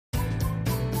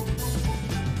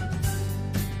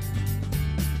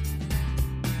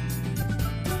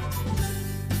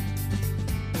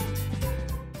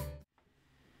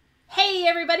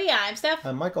everybody, I'm Steph.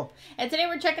 I'm Michael. And today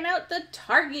we're checking out the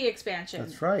Targi expansion.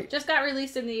 That's right. Just got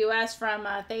released in the US from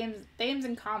Thames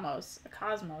and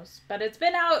Kosmos. But it's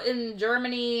been out in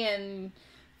Germany and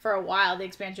for a while, the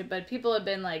expansion, but people have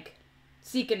been like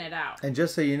seeking it out. And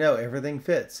just so you know, everything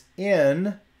fits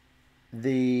in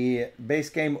the base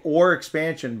game or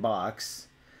expansion box.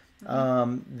 If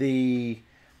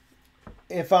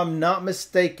I'm not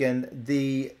mistaken,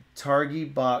 the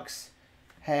Targi box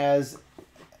has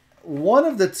one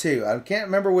of the two. I can't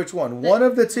remember which one. One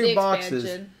of the two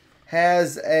boxes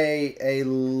has a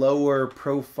lower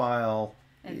profile.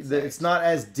 Insert. It's not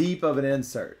as deep of an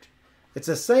insert. It's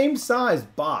the same size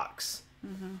box,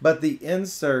 but the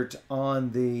insert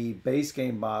on the base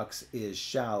game box is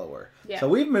shallower. Yeah. So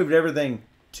we've moved everything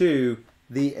to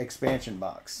the expansion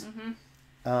box,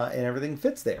 and everything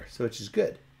fits there, so which is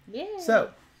good. Yeah. So,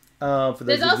 for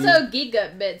those there's also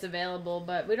Giga bits available,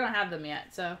 but we don't have them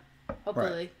yet, so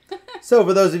hopefully. Right. So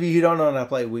for those of you who don't know how to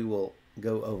play, we will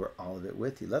go over all of it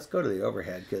with you. Let's go to the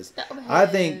overhead, because I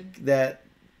think that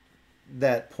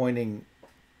pointing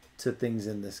to things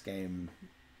in this game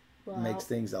makes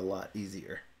things a lot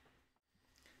easier.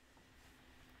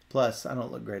 Plus, I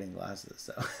don't look great in glasses,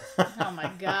 so. Oh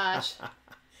my gosh.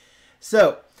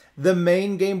 So, the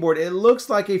main game board, it looks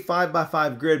like a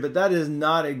 5x5 grid, but that is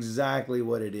not exactly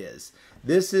what it is.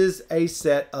 This is a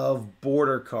set of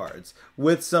border cards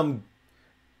with some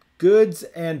goods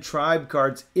and tribe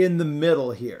cards in the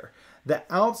middle here. The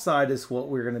outside is what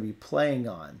we're going to be playing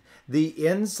on. The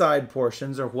inside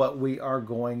portions are what we are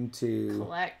going to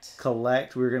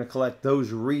collect. We're going to collect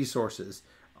those resources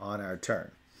on our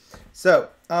turn. So,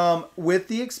 with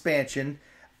the expansion,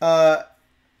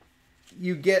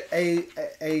 you get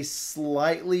a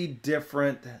slightly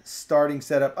different starting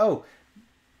setup. Oh,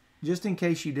 just in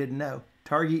case you didn't know,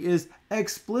 Targi is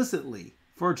explicitly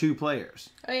for 2 players.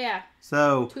 Oh, yeah.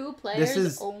 So, 2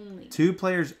 players only. 2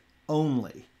 players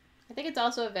only. I think it's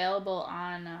also available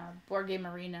on Board Game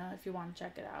Arena if you want to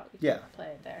check it out. You can play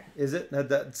it there. Is it?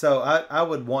 So I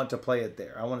would want to play it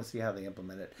there. I want to see how they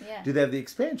implement it. Yeah. Do they have the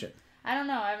expansion? I don't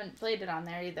know. I haven't played it on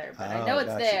there either, but I know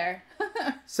it's there.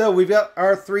 So we've got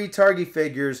our 3 Targi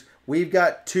figures. We've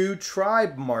got 2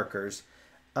 tribe markers.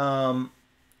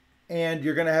 And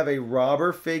you're going to have a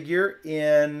robber figure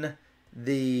in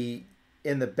the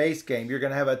base game. You're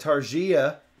going to have a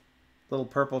Targia, little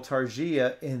purple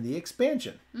Targia in the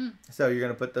expansion. So you're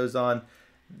going to put those on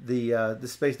the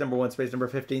space number 1, space number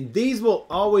 15. These will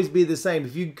always be the same.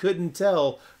 If you couldn't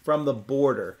tell from the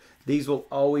border, these will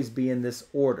always be in this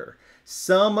order.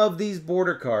 Some of these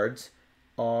border cards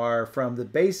are from the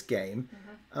base game.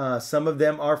 Some of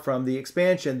them are from the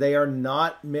expansion. They are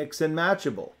not mix and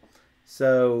matchable.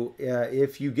 So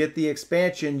if you get the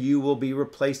expansion, you will be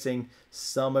replacing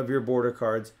some of your border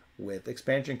cards with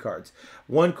expansion cards.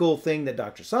 One cool thing that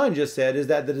Dr. San just said is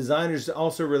that the designers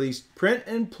also released print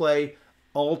and play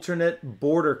alternate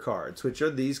border cards, which are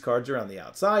these cards around the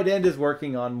outside, and is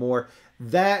working on more.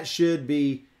 That should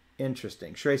be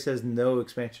interesting. Shrey says no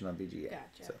expansion on BGA.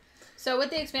 Gotcha. So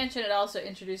with the expansion, it also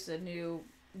introduces a new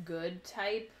good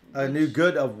type. A new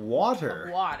good of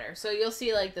water. So you'll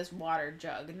see like this water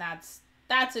jug, and that's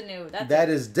a new. That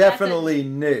is definitely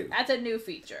new. That's a new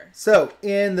feature. So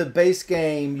in the base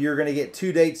game, you're going to get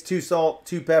 2 dates, 2 salt,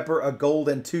 2 pepper, a gold,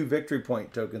 and 2 victory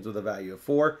point tokens with a value of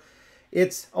 4.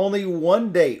 It's only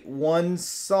 1 date, 1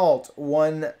 salt,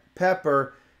 1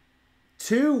 pepper,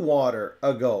 2 water,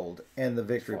 a gold, and the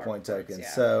victory point tokens.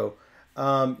 Yeah. So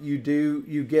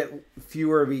you get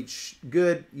fewer of each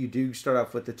good. You do start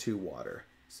off with the 2 water.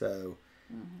 So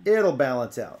it'll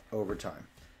balance out over time.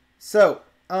 So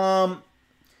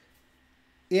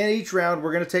in each round,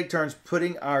 we're going to take turns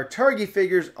putting our Targi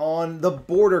figures on the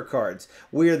border cards.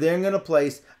 We are then going to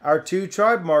place our 2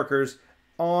 tribe markers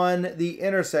on the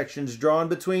intersections drawn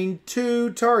between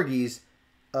 2 Targis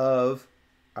of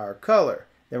our color.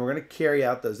 Then we're going to carry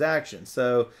out those actions.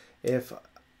 So if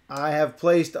I have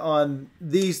placed on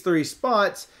these 3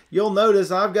 spots, you'll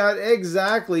notice I've got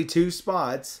exactly 2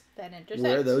 spots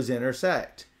where those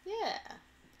intersect. Yeah.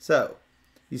 So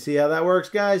you see how that works,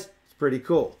 guys? It's pretty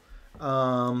cool.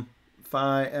 If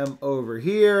I am over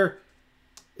here,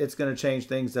 it's going to change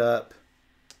things up.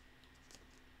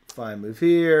 If I move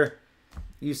here,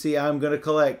 you see I'm going to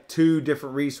collect 2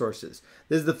 different resources.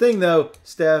 This is the thing, though.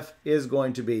 Steph is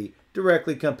going to be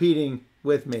directly competing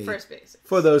with me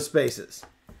for those spaces.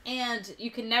 And you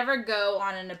can never go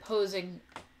on an opposing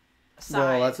side.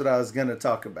 Well, that's what I was going to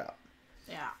talk about.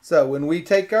 Yeah. So when we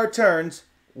take our turns,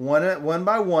 one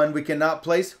by one, we cannot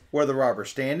place where the robber's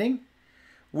standing.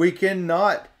 We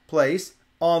cannot place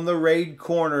on the raid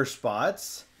corner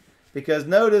spots. Because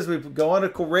notice, we go on a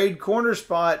raid corner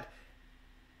spot,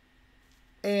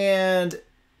 And,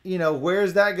 you know,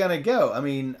 where's that going to go? I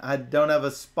mean, I don't have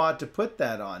a spot to put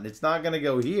that on. It's not going to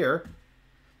go here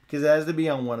because it has to be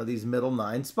on one of these middle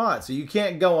 9 spots. So you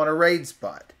can't go on a raid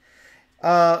spot.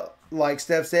 Like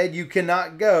Steph said, you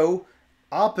cannot go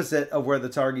opposite of where the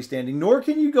Targi's standing, nor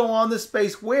can you go on the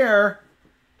space where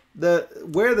the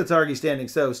Targi's standing.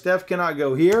 So Steph cannot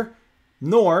go here,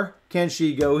 nor can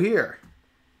she go here.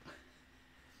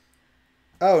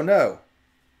 Oh, no.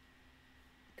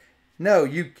 No,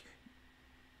 you...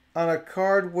 On a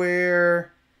card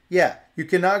where... Yeah, you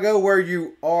cannot go where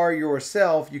you are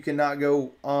yourself. You cannot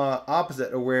go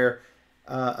opposite of where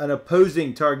an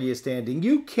opposing Targi is standing.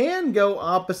 You can go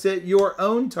opposite your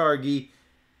own Targi,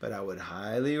 but I would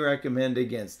highly recommend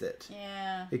against it.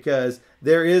 Yeah. Because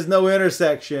there is no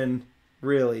intersection,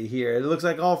 really, here. It looks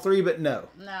like all 3, but no.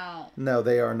 No. No,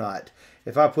 they are not.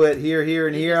 If I put here, here,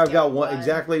 and here, I've got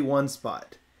exactly 1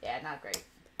 spot. Yeah, not great.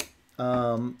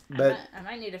 But I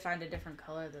might need to find a different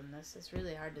color than this. It's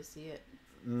really hard to see it.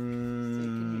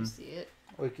 Can you see it?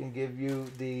 We can give you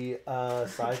the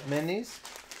size minis.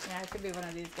 Yeah, it could be one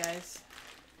of these guys.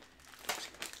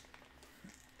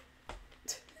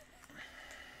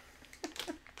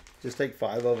 Just take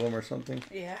 5 of them or something.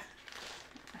 Yeah.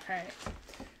 All right.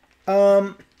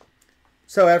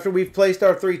 So after we've placed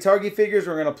our 3 Targi figures,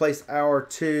 we're going to place our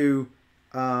 2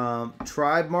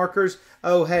 tribe markers.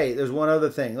 Oh, hey, there's one other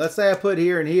thing. Let's say I put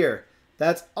here and here.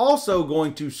 That's also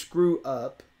going to screw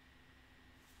up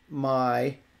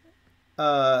my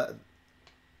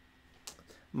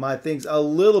my things a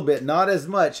little bit, not as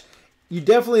much. You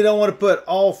definitely don't want to put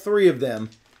all 3 of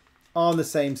them on the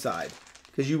same side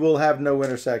because you will have no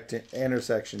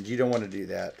intersections. You don't want to do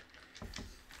that.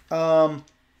 Oh,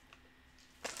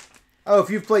 if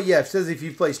you've played, yeah, it says if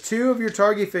you place 2 of your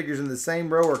Targi figures in the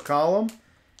same row or column,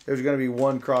 there's going to be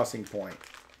 1 crossing point.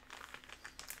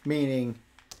 Meaning,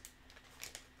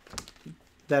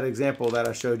 that example that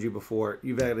I showed you before,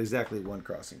 you've had exactly 1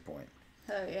 crossing point.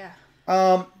 Oh, yeah.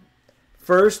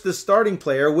 First, the starting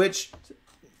player, which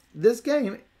this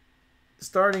game,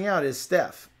 starting out, is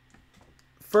Steph.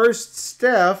 First,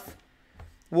 Steph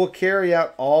will carry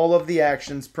out all of the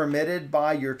actions permitted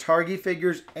by your Targi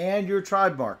figures and your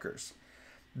tribe markers.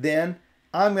 Then,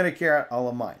 I'm going to carry out all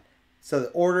of mine. So the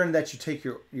order in that you take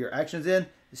your actions in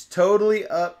is totally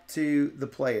up to the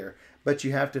player. But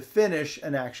you have to finish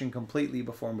an action completely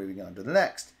before moving on to the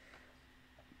next.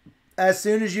 As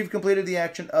soon as you've completed the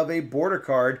action of a border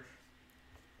card,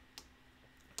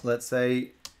 let's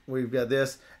say we've got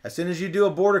this. As soon as you do a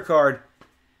border card,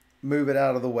 move it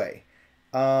out of the way.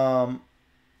 The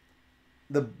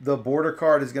border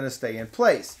card is going to stay in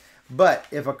place. But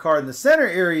if a card in the center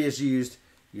area is used,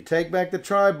 you take back the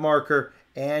tribe marker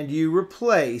and you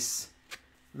replace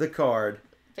the card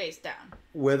face down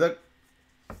with a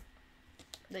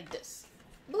like this.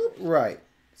 Boop. Right.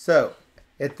 So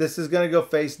this is going to go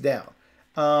face down.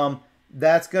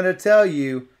 That's going to tell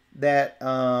you that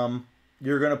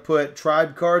you're going to put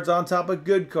tribe cards on top of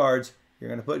good cards. You're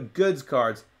going to put goods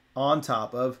cards on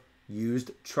top of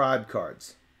used tribe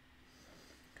cards.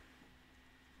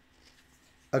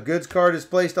 A goods card is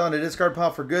placed on a discard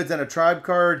pile for goods, and a tribe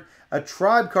card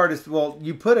is, well,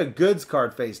 you put a goods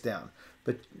card face down,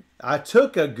 but I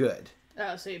took a good.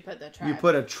 Oh, so you put the tribe. You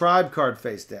put a tribe card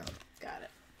face down. Got it.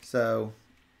 So,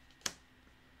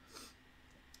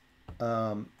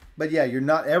 but yeah, you're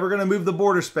not ever going to move the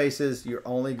border spaces. You're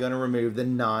only going to remove the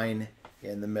 9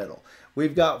 in the middle.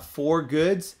 We've got 4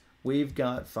 goods. We've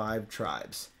got 5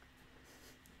 tribes.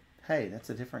 Hey, that's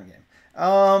a different game.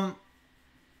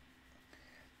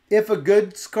 If a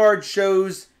goods card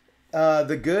shows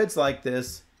the goods like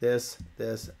this,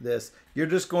 you're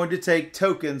just going to take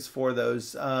tokens for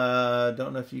those.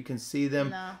 Don't know if you can see them.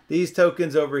 No. These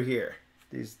tokens over here.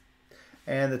 These,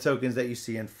 and the tokens that you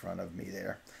see in front of me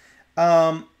there.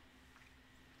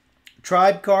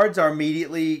 Tribe cards are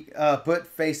immediately put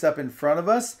face up in front of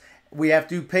us. We have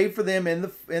to pay for them in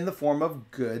the form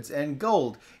of goods and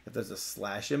gold. If there's a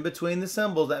slash in between the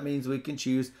symbols, that means we can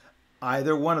choose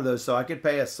either one of those. So I could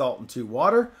pay a salt and 2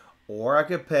 water, or I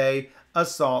could pay a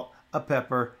salt, a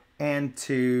pepper, and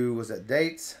 2, was it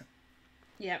dates?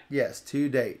 Yep. Yes, 2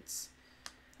 dates.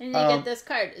 And you get this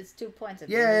card. It's 2 points at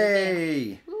the end of the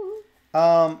Yay!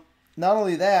 Not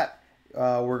only that,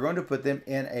 we're going to put them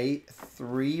in a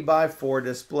 3x4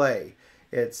 display.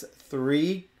 It's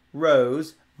 3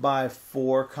 rows by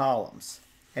 4 columns.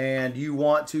 And you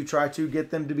want to try to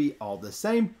get them to be all the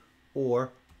same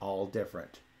or all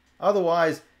different.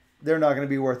 Otherwise, they're not going to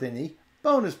be worth any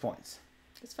bonus points.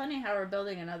 It's funny how we're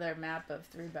building another map of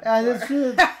 3x4. And it's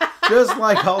just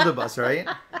like Aldebus, right?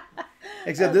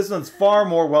 Except this one's far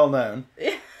more well known.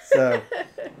 So,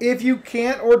 If you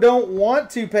can't or don't want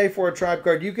to pay for a tribe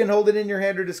card, you can hold it in your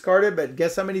hand or discard it, but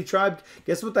guess how many tribe,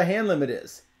 guess what the hand limit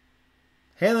is?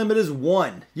 Hand limit is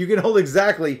 1. You can hold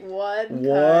exactly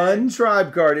one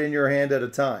tribe card in your hand at a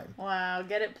time. Wow,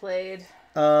 get it played.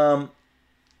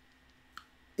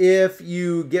 If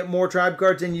you get more tribe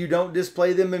cards and you don't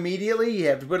display them immediately, you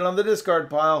have to put it on the discard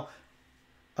pile.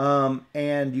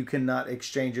 And you cannot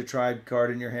exchange a tribe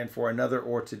card in your hand for another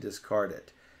or to discard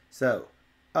it. So,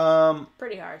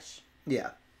 pretty harsh.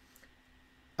 Yeah.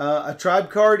 A tribe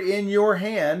card in your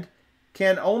hand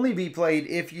can only be played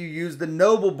if you use the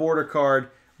Noble border card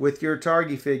with your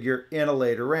Targi figure in a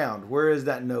later round. Where is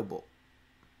that Noble?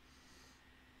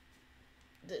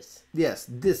 This. Yes,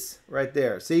 this right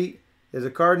there. See, there's a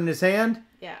card in his hand.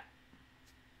 Yeah.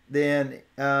 Then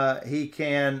he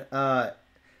can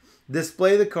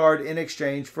display the card in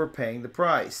exchange for paying the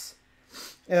price.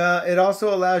 It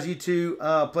also allows you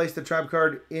to place the tribe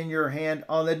card in your hand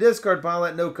on the discard pile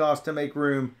at no cost to make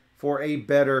room for a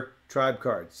better tribe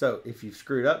card. So if you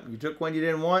screwed up, you took one you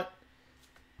didn't want,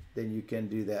 then you can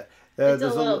do that. There's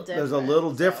a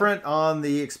little different on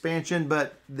the expansion,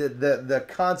 but the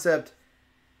concept,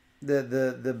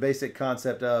 the basic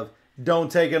concept of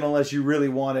don't take it unless you really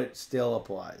want it still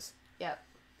applies. Yep.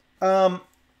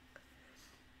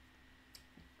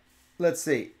 Let's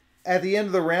see. At the end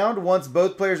of the round, once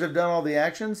both players have done all the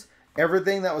actions,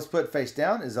 everything that was put face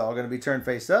down is all going to be turned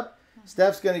face up.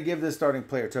 Steph's going to give this starting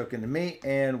player token to me,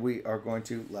 and we are going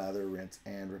to lather, rinse,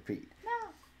 and repeat. No.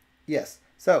 Yes.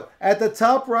 So, at the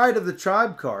top right of the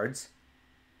tribe cards,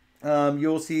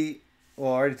 you'll see,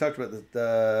 well, I already talked about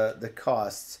the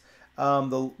costs.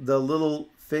 The little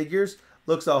figures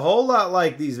looks a whole lot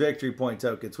like these victory point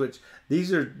tokens, which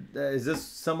these are, is this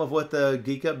some of what the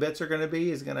Geek Up bits are going to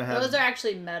be? Is going to have. Those are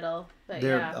actually metal. But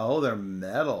yeah. Oh, they're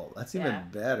metal. That's even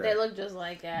better. They look just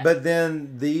like it. But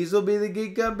then these will be the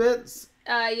Geek Up bits?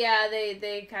 Yeah,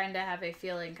 they kind of have a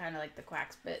feeling kind of like the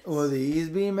Quacks bits. Will these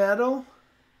be metal?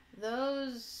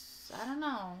 Those, I don't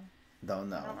know. Don't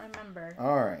know. I don't remember.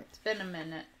 All right. It's been a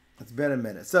minute. It's been a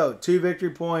minute. So, 2 victory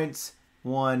points.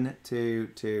 1, 2,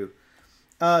 2.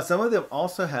 Some of them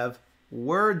also have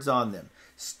words on them.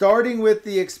 Starting with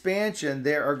the expansion,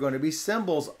 there are going to be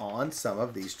symbols on some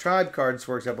of these tribe cards.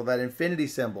 For example, that infinity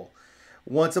symbol.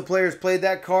 Once a player has played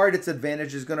that card, its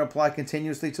advantage is going to apply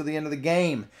continuously till the end of the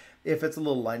game. If it's a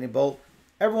little lightning bolt,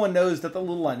 everyone knows that the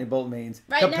little lightning bolt means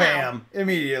right kapam now.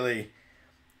 Immediately.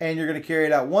 And you're going to carry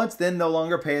it out once, then no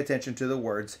longer pay attention to the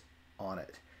words on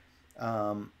it.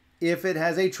 If it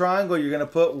has a triangle, you're going to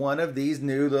put one of these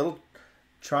new little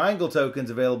triangle tokens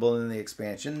available in the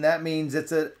expansion. That means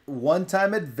it's a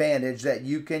one-time advantage that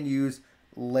you can use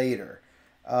later.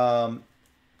 And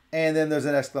then there's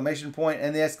an exclamation point,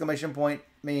 and the exclamation point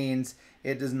means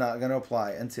it is not going to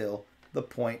apply until the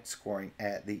point scoring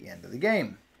at the end of the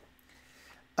game.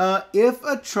 If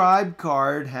a tribe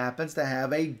card happens to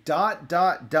have a ...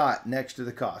 next to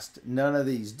the cost, none of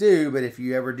these do, but if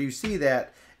you ever do see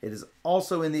that, it is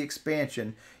also in the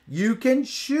expansion. You can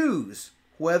choose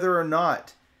whether or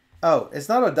not... Oh, it's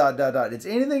not a ... It's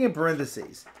anything in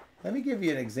parentheses. Let me give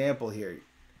you an example here,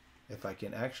 if I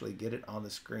can actually get it on the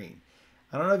screen.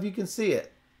 I don't know if you can see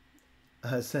it.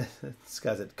 This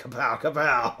guy said, kapow,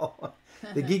 kapow.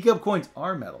 The Geek Up coins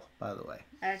are metal, by the way.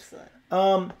 Excellent.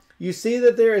 You see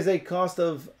that there is a cost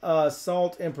of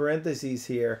salt in parentheses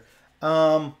here.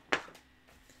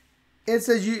 It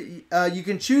says you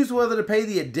can choose whether to pay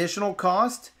the additional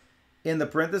cost in the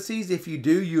parentheses. If you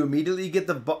do, you immediately get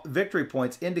the victory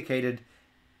points indicated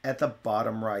at the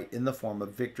bottom right in the form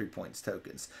of victory points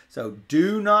tokens. So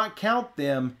do not count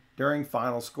them during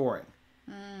final scoring.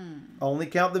 Only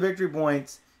count the victory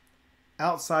points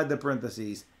outside the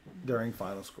parentheses during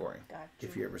final scoring. Gotcha.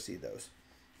 If you ever see those.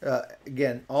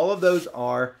 Again, all of those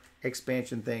are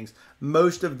expansion things.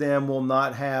 Most of them will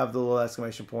not have the little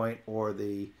exclamation point or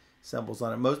the symbols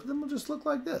on it. Most of them will just look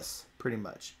like this, pretty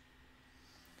much.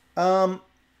 In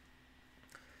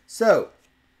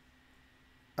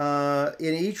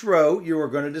each row, you are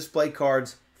going to display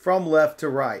cards from left to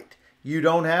right. You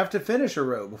don't have to finish a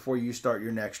row before you start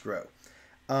your next row.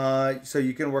 So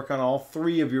you can work on all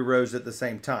 3 of your rows at the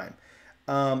same time.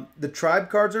 The tribe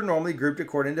cards are normally grouped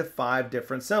according to 5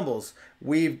 different symbols.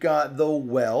 We've got the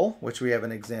well, which we have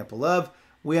an example of.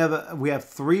 We have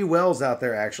 3 wells out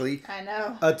there, actually. I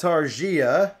know. A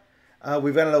Targia.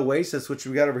 We've got an oasis, which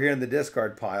we got over here in the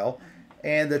discard pile.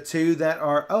 And the 2 that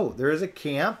are... Oh, there is a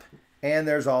camp. And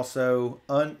there's also,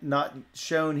 not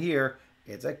shown here,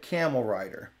 it's a camel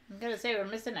rider. I'm going to say we're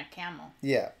missing a camel.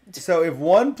 Yeah. So if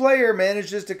one player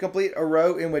manages to complete a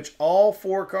row in which all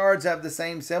 4 cards have the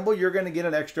same symbol, you're going to get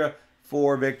an extra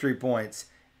 4 victory points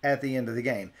at the end of the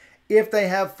game. If they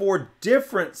have 4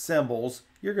 different symbols,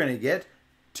 you're going to get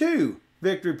 2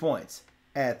 victory points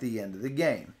at the end of the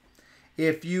game.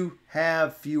 If you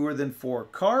have fewer than 4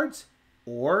 cards,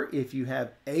 or if you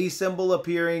have a symbol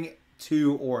appearing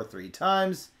 2 or 3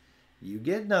 times, you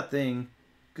get nothing.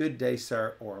 Good day,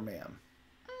 sir or ma'am.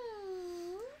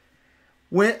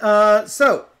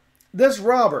 So, this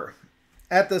robber,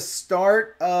 at the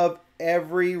start of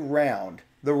every round,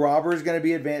 the robber is going to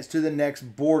be advanced to the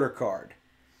next border card.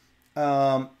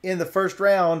 In the first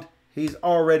round, he's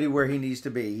already where he needs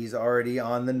to be. He's already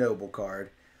on the noble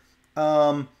card.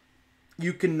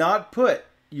 You cannot put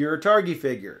your Targi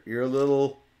figure, your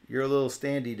little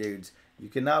standy dudes. You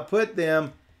cannot put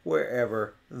them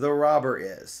wherever the robber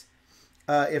is.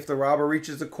 If the robber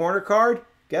reaches the corner card,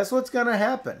 guess what's going to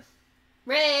happen?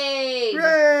 Raid!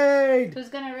 Raid! Who's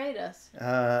going to raid us?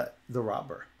 The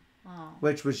robber. Oh.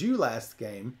 Which was you last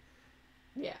game.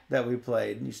 Yeah. That we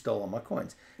played, and you stole all my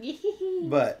coins.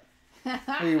 But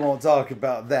we won't talk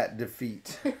about that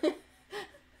defeat.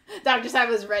 Dr. Sam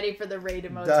was ready for the raid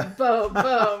emotes. Boom,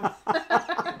 boom.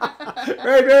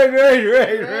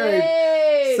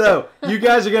 Raid. So, you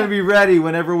guys are going to be ready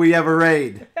whenever we have a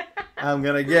raid. I'm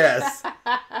going to guess.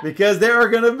 Because there are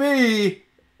going to be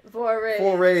 4 raids.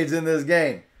 4 raids in this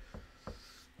game.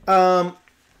 When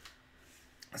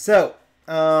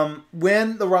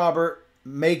the robber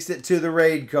makes it to the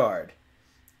raid card,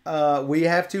 we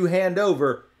have to hand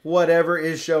over whatever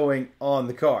is showing on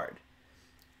the card.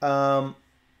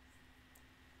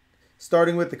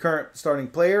 Starting with the current starting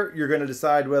player, you're going to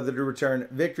decide whether to return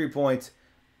victory points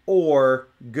or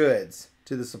goods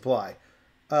to the supply.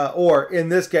 Or, in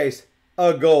this case,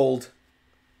 a gold.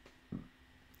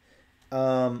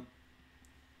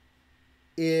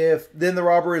 If then the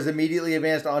robber is immediately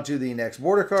advanced onto the next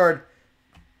border card,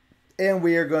 and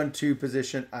we are going to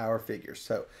position our figures.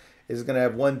 So it's going to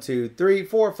have 1, 2, 3,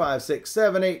 4, 5, 6,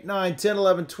 7, 8, 9, 10,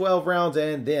 11, 12 rounds,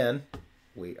 and then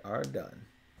we are done.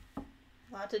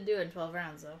 A lot to do in 12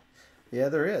 rounds, though. Yeah,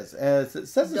 there is. It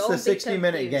says it's a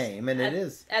 60-minute game, and it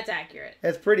is. That's accurate.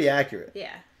 It's pretty accurate.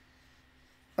 Yeah.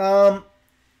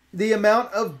 The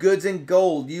amount of goods and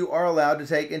gold you are allowed to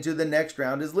take into the next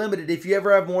round is limited. If you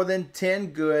ever have more than 10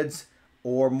 goods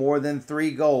or more than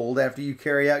 3 gold after you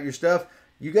carry out your stuff,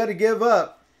 you got to give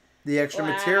up the extra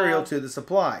material to the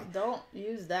supply. Don't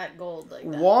use that gold like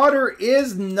that. Water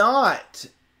is not,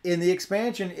 in the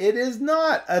expansion, it is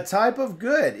not a type of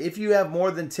good. If you have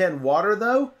more than 10 water,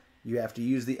 though, you have to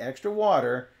use the extra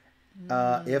water,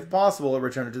 if possible, and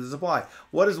return it to the supply.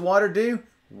 What does water do?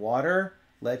 Water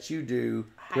lets you do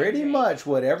pretty much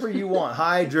whatever you want.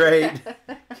 Hydrate.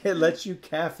 It lets you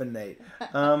caffeinate.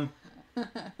 Time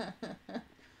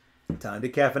to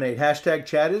caffeinate. Hashtag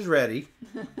chat is ready.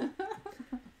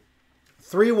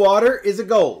 3 water is a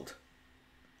gold.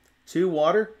 2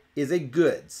 water is a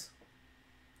goods.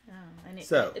 Oh, and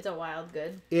so it's a wild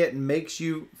good. It makes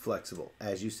you flexible,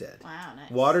 as you said. Wow, nice.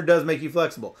 Water does make you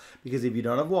flexible, because if you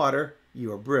don't have water,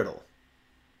 you are brittle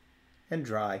and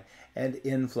dry and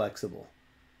inflexible.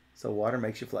 So water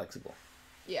makes you flexible.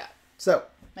 Yeah. So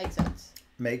makes sense.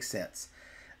 Makes sense.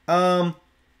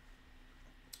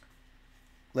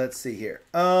 Let's see here.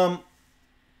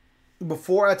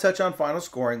 Before I touch on final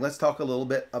scoring, let's talk a little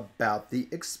bit about the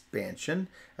expansion.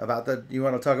 You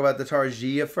want to talk about the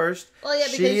Targia first? Well, yeah,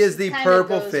 because she is the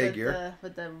purple goes figure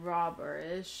with the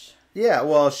robber-ish. Yeah,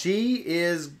 well, she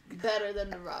is better than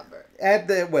the robber.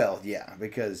 Yeah,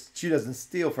 because she doesn't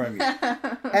steal from you.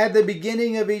 At the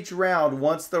beginning of each round,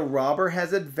 once the robber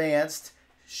has advanced,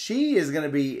 she is going to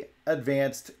be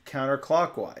advanced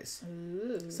counterclockwise.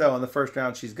 Ooh. So in the first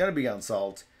round, she's going to be on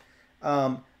salt.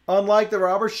 Unlike the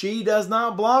robber, she does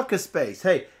not block a space.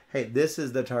 Hey, this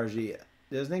is the Targia.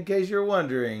 Just in case you're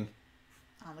wondering.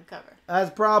 On the cover.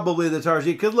 That's probably the Targia.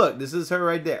 Because look, this is her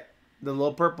right there. The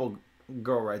little purple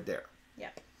girl right there.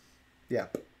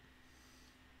 Yep.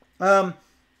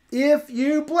 If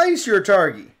you place your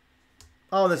Targi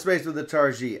on the space with the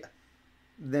Targia,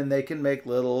 then they can make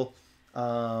little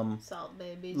salt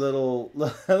babies.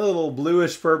 Little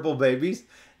bluish purple babies.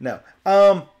 No.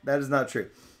 That is not true.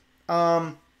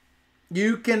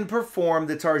 You can perform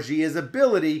the Targia's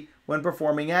ability when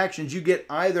performing actions. You get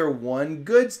either 1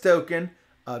 goods token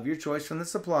of your choice from the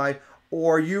supply,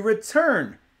 or you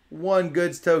return 1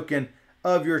 goods token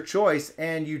of your choice,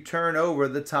 and you turn over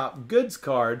the top goods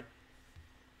card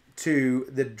to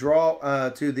the draw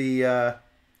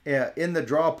in the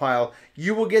draw pile.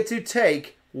 You will get to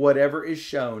take whatever is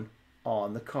shown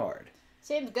on the card.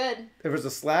 Seems good. If there's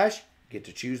a slash, you get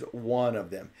to choose 1 of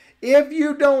them. If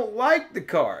you don't like the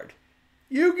card,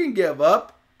 you can give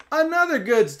up another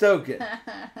goods token,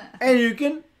 and you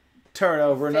can turn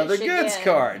over another goods again.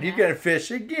 card. Yeah. You can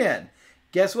fish again.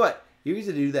 Guess what? You get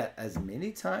to do that as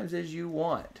many times as you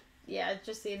want. Yeah, it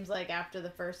just seems like after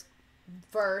the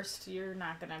first, you're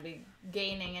not going to be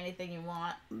gaining anything you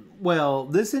want. Well,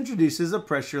 this introduces a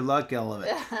pressure luck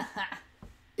element.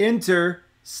 Enter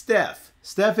Steph.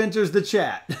 Steph enters the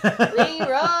chat.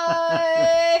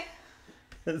 Leroy!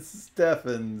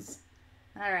 Stephens.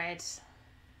 All right.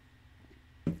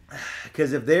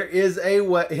 Because if there is a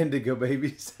way, Indigo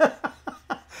babies.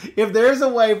 If there's a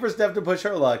way for Steph to push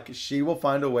her luck, she will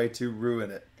find a way to ruin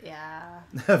it. Yeah.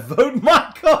 Vote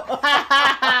Michael.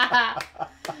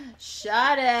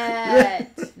 Shut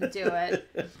it. Do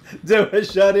it. Do it.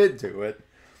 Shut it. Do it.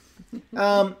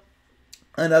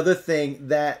 Another thing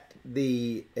that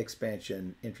the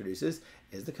expansion introduces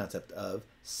is the concept of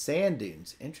sand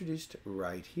dunes, introduced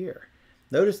right here.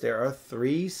 Notice there are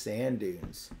 3 sand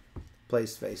dunes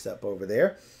placed face up over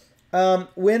there.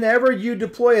 Whenever you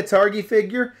deploy a Targi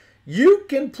figure, you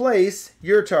can place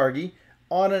your Targi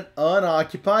on an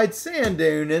unoccupied sand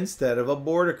dune instead of a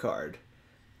border card.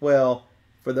 Well,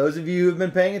 for those of you who have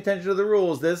been paying attention to the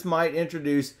rules, this might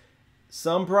introduce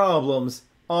some problems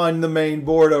on the main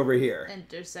board over here.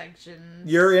 Intersections.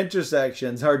 Your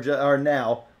intersections are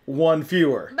now 1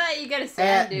 fewer. But you get a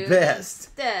sand dune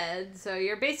best. instead, so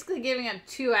you're basically giving them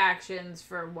 2 actions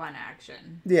for 1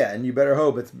 action. Yeah, and you better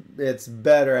hope it's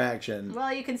better action.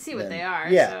 Well, you can see what they are.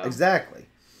 Yeah, so. exactly.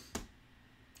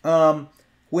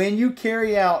 When you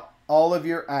carry out all of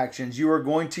your actions, you are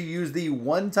going to use the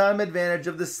one-time advantage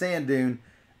of the sand dune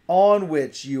on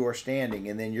which you are standing.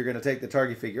 And then you're going to take the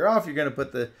Targi figure off. You're going to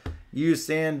put the used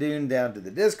sand dune down to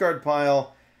the discard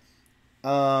pile.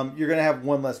 You're going to have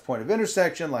 1 less point of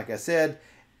intersection, like I said.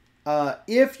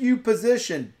 If you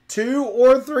position 2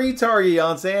 or 3 Targi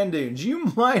on sand dunes, you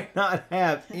might not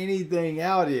have anything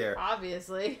out here.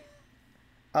 Obviously.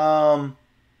 But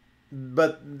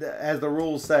as the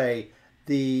rules say,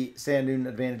 the sand dune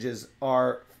advantages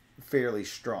are fairly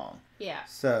strong. Yeah.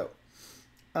 So,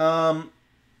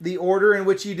 the order in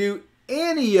which you do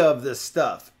any of this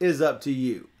stuff is up to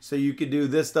you. So you could do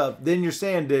this stuff, then your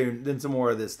sand dune, then some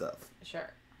more of this stuff. Sure.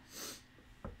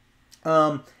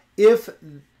 So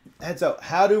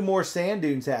how do more sand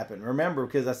dunes happen? Remember,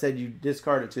 because I said you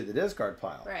discard it to the discard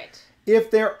pile. Right.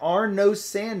 If there are no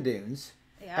sand dunes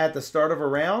at the start of a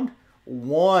round,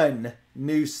 1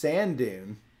 new sand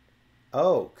dune.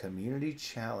 Oh, community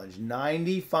challenge,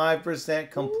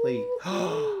 95% complete.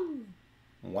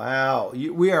 Wow,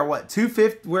 we are what,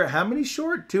 250? We're how many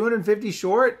short? 250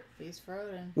 short. He's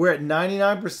frozen. We're at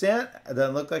 99%. It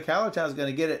doesn't look like Hallertown's going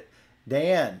to get it.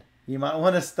 Dan, you might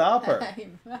want to stop her.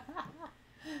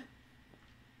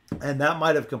 And that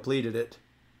might have completed it.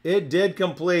 It did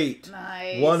complete.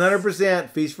 Nice. 100%.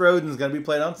 Feast for Odin's going to be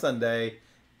played on Sunday.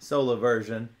 Solo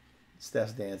version.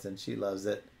 Steph's dancing. She loves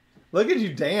it. Look at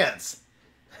you dance.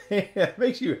 It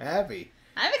makes you happy.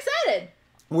 I'm excited.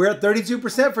 We're at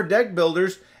 32% for deck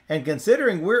builders. And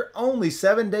considering we're only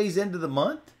 7 days into the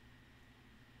month,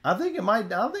 I think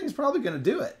it's probably going to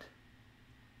do it.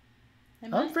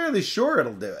 I'm fairly sure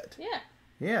it'll do it. Yeah.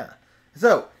 Yeah.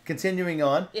 So, continuing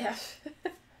on. Yeah.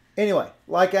 Anyway,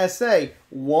 like I say,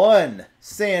 1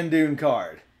 sand dune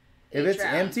card. If it's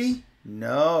rounds. empty,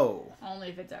 no. Only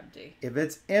if it's empty. If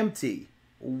it's empty,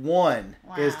 1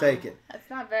 is taken. That's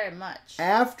not very much.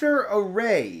 After a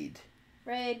raid,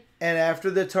 Raid. and after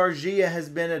the Targia has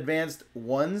been advanced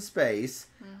 1 space,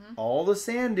 all the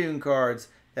sand dune cards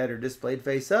that are displayed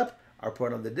face up are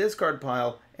put on the discard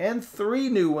pile, and 3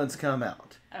 new ones come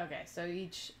out. Okay, so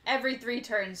every 3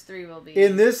 turns, 3 will be.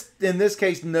 In this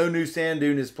case, no new sand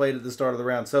dune is played at the start of the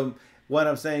round. So what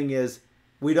I'm saying is,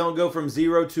 we don't go from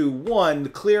 0 to 1.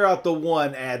 Clear out the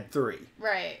 1, add 3.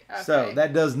 Right. Okay. So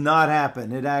that does not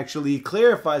happen. It actually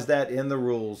clarifies that in the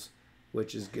rules,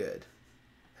 which is good.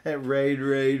 Raid.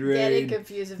 Getting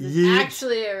confused if it's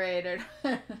actually a raid or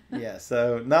not. Yeah,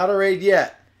 so not a raid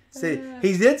yet. See,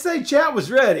 he did say chat was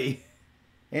ready.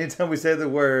 Anytime we say the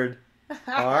word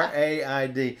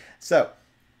R-A-I-D. So,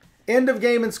 end of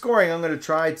game and scoring. I'm going to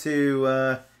try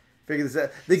to figure this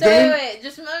out. Wait.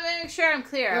 Just let me make sure I'm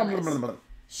clear on this.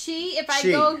 If I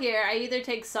go here, I either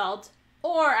take salt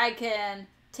or I can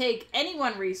take any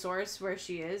one resource where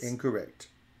she is. Incorrect.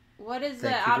 What is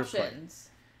the options?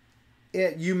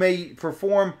 You may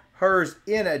perform hers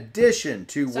in addition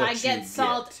to what you get. So I get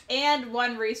salt and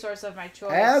 1 resource of my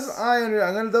choice. I'm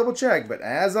going to double check, but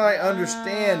as I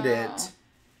understand it,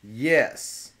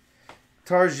 yes.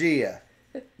 Targia,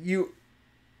 you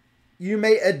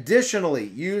may additionally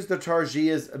use the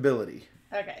Targia's ability.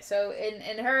 Okay, so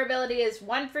in her ability is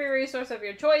 1 free resource of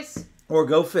your choice. Or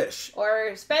go fish.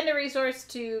 Or spend a resource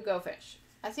to go fish.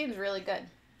 That seems really good.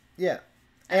 Yeah.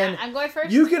 And I'm going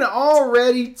first. you can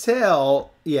already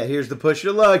tell. Yeah, here's the push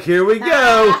your luck. Here we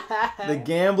go. The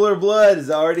gambler blood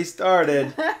has already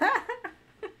started.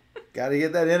 Got to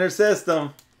get that inner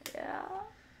system. Yeah.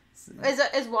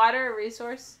 Is water a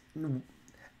resource?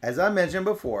 As I mentioned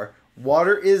before,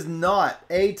 water is not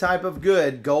a type of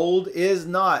good. Gold is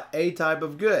not a type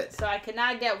of good. So I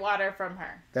cannot get water from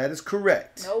her. That is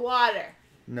correct. No water.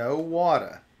 No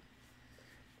water.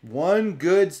 One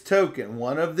goods token.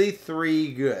 One of the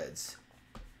 3 goods.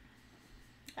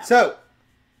 Oh. So,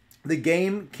 the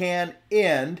game can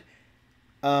end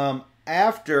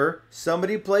after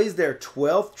somebody plays their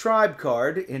 12th tribe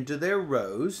card into their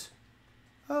rows.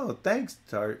 Oh, thanks,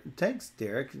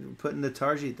 Derek, for putting the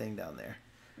Targi thing down there.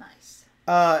 Nice.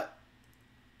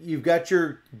 You've got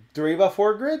your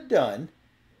 3x4 grid done,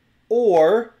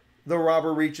 or the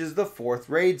robber reaches the 4th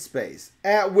raid space,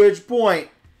 at which point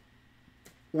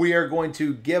we are going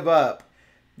to give up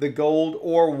the gold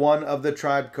or one of the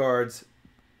tribe cards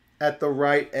at the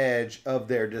right edge of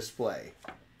their display.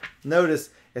 Notice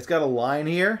it's got a line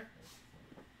here.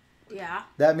 Yeah.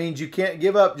 That means you can't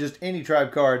give up just any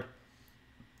tribe card,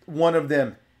 one of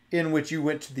them in which you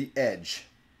went to the edge.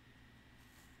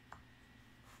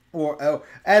 Or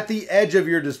at the edge of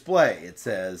your display, it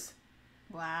says.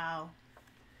 Wow.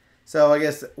 So I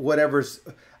guess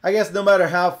no matter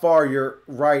how far your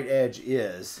right edge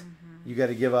is, you got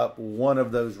to give up one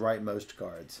of those rightmost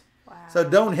cards. Wow. So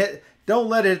don't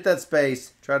let it hit that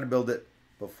space. Try to build it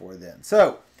before then.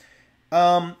 So,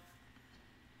 time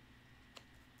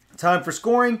for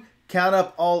scoring. Count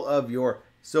up all of your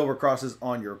silver crosses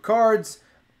on your cards.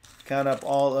 Count up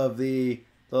all of the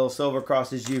little silver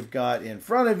crosses you've got in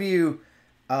front of you.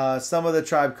 Some of the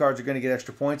tribe cards are going to get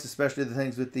extra points, especially the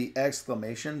things with the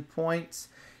exclamation points.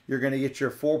 You're going to get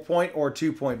your 4-point or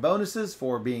 2-point bonuses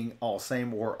for being all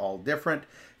same or all different.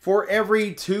 For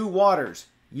every 2 waters,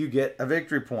 you get a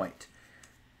victory point.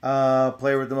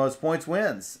 Player with the most points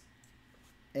wins.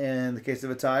 In the case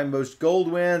of a tie, most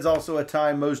gold wins. Also a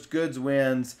tie, most goods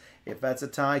wins. If that's a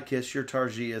tie, kiss your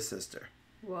Targia sister.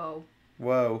 Whoa.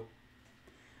 Whoa.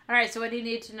 All right, so what do you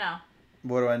need to know?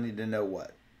 What do I need to know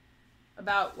what?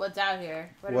 About what's out here.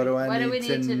 What do I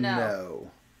need to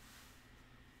know?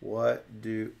 What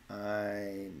do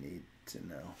I need to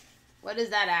know? What is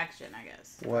that action, I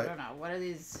guess? What? I don't know. What are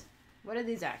these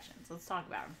actions? Let's talk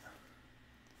about them.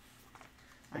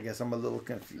 I guess I'm a little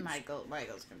confused.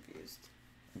 Michael's confused.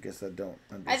 I guess I don't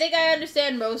understand. I think I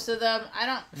understand most of them. I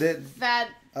don't...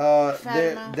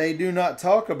 They do not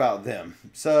talk about them.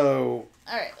 So...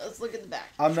 Alright, let's look at the back.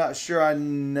 I'm not sure I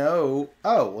know...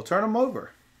 Oh, we'll turn them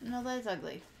over. No, that's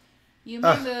ugly. You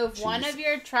may move one of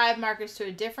your tribe markers to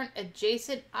a different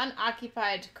adjacent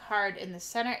unoccupied card in the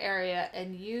center area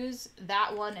and use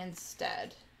that one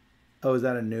instead. Oh, is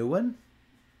that a new one?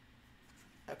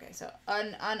 Okay, so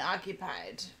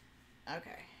unoccupied.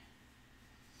 Okay.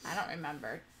 I don't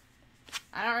remember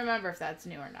if that's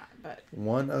new or not, but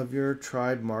one of your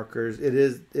tribe markers. It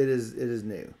is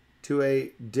new. To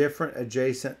a different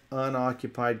adjacent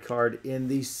unoccupied card in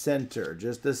the center,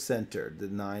 just the center, the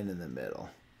 9 in the middle.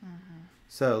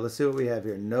 So let's see what we have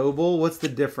here. Noble. What's the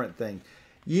different thing?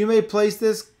 You may place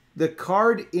the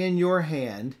card in your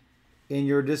hand in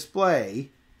your display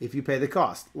if you pay the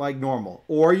cost, like normal.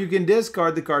 Or you can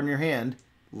discard the card in your hand,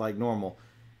 like normal.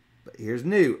 But here's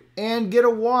new. And get a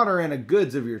water and a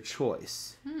goods of your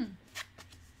choice.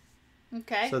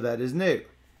 Okay. So that is new.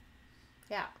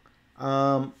 Yeah.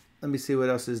 Let me see what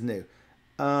else is new.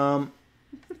 Derek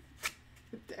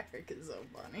is so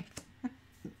funny.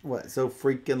 What? So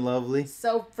freaking lovely?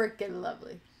 So freaking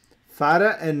lovely.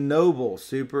 Fada and Noble,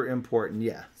 super important.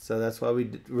 Yeah, so that's why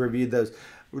we reviewed those.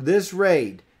 This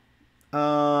raid,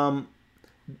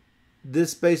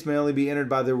 this space may only be entered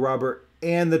by the robber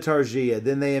and the Targia.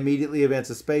 Then they immediately advance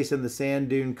a space and the sand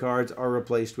dune cards are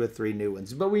replaced with 3 new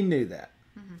ones. But we knew that.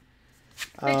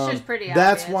 Picture's pretty obvious.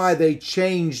 That's why they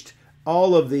changed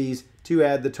all of these to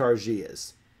add the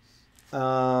Targias.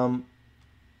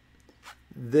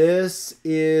 This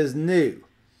is new.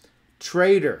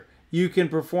 Trader. You can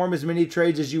perform as many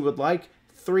trades as you would like.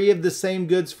 3 of the same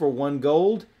goods for 1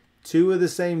 gold. 2 of the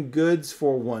same goods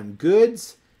for 1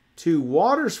 goods. 2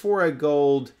 waters for a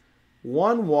gold.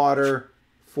 1 water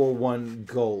for 1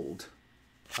 gold.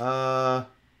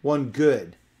 1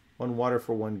 good. 1 water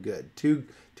for 1 good. 2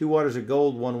 waters of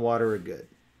gold, 1 water of good.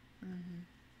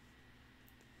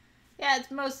 Yeah,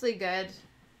 it's mostly good.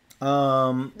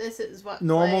 This is what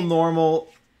normal.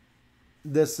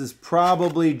 This is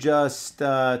probably just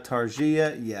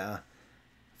Targia. Yeah.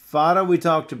 Fada we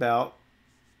talked about.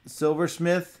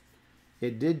 Silversmith,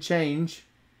 it did change.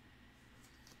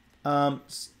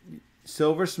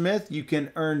 Silversmith, you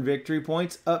can earn victory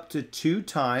points up to 2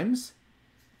 times.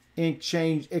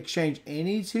 Exchange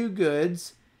any 2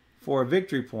 goods for a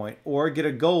victory point, or get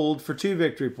a gold for 2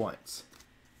 victory points.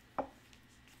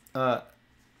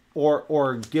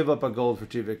 Or give up a gold for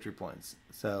 2 victory points.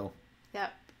 So.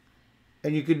 Yep.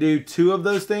 And you can do 2 of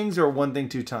those things or 1 thing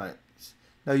 2 times.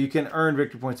 No, you can earn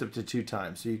victory points up to 2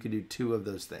 times, so you can do 2 of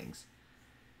those things.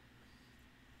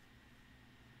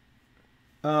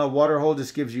 Waterhole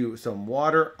just gives you some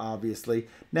water, obviously.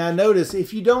 Now notice,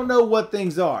 if you don't know what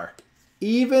things are,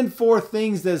 even for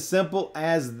things as simple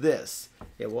as this,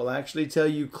 it will actually tell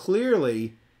you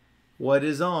clearly what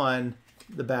is on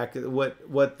the back,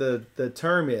 what the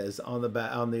term is on the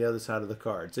back, on the other side of the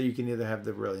card. So you can either have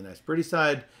the really nice pretty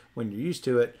side when you're used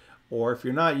to it, or if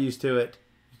you're not used to it,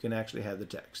 you can actually have the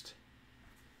text.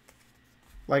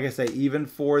 Like I say, even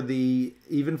for the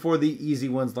easy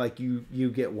ones, like you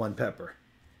get 1 pepper.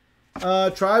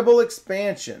 Tribal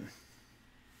expansion.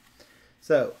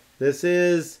 So this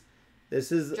is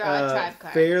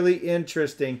fairly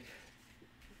interesting.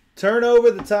 Turn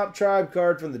over the top tribe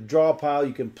card from the draw pile.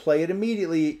 You can play it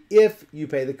immediately if you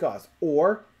pay the cost,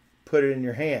 or put it in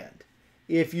your hand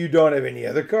if you don't have any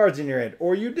other cards in your hand,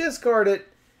 or you discard it.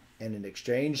 And in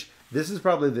exchange, this is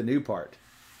probably the new part.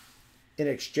 In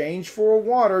exchange for a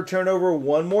water, turn over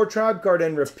 1 more tribe card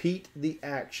and repeat the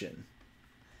action.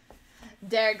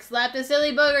 Derek slapped a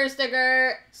silly booger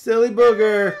sticker. Silly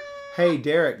booger. Hey,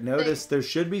 Derek, notice there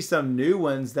should be some new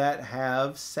ones that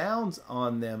have sounds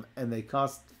on them, and they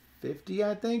cost 50,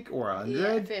 I think, or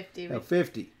 100? Yeah, 50. No,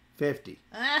 50. 50.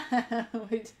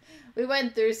 We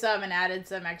went through some and added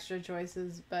some extra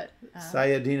choices, but...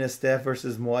 Sayadina Steph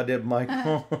versus Muad'Dib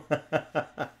Michael.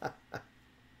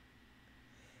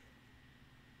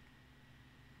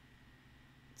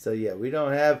 So, yeah, we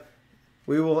don't have...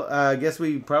 We will... I guess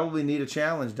we probably need a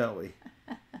challenge, don't we?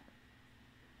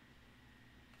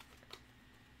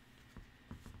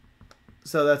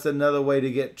 So that's another way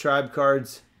to get tribe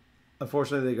cards.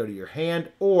 Unfortunately, they go to your hand.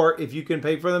 Or if you can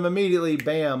pay for them immediately,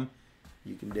 bam,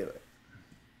 you can do it.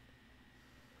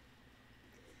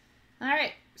 All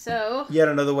right, so... Yet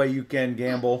another way you can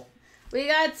gamble. We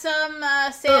got some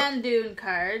sand dune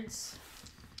cards.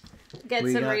 Get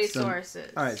some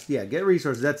resources. All right, yeah, get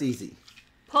resources. That's easy.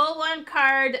 Pull 1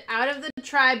 card out of the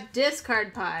tribe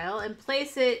discard pile and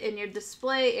place it in your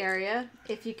display area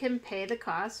if you can pay the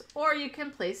cost, or you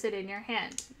can place it in your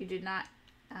hand. You do not,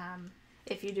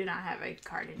 if you do not have a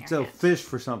card in your hand. So fish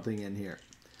for something in here.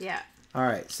 Yeah. All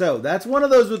right, so that's one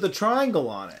of those with the triangle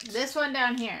on it. This one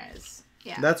down here is,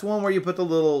 yeah. That's one where you put the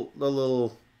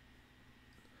little.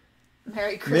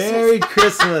 Merry Christmas. Merry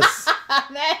Christmas.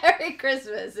 Merry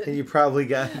Christmas. And you probably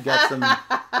got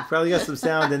some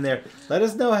sound in there. Let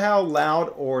us know how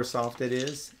loud or soft it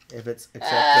is, if it's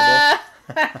acceptable.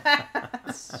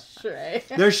 Sure.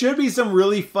 There should be some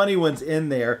really funny ones in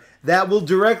there that will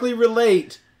directly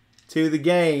relate to the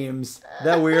games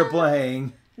that we are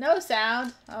playing. No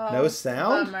sound. Oh, no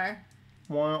sound? Bummer.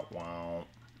 Wah, wah.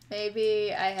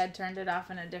 Maybe I had turned it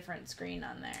off on a different screen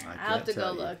on there. I'll have to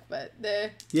go look, but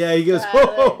yeah, he goes,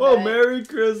 oh, Merry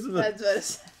Christmas. That's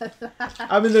what it says.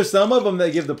 I mean, there's some of them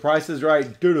that give the prices right.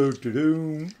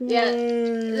 Do-do-do-do. Yeah,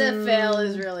 the fail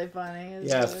is really funny.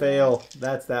 Yeah, fail.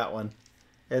 That's that one.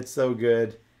 It's so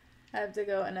good. I have to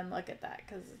go in and look at that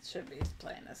because it should be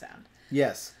playing the sound.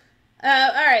 Yes.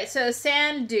 All right, so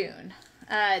sand dune.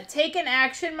 Take an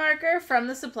action marker from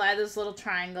the supply, those little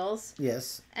triangles.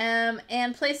 Yes.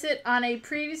 And place it on a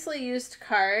previously used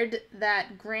card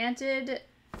that granted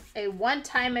a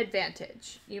one-time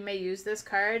advantage. You may use this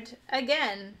card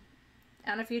again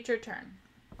on a future turn.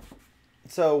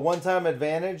 So one-time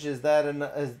advantage, is that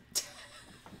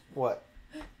what?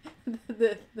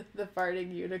 the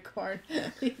farting unicorn.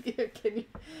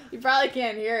 You probably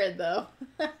can't hear it though.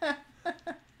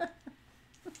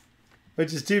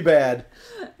 Which is too bad.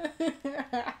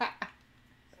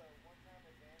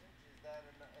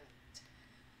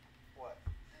 What?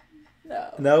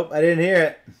 No. Nope, I didn't hear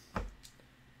it.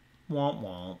 Womp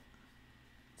womp.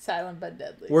 Silent but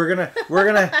deadly. We're gonna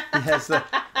yes,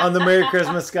 on the Merry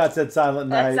Christmas, Scott said Silent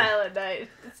Night. That's Silent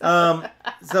Night.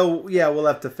 So yeah, we'll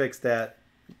have to fix that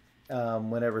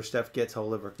whenever Steph gets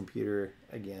hold of her computer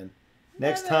again.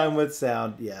 Next time with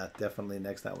sound. Yeah, definitely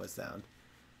next time with sound.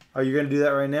 Are you going to do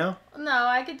that right now? No,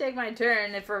 I could take my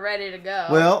turn if we're ready to go.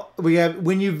 Well, we have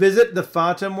when you visit the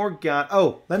Fata Morgana.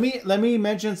 Oh, let me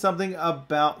mention something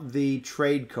about the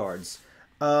trade cards.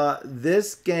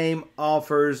 This game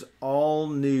offers all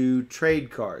new trade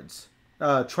cards,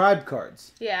 tribe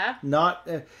cards. Yeah. Not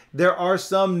there are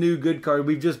some new good cards.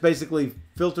 We've just basically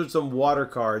filtered some water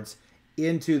cards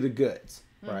into the goods.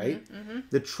 right?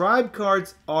 The tribe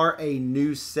cards are a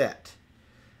new set.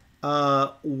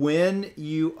 When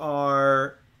you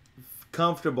are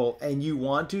comfortable and you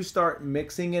want to start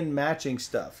mixing and matching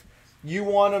stuff, you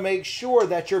want to make sure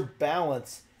that your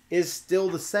balance is still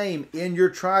the same in your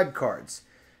tribe cards.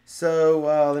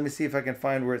 So let me see if I can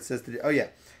find where it says to do. Oh yeah,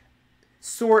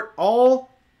 sort all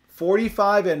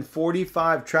 45 and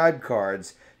 45 tribe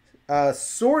cards.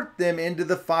 Sort them into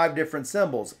the 5 different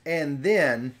symbols, and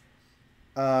then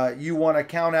you want to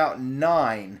count out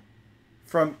 9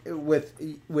 from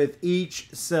with each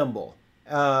symbol.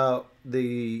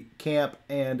 The camp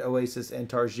and Oasis and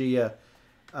Targia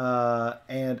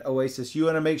and Oasis. You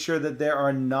want to make sure that there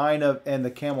are 9 of, and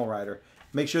the Camel Rider.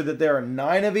 Make sure that there are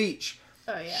 9 of each.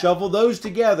 Oh yeah. Shuffle those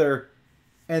together,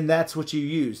 and that's what you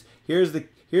use. Here's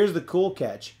the cool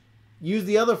catch. Use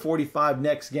the other 45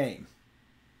 next game,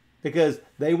 because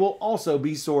they will also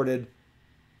be sorted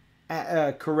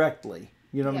correctly.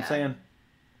 You know what I'm saying?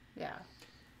 Yeah.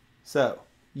 So,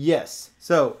 yes.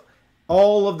 So,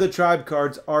 all of the tribe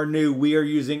cards are new. We are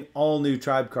using all new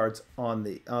tribe cards on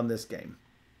this game.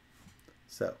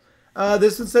 So,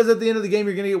 this one says at the end of the game,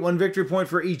 you're going to get 1 victory point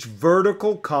for each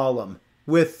vertical column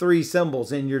with 3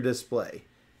 symbols in your display.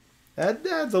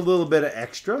 That's a little bit of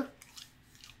extra.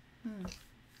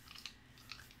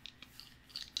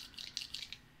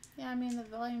 Yeah, I mean, the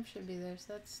volume should be there,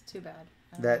 so that's too bad.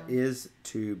 That is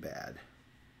too bad.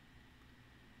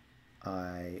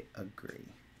 I agree.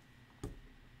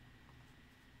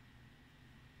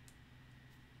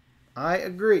 I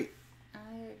agree.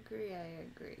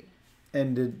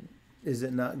 And is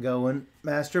it not going?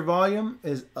 Master volume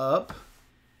is up.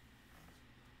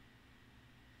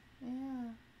 Yeah.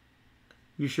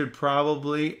 You should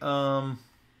probably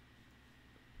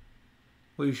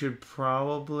we should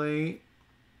probably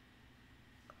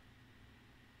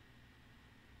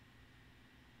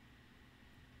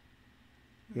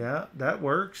yeah, that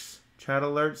works. Chat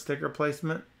alert, sticker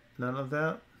placement, none of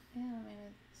that. Yeah, I mean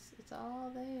it's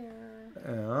all there.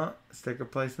 Yeah, sticker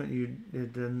placement.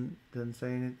 It didn't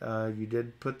say anything. You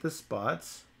did put the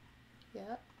spots.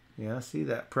 Yep. Yeah, see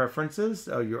that preferences.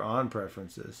 Oh, you're on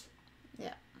preferences.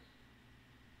 Yeah.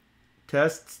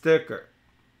 Test sticker.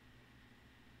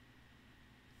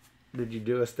 Did you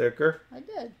do a sticker? I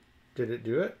did. Did it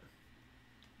do it?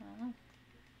 I don't know.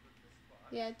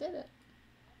 Yeah, it did it.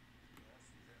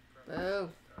 Boo.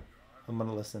 I'm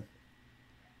gonna listen.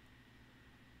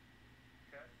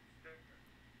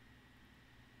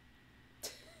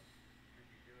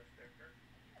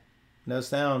 No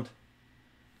sound.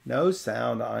 No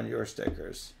sound on your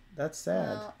stickers. That's sad.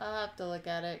 Well, I'll have to look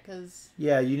at it because.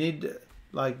 Yeah, you need to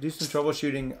do some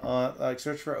troubleshooting on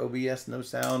search for OBS no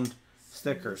sound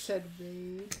stickers Said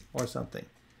read. or something.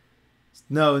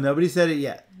 No, nobody said it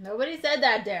yet. Nobody said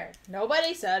that, Derek.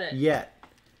 Nobody said it. Yet.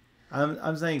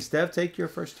 I'm saying, Steph, take your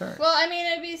first turn. Well, I mean,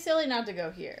 it'd be silly not to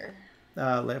go here.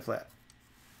 Lay it flat.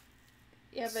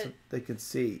 Yeah, but so they can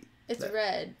see. it's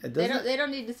red. It They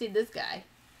don't need to see this guy.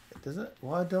 It doesn't.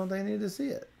 Why don't they need to see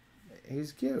it?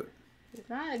 He's cute. It's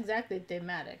not exactly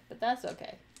thematic, but that's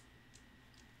okay.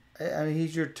 I mean,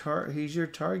 he's your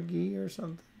Targi or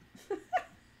something.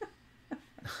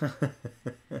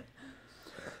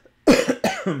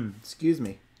 Excuse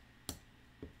me.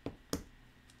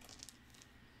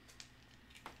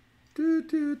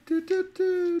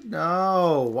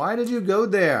 No, why did you go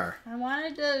there? I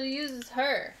wanted to use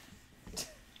her.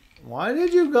 Why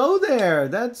did you go there?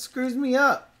 That screws me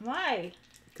up. Why?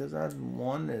 Because I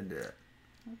wanted it.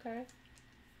 Okay.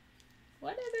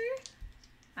 Whatever.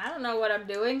 I don't know what I'm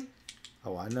doing.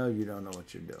 Oh, I know you don't know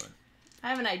what you're doing. I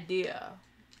have an idea,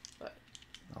 but.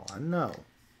 Oh, I know.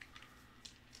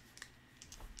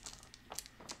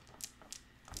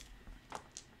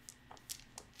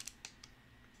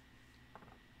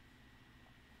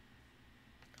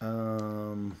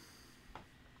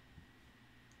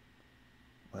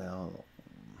 Well,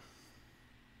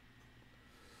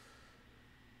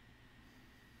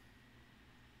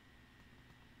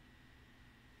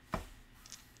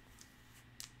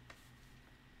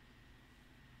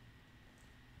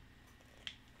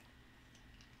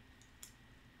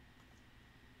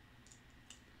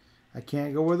 I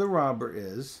can't go where the robber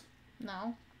is.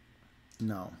 No.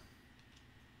 No.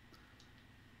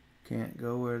 Can't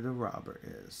go where the robber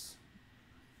is.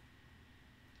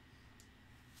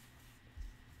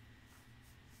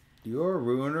 You're a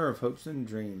ruiner of hopes and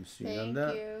dreams. You know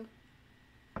that?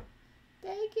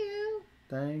 Thank you.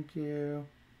 Thank you. Thank you.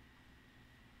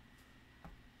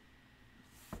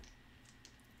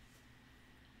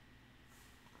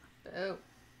 Oh.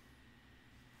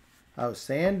 Oh,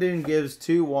 sand dune gives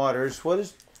 2 waters.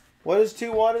 What does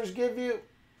 2 waters give you?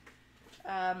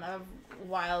 A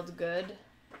wild good.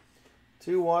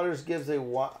 2 waters gives a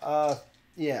wild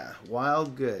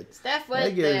good. Steph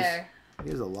went there.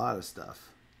 Gives a lot of stuff.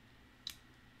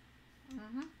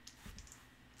 Mm-hmm.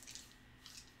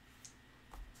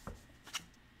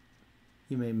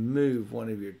 You may move one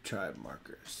of your tribe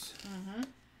markers. Mm-hmm.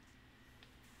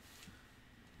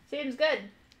 Seems good.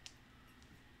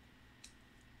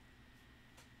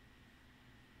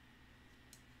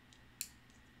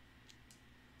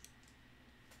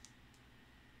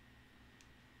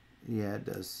 Yeah, it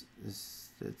does.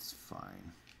 It's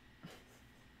fine.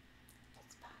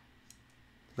 It's fine.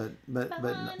 But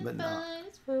not.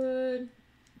 It's food.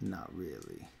 Not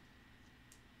really.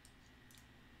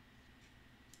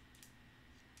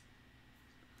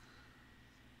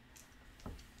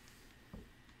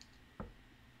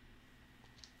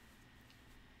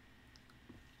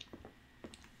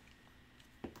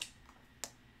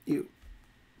 You.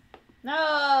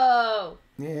 No.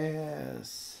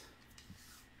 Yes.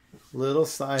 Little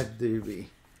side doobie.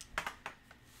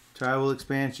 Tribal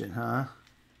expansion, huh?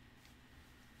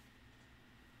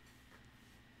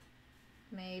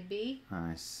 Maybe.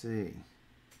 I see.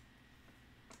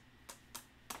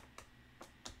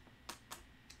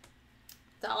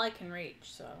 It's all I can reach,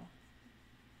 so.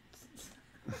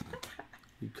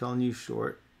 You calling you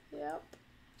short? Yep.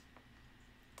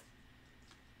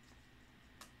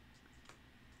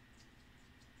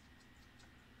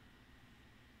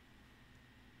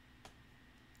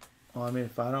 Well, I mean,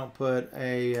 if I don't put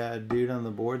a dude on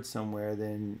the board somewhere,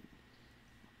 then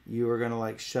you are going to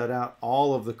like shut out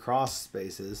all of the cross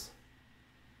spaces.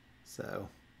 So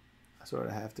I sort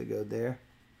of have to go there.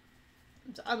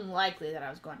 It's unlikely that I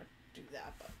was going to do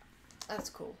that, but that's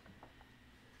cool.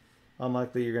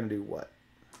 Unlikely you're going to do what?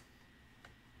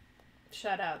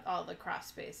 Shut out all the cross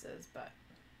spaces, but.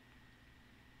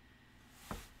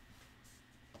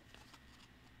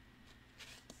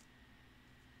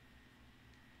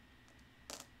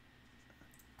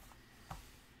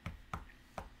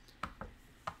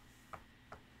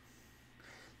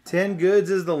 $10 goods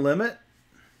is the limit?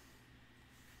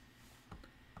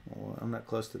 Well, I'm not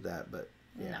close to that, but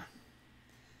yeah. No.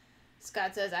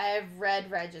 Scott says, I have red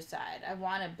regicide. I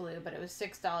wanted blue, but it was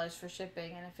 $6 for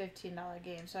shipping and a $15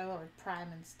 game, so I went with prime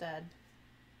instead.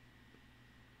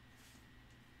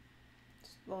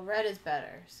 Well, red is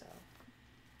better, so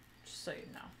just so you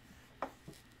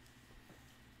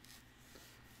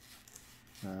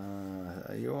know.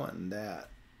 You're wanting that.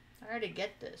 I already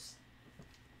get this.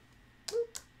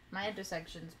 Boop. My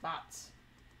intersection spots.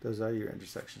 Those are your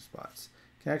intersection spots.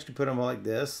 Can I actually put them all like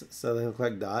this so they look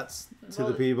like dots to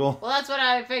the people? Well, that's what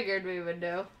I figured we would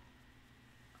do.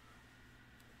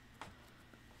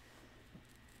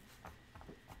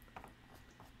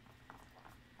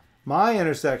 My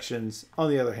intersections, on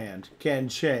the other hand, can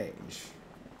change.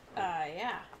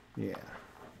 Yeah. Yeah.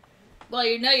 Well,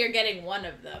 you know you're getting one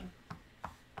of them.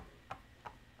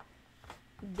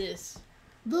 This.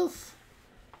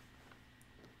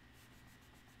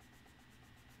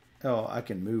 Oh, I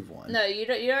can move one. No, you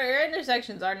don't. Your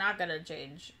intersections are not going to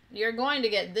change. You're going to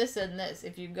get this and this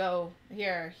if you go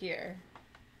here or here.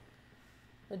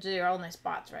 Which are your only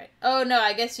spots, right? Oh, no,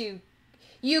 I guess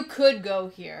you could go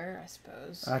here, I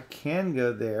suppose. I can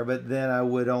go there, but then I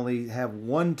would only have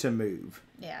one to move.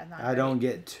 Yeah, not I don't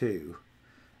get 2.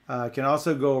 I can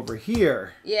also go over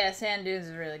here. Yeah, sand dunes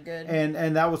is really good.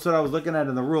 And that was what I was looking at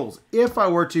in the rules. If I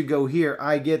were to go here,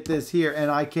 I get this here,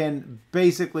 and I can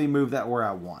basically move that where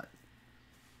I want.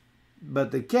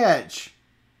 But the catch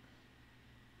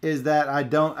is that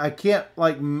I can't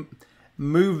like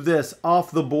move this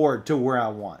off the board to where I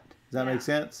want. Does that make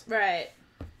sense? Right.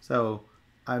 So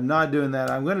I'm not doing that.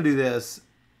 I'm going to do this.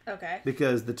 Okay.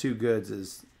 Because the 2 goods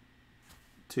is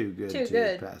too good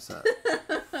to pass up.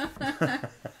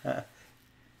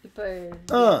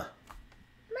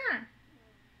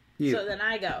 You. So then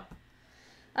I go.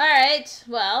 All right.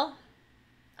 Well,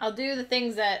 I'll do the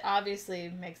things that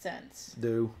obviously make sense.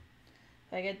 Do.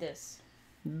 I get this.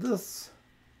 This.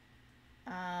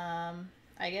 I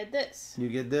get this. You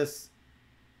get this.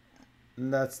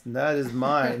 That is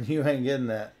mine. You ain't getting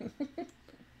that.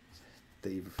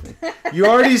 Thief. You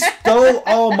already stole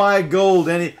all my gold.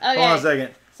 Okay. Hold on a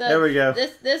second. So there we go.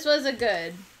 This was a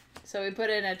good. So we put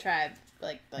in a tribe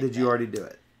like Did you already do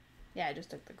it? Yeah, I just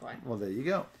took the coin. Well, there you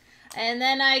go. And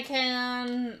then I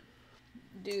can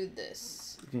do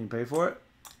this. Can you pay for it?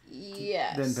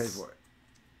 Yes. Then pay for it.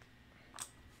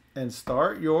 And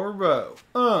start your row.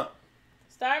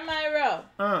 Start my row.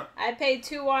 I paid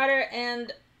 2 water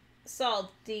and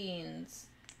saltines.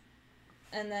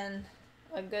 And then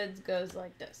a goods goes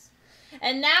like this.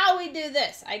 And now we do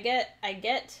this. I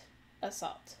get a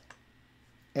salt.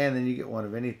 And then you get one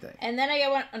of anything. And then I get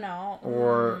one. No.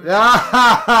 Or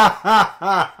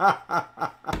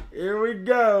here we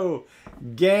go,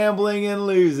 gambling and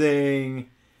losing.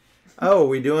 Oh, are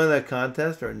we doing the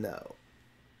contest or no?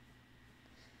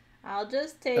 I'll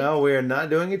just take. No, we are not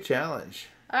doing a challenge.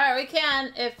 All right, we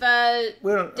can if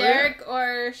We don't, Derek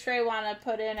or Shrey want to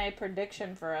put in a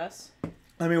prediction for us.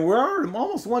 I mean, we're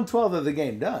almost 1/12 of the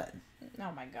game done.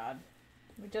 Oh my god,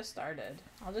 we just started.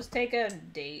 I'll just take a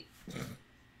date.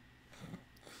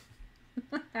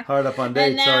 Hard up on dates.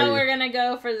 And now we're gonna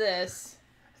go for this.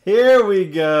 Here we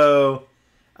go.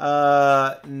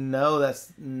 No,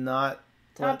 that's not.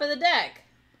 Top of the deck.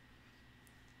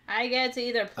 I get to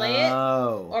either play it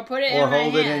or put it or in my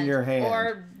hold hand, it in your hand,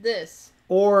 or this.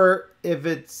 Or if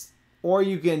it's, or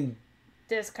you can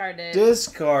discard it.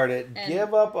 Discard it.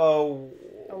 Give up a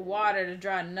water to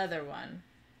draw another one.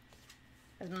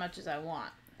 As much as I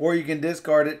want. Or you can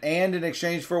discard it and in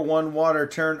exchange for one water,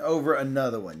 turn over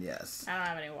another one. Yes. I don't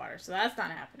have any water, so that's not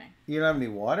happening. You don't have any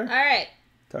water? All right.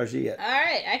 Targi yet. All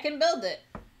right, I can build it.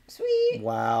 Sweet.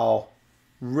 Wow.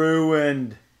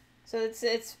 Ruined. So it's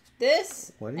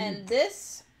this and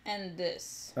this and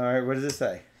this. All right, what does it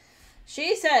say?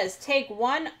 She says, take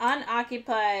one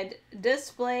unoccupied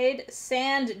displayed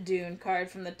sand dune card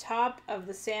from the top of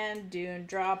the sand dune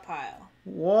draw pile.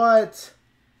 What?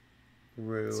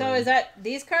 Ruined. So is that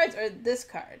these cards or this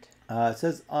card? It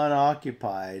says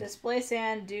unoccupied. Display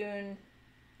sand dune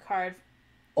card.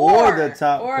 Or the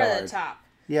top or card. the top.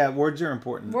 Yeah, words are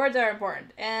important. Words are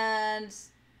important. And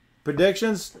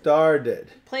prediction started.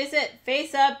 Place it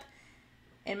face up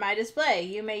in my display.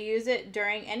 You may use it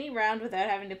during any round without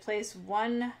having to place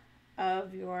one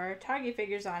of your Targi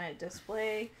figures on it.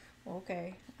 Display.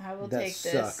 Okay, I will take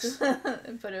this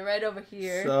and put it right over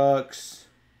here. Sucks.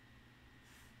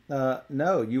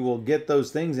 No, you will get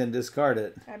those things and discard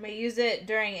it. I may use it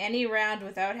during any round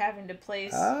without having to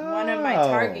place one of my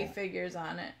Targi figures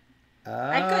on it.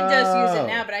 I could just use it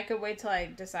now, but I could wait till I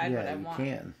decide what I want. Yeah,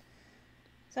 you can.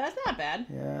 So that's not bad.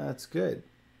 Yeah, that's good.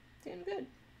 Doing good.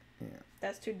 Yeah.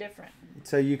 That's too different.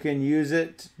 So you can use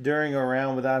it during a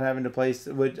round without having to place,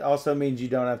 which also means you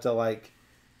don't have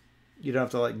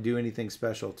to do anything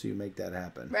special to make that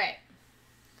happen. Right.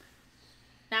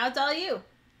 Now it's all you.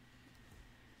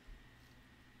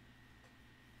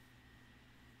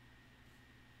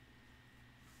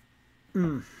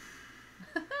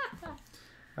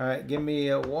 All right, give me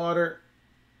a water.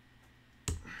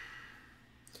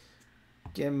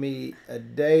 Give me a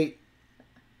date.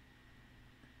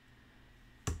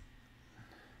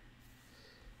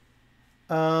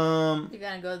 You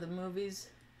gonna go to the movies?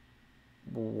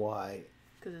 Why?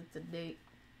 Because it's a date.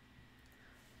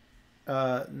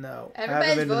 No. Everybody's I haven't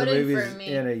been to the voted movies for me.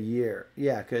 in a year.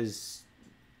 Yeah, because...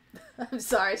 I'm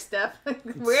sorry, Steph.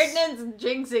 Weirdness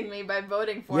jinxing me by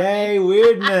voting for me. Yay,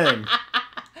 Weirdman!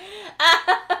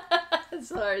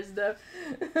 Sorry, Steph.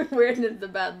 Weirdness the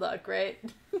bad luck, right?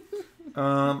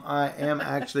 I am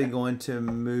actually going to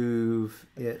move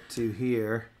it to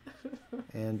here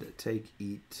and take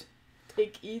eat.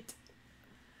 Take eat.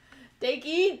 Take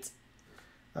eat!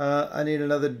 I need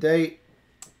another date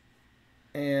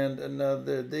and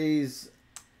another these.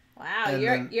 Wow,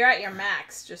 you're at your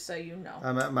max, just so you know.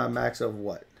 I'm at my max of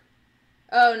what?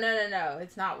 Oh, no.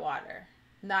 It's not water.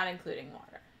 Not including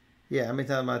water. Yeah, how many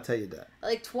times I tell you that?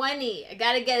 Like 20. I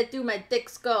gotta get it through my thick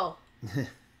skull.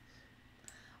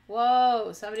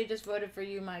 Whoa, somebody just voted for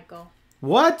you, Michael.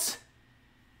 What?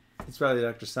 It's probably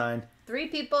Dr. Sign. 3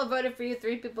 people have voted for you,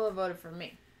 3 people have voted for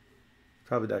me.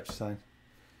 Probably Dr. Sign.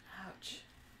 Ouch.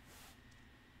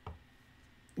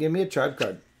 Give me a tribe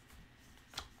card.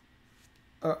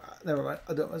 Oh, never mind.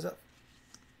 I'll do it myself.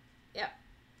 Yep.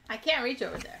 I can't reach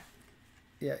over there.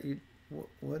 Yeah, you...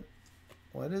 What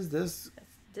is this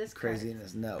This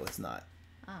craziness? No, it's not.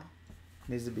 Oh. It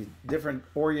needs to be different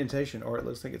orientation or it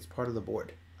looks like it's part of the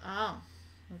board. Oh.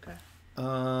 Okay.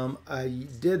 I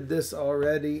did this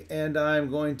already and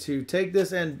I'm going to take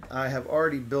this and I have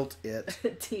already built it.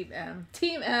 Team M.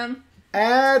 Team M.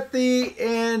 At the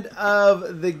end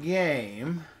of the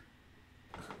game...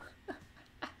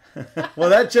 well,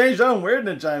 that changed on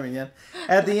Weirdness chiming in.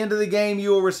 At the end of the game, you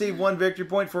will receive 1 victory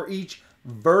point for each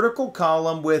vertical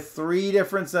column with 3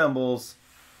 different symbols.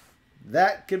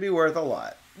 That could be worth a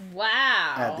lot.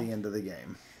 Wow. At the end of the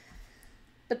game.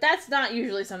 But that's not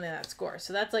usually something that scores.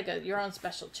 So that's like your own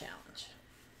special challenge.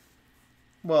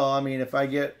 Well, I mean, if I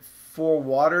get 4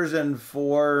 waters and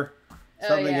 4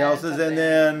 something else's and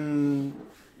then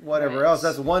whatever else,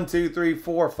 that's 1, 2, 3,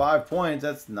 4, 5 points.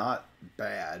 That's not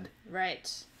bad.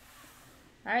 Right.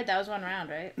 All right, that was 1 round,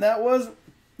 right? That was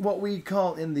what we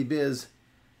call in the biz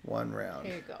 1 round.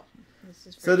 Here you go. This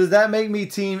is So does that make me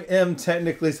Team M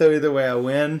technically? So either way I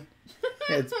win.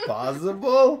 It's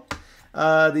possible.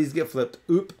 These get flipped.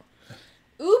 Oop.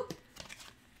 Oop.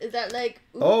 Is that like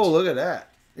oot? Oh, look at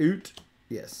that. Oot.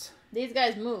 Yes. These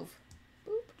guys move.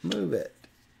 Oop. Move it.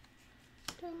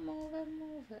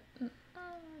 Move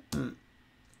it.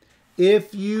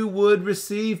 If you would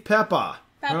receive Peppa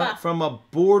from a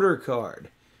border card,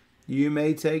 you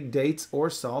may take dates or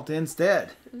salt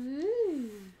instead. Ooh.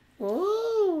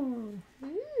 Oh.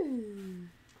 Ooh.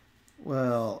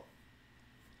 Well.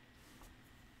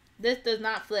 This does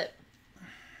not flip.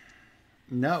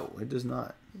 No, it does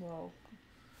not. Whoa.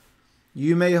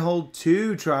 You may hold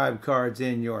 2 tribe cards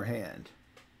in your hand.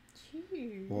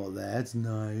 Jeez. Well, that's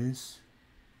nice.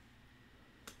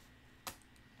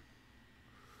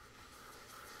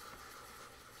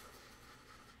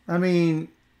 I mean,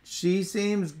 she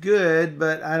seems good,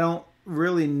 but I don't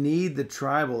really need the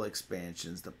tribal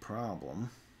expansion's the problem.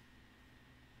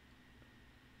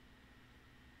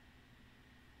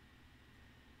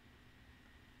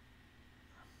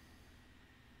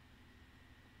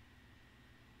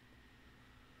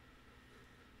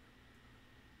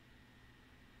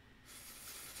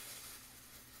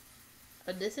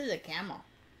 But this is a camel.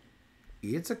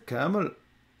 It's a camel.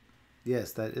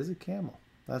 Yes, that is a camel.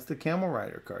 That's the Camel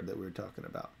Rider card that we were talking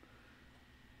about.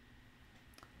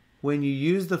 When you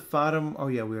use the Fatum... Oh,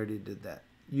 yeah, we already did that.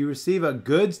 You receive a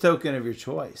goods token of your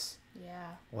choice.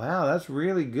 Yeah. Wow, that's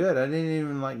really good. I didn't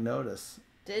even, notice.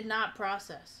 Did not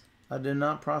process. I did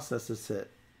not process this hit.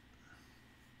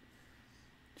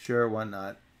 Sure, why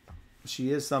not?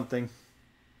 She is something.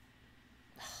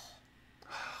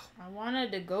 I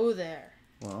wanted to go there.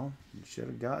 Well, you should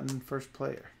have gotten first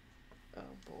player. Oh,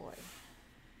 boy.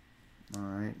 All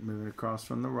right, moving across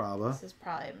from the Raba. This is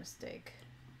probably a mistake.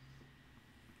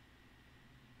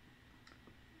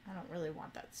 I don't really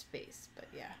want that space, but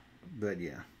yeah. But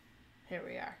yeah. Here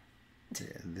we are.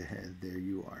 Yeah, there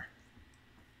you are.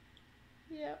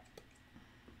 Yep.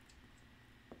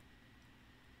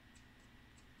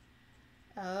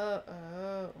 Oh.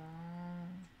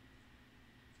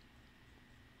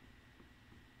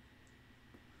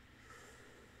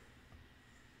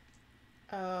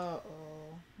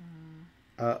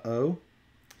 Uh-oh.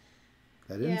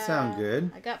 That didn't sound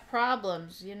good. I got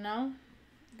problems, you know?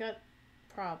 Got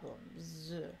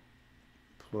problems.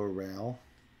 Plural.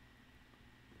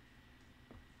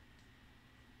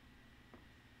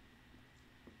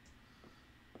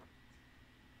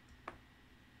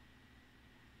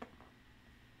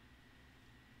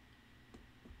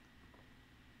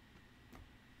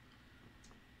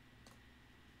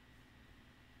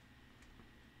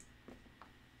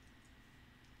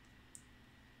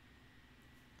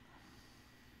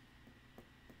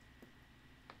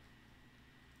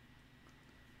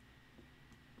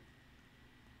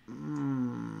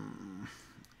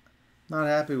 Not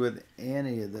happy with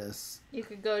any of this. You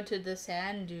could go to the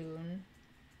sand dune.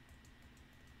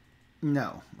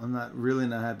 No, I'm really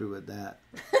not happy with that.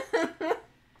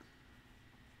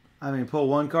 I mean, pull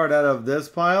 1 card out of this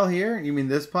pile here? You mean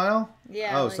this pile?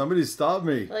 Yeah. Oh, somebody stopped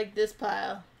me. Like this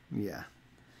pile. Yeah.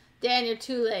 Dan, you're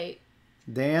too late.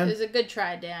 Dan? It was a good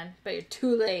try, Dan, but you're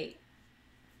too late.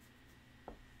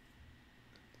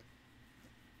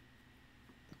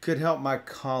 Could help my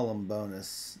column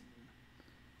bonus.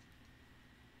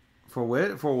 For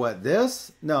what?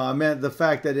 This? No, I meant the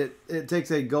fact that it takes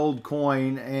a gold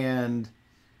coin and...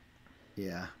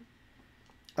 Yeah.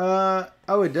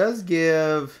 Oh, it does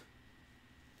give...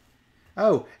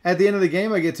 Oh, at the end of the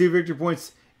game, I get 2 victory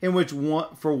points in which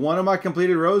for one of my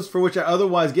completed rows for which I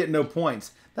otherwise get no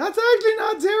points. That's actually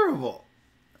not terrible.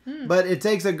 But it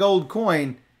takes a gold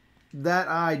coin that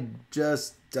I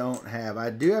just don't have. I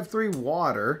do have 3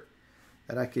 water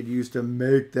that I could use to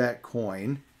make that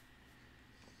coin.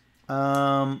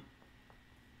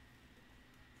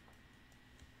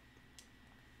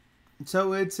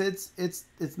 So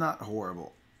it's not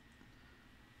horrible.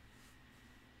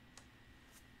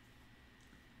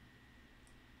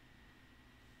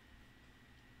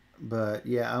 But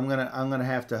yeah, I'm gonna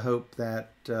have to hope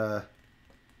that that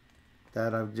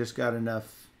I've just got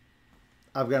enough.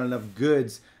 I've got enough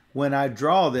goods when I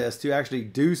draw this to actually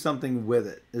do something with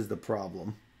it. Is the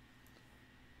problem.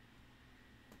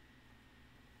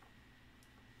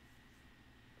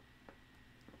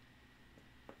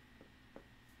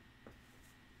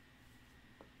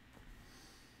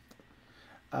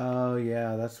 Oh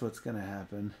yeah, that's what's gonna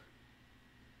happen.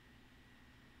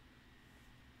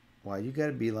 Why you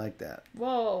gotta be like that?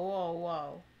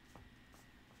 Whoa.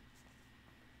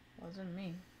 Wasn't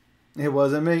me. It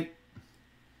wasn't me.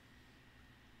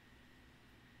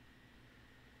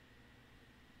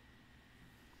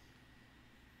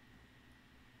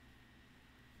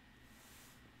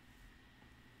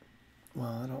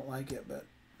 Well, I don't like it, but...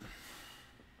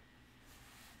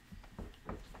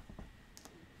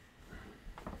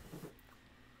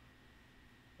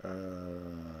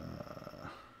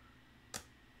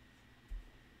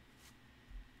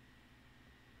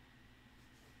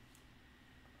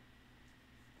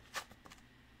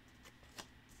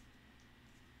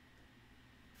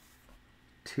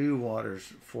 Two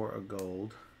waters for a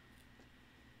gold.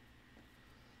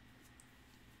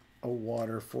 A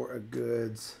water for a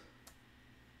goods.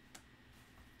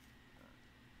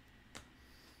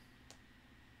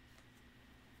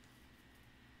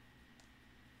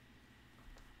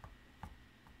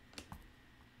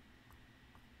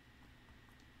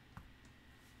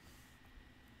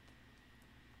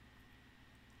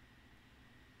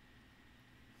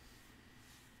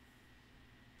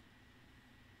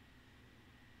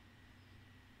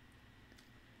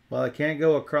 Well, I can't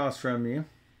go across from you.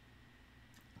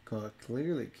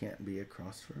 Clearly can't be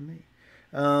across from me.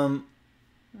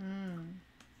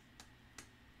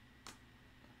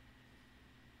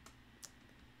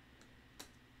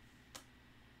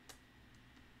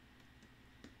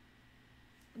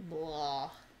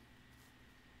 Blah.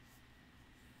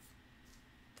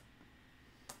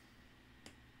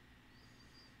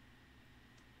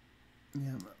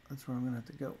 Yeah, that's where I'm going to have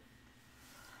to go.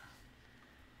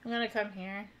 I'm going to come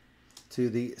here. To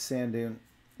the sand dune.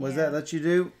 What does that let you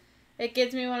do? It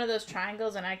gives me one of those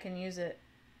triangles and I can use it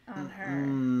on her.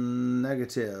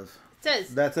 Negative. It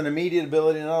says. That's an immediate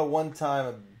ability, not a one-time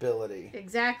ability.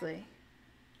 Exactly.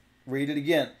 Read it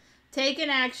again. Take an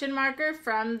action marker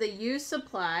from the use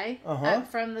supply,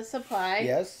 from the supply,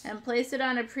 yes, and place it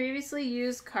on a previously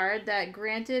used card that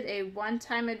granted a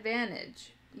one-time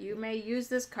advantage. You may use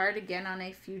this card again on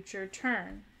a future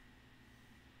turn.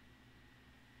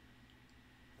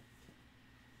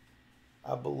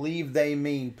 I believe they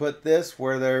mean put this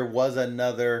where there was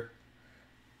another.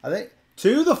 I think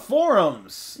to the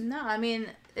forums. No, I mean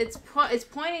it's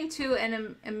pointing to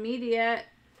an immediate.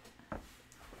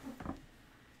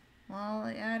 Well,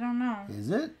 I don't know. Is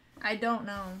it? I don't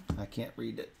know. I can't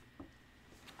read it.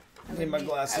 I need my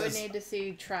glasses. I would need to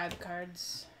see tribe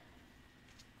cards.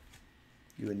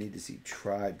 You would need to see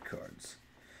tribe cards.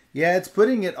 Yeah, it's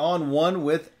putting it on one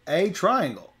with a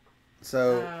triangle.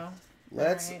 So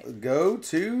let's go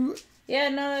to... Yeah,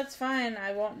 no, that's fine.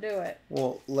 I won't do it.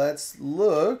 Well, let's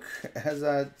look, as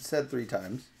I said 3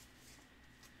 times.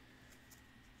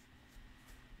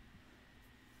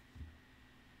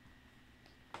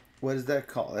 What is that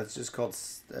called? That's just called...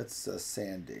 That's a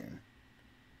sand dune.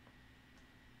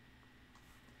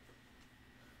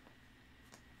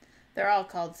 They're all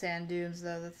called sand dunes,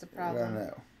 though. That's the problem. I don't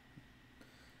know.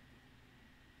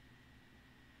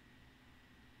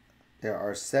 There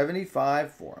are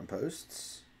 75 forum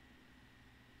posts.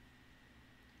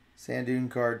 Sand dune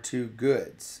card 2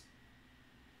 goods.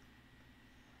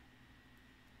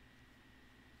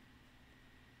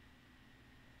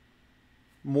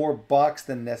 More box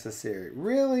than necessary.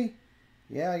 Really?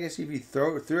 Yeah, I guess if you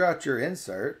threw out your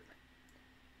insert.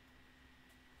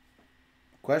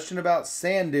 Question about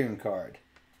sand dune card.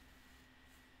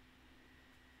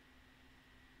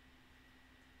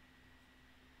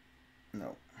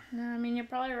 No. No, I mean, you're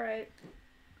probably right.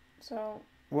 So.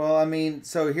 Well, I mean,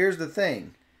 so here's the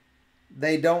thing.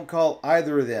 They don't call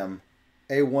either of them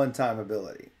a one-time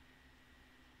ability.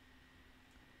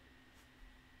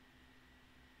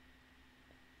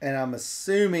 And I'm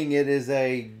assuming it is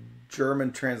a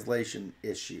German translation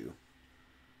issue.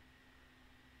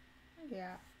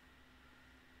 Yeah.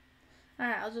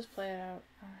 Alright, I'll just play it out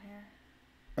here.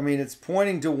 I mean, it's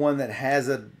pointing to one that has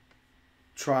a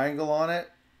triangle on it.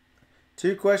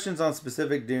 2 questions on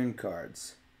specific Dune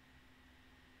cards.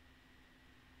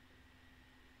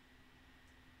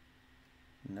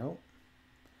 Nope.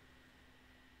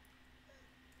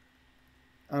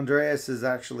 Andreas is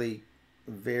actually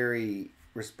very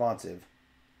responsive.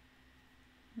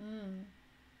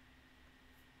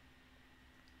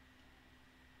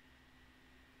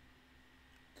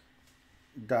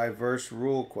 Diverse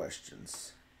rule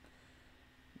questions.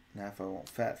 Now if I won't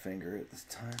fat finger it this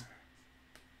time.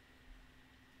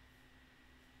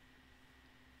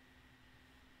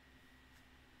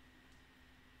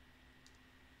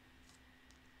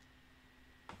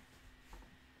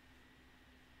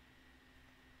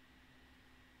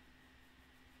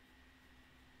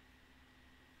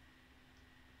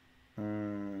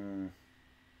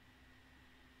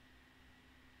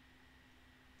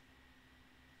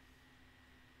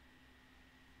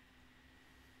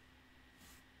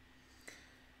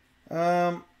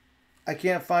 I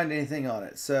can't find anything on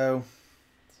it, so...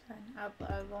 It's fine. I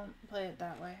won't play it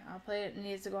that way. I'll play it. It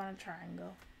needs to go on a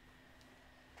triangle.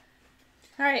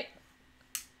 All right.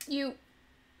 You.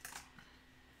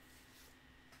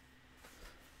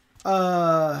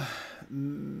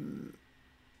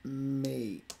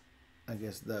 Me. I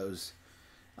guess those.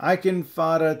 I can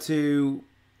fodder to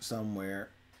somewhere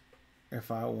if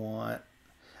I want.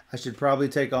 I should probably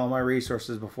take all my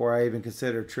resources before I even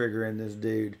consider triggering this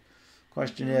dude.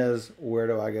 Question is, where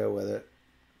do I go with it?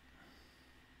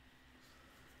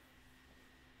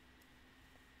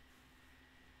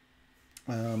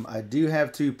 I do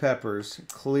have 2 peppers.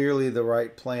 Clearly the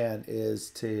right plan is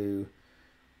to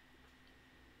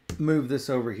move this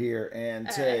over here and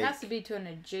take... It has to be to an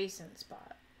adjacent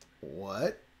spot.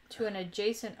 What? To an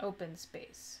adjacent open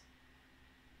space.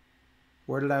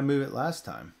 Where did I move it last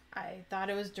time? I thought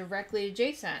it was directly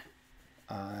adjacent.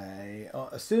 I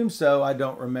assume so. I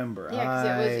don't remember. Yeah,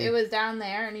 because it was down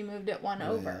there and he moved it one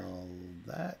over. Well,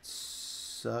 that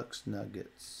sucks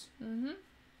nuggets. Mm-hmm.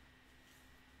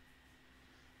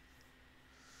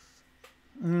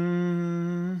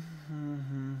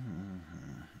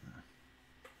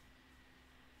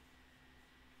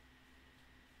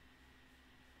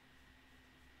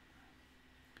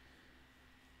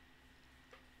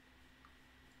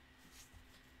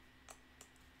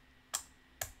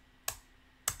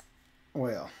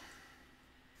 Well,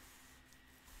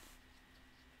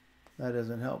 that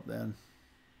doesn't help then.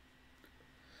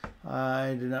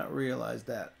 I did not realize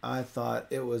that. I thought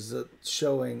it was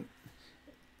showing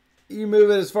you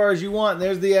move it as far as you want and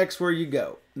there's the X where you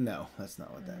go. No, that's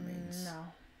not what that means. No.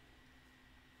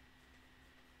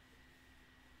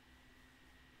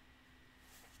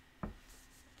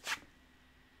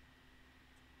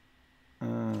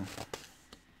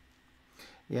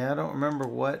 Yeah, I don't remember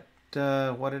what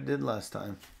it did last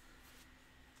time.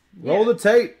 Roll the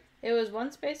tape. It was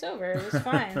one space over. It was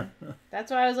fine. That's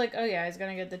why I was like, oh yeah, he's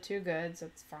going to get the 2 goods.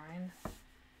 That's fine.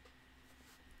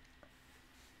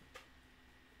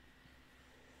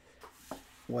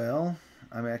 Well,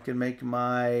 I mean, I can make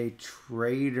my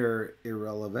trader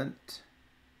irrelevant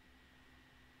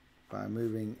by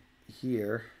moving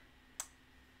here.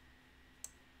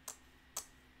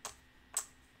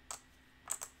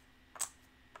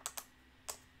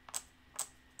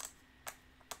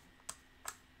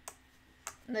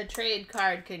 The trade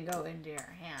card can go into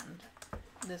your hand.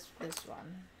 This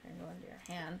one can go into your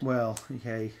hand. Well,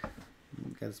 okay.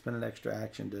 You got to spend an extra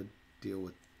action to deal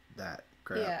with that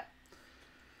crap. Yeah.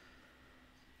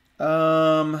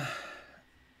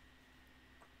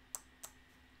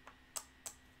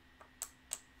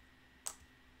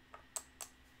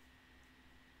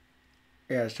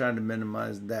 Yeah, I was trying to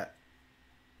minimize that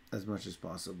as much as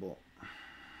possible.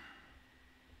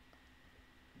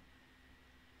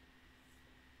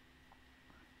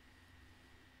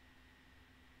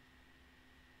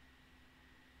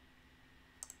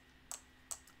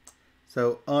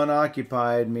 So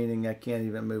unoccupied, meaning I can't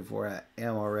even move where I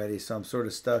am already. So I'm sort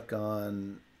of stuck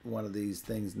on one of these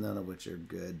things, none of which are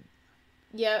good.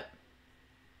 Yep.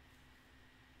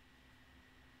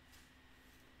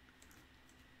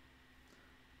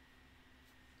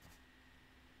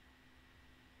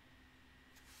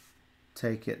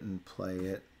 Take it and play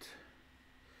it.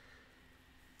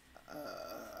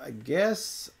 I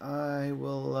guess I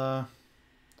will...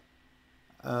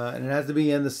 and it has to be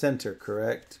in the center,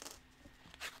 correct?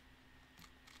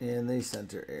 In the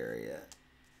center area.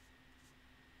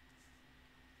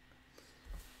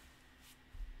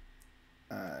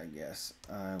 I guess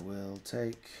I will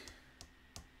take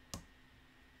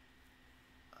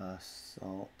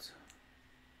assault.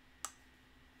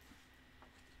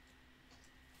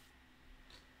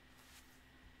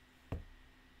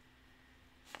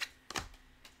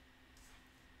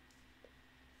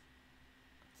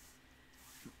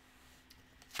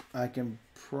 I can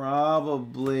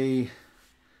probably...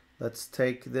 Let's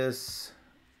take this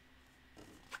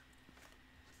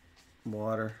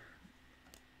water.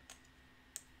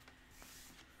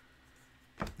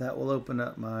 That will open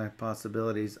up my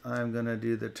possibilities. I'm going to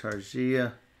do the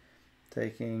Targia,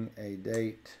 taking a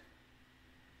date,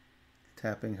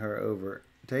 tapping her over,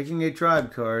 taking a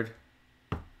tribe card.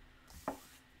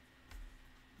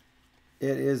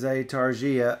 It is a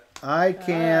Targia. I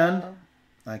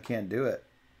can't do it.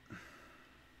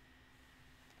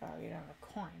 Oh, you don't have a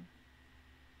coin.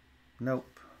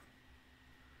 Nope.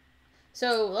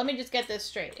 So let me just get this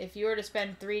straight. If you were to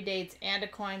spend 3 dates and a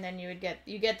coin, then you get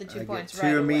the 2 points right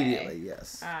away. 2 immediately,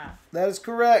 yes. Ah. That is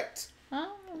correct.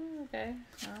 Oh, okay.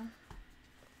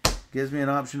 Oh. Gives me an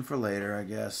option for later, I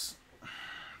guess.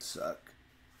 Suck.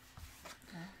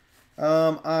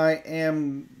 Okay. I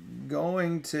am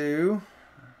going to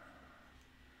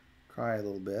cry a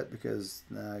little bit because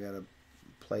now I gotta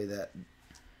play that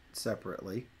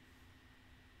separately.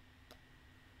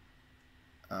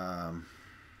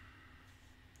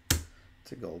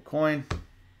 It's a gold coin.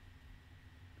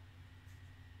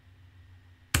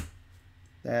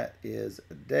 That is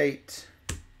a date.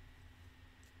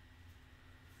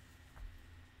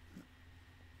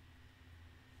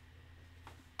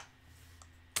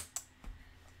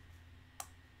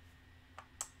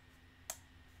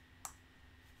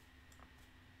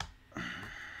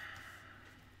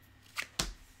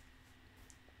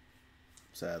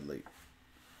 Sadly.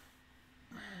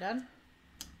 Done?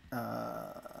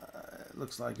 It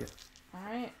looks like it.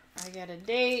 Alright, I got a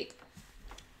date.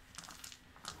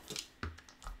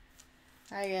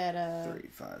 I got a 3,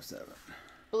 5, 7.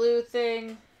 blue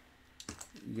thing.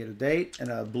 You get a date and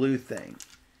a blue thing.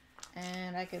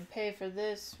 And I can pay for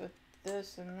this with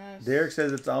this and this. Derek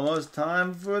says it's almost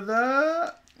time for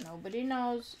the... Nobody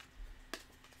knows.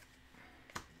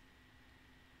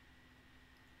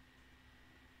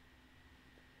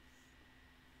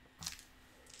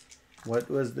 What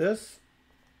was this?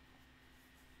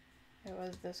 It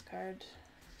was this card.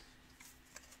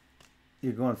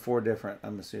 You're going 4 different,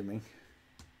 I'm assuming.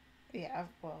 Yeah,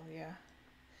 well, yeah.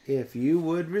 If you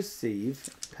would receive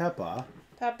Peppa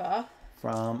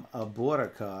from a border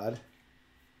card,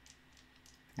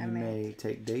 you may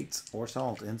take dates or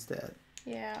salt instead.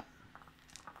 Yeah.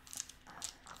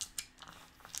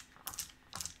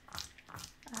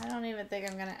 I don't even think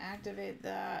I'm going to activate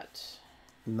that.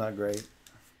 Not great.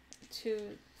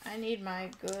 I need my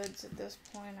goods at this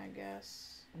point, I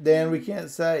guess. Dan, we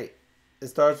can't say. It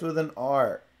starts with an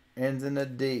R, ends in a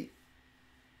D.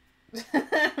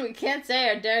 We can't say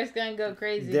or Derek's gonna go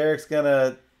crazy. Derek's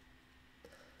gonna...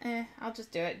 I'll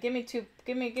just do it. Give me two.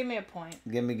 Give me a point.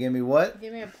 Give me what?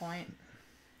 Give me a point.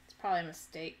 It's probably a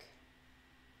mistake.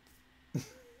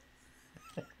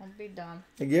 Don't be dumb.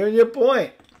 I'm giving you a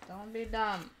point. Don't be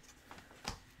dumb.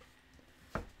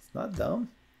 It's not dumb.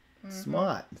 It's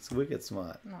smart. It's wicked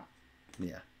smart. No.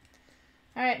 Yeah.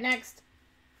 Alright, next.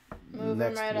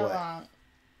 Moving right along.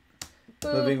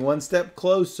 Boop. Moving one step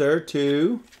closer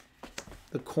to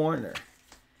the corner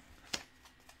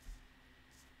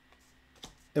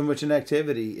in which an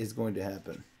activity is going to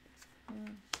happen.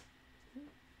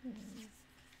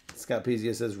 Scott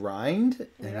Pizia says rind,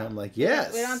 and I'm like,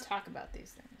 yes. We don't talk about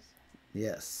these things.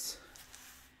 Yes.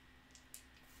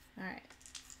 Alright.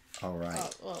 All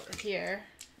right. Oh, well, here.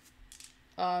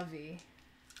 Avi.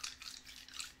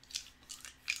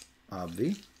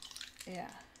 Yeah.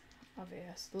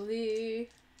 Obviously.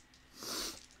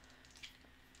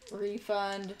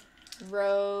 Refund.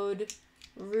 Road.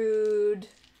 Rude.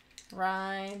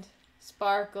 Rind.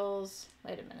 Sparkles.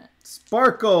 Wait a minute.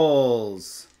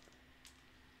 Sparkles.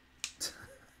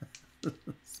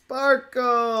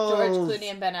 Sparkles. George Clooney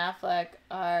and Ben Affleck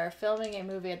are filming a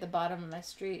movie at the bottom of my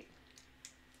street.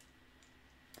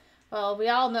 Well, we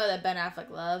all know that Ben Affleck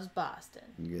loves Boston.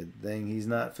 Good thing he's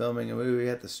not filming a movie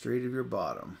at the street of your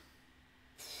bottom.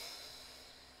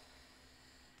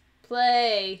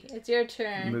 Play. It's your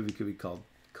turn. The movie could be called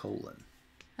Colon.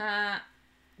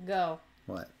 Go.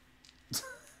 What?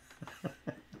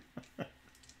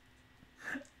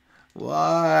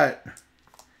 What?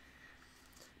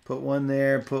 Put one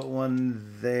there, put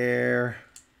one there.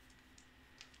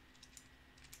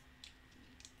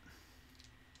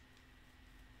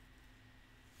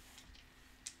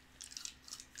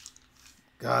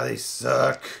 God, they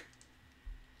suck.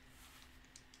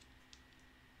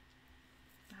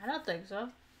 I don't think so.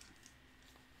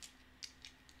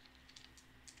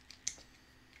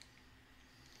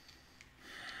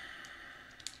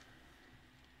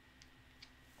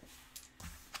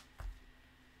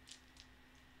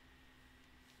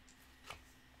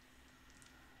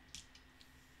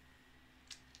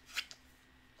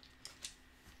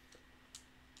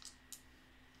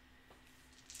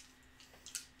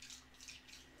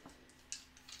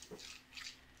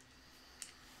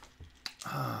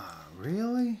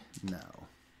 Really? No.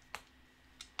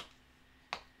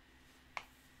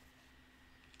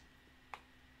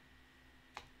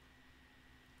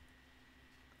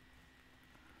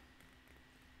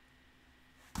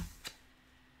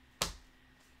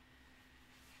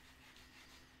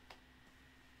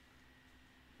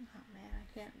 Oh man, I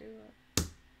can't do it.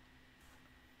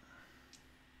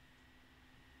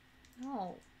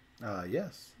 No.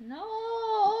 Yes. No.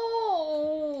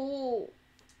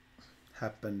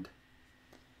 Happened.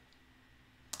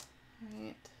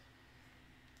 Right.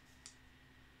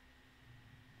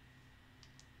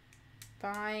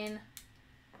 Fine.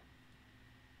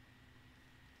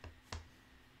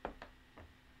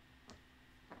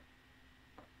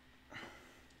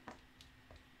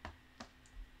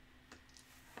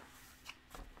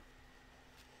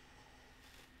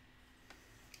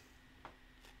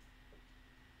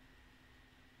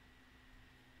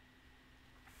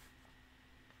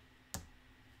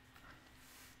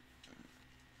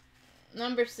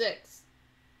 Number 6.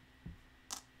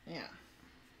 Yeah.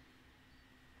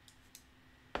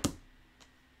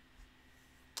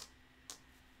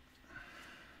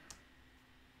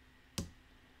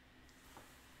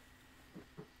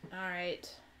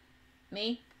 Alright.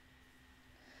 Me?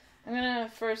 I'm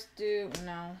gonna first do...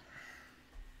 No.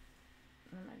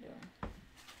 What am I doing?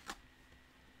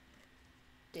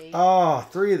 Date. Oh,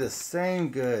 3 of the same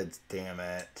goods. Damn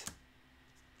it.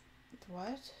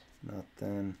 What?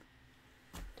 Nothing.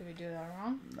 Did we do that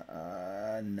wrong?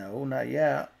 No, not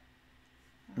yet.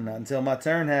 Not until my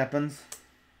turn happens.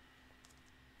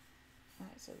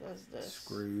 Alright, so there's this.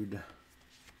 Screwed.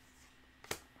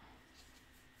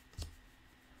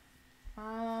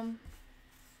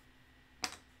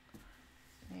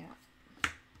 Yeah.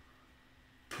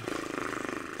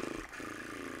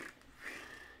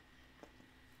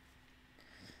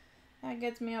 That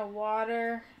gets me a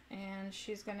water, and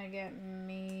she's gonna get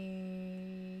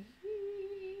me...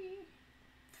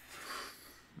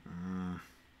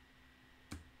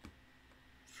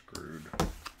 Screwed. I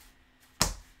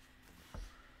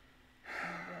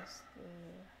guess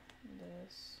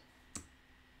this.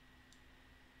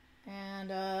 And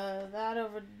that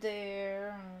over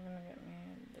there, I'm gonna get me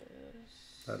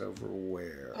this. That over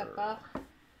where? Peppa,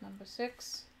 number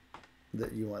 6.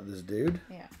 That you want this dude?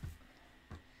 Yeah.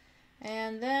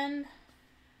 And then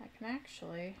I can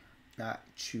actually just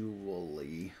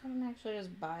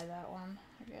buy that one,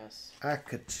 I guess.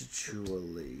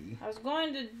 Actually. I was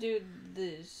going to do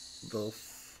this.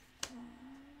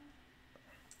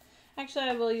 Actually,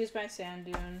 I will use my sand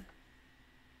dune.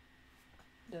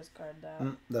 Discard that.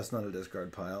 That's not a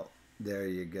discard pile. There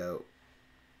you go.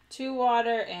 2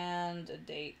 water and a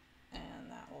date.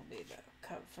 And that will be the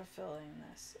cup fulfilling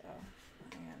this. So I'm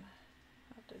going to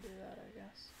have to do that, I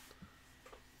guess.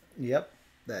 Yep,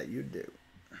 that you do.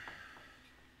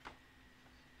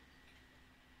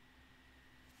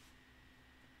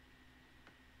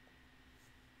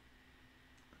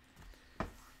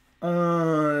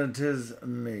 It is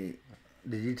me.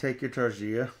 Did you take your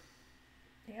Targia?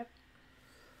 Yep.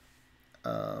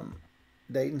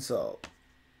 Date and salt.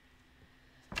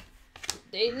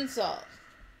 Date and salt.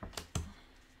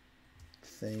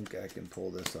 Think I can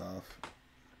pull this off.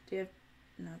 Do you have...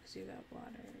 No, because you got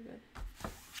water. You're good.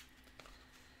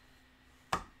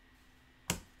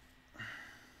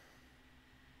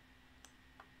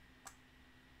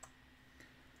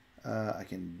 I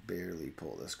can barely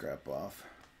pull this crap off.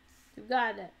 You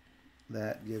got it.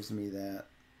 That gives me that.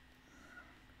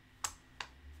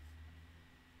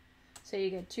 So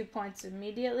you get 2 points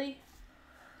immediately.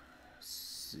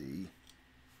 See.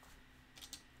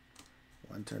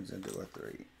 1 turns into a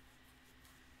 3.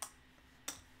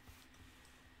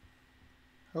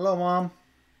 Hello, Mom.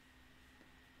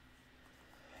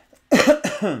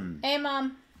 Hey,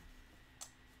 Mom.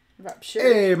 Rupture.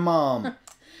 Hey, Mom.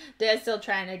 Dad's still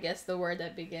trying to guess the word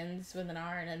that begins with an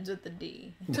R and ends with a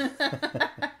D.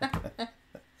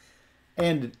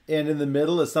 and in the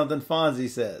middle is something Fonzie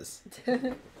says.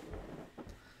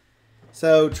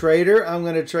 So, trader, I'm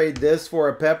going to trade this for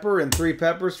a pepper and 3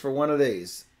 peppers for 1 of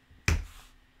these.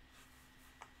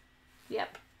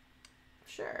 Yep.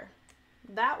 Sure.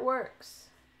 That works.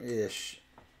 Ish.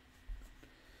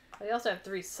 We also have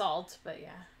 3 salt, but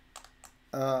yeah.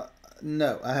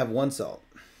 No, I have 1 salt.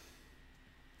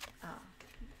 Oh.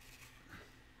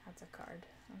 That's a card.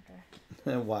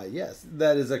 Okay. Why, yes,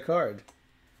 that is a card.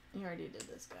 You already did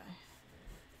this guy.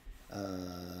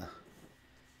 I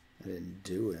didn't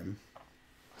do him.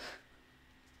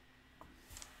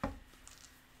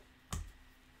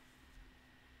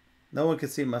 No one can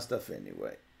see my stuff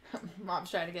anyway.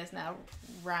 Mom's trying to guess now.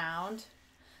 Round.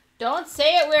 Don't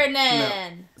say it weird,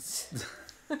 Nan.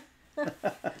 No.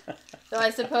 So I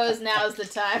suppose now's the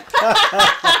time.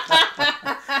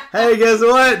 Hey, guess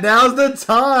what? Now's the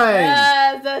time.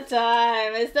 Now's the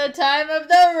time. It's the time of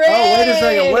the raid. Oh, wait a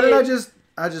second. What did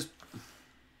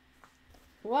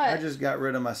What? I just got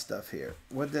rid of my stuff here.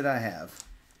 What did I have?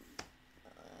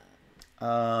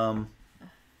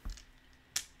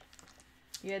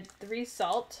 You had 3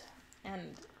 salt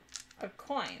and a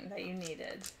coin that you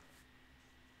needed.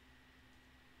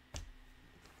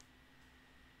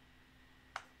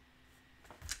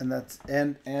 And that's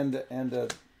and a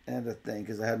thing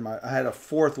because I had a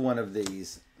 4th one of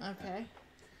these. Okay.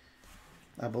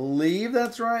 I believe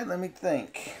that's right. Let me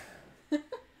think.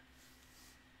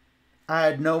 I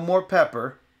had no more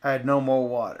pepper. I had no more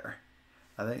water.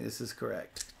 I think this is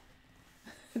correct.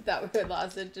 I thought we had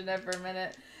lost internet for a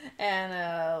minute, and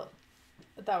I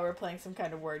thought we were playing some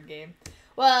kind of word game.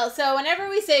 Well, so whenever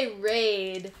we say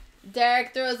raid,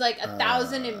 Derek throws like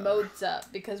 1,000 emotes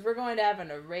up because we're going to have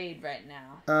a raid right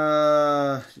now.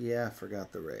 Yeah, I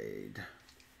forgot the raid.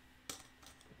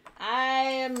 I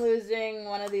am losing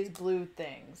one of these blue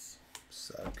things.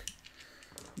 Suck.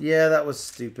 Yeah, that was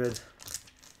stupid.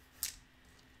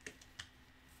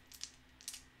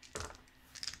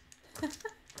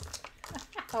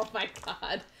 Oh my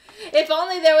god. If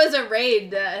only there was a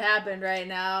raid that happened right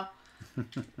now.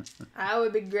 That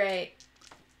would be great.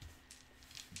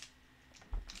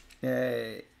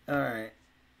 Yay. Alright.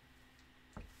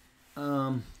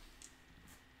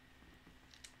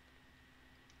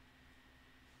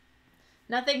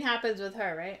 Nothing happens with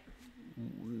her, right?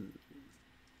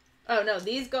 Oh no,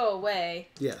 these go away.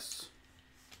 Yes.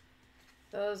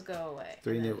 Those go away.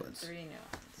 3 new ones. 3 new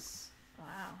ones.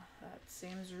 Wow, that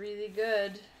seems really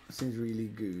good. Seems really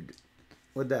good.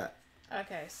 What that?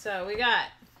 Okay, so we got...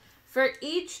 For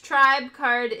each tribe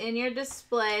card in your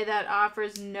display that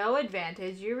offers no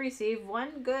advantage, you receive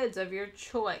 1 goods of your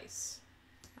choice.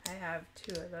 I have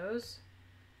 2 of those.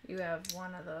 You have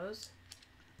 1 of those.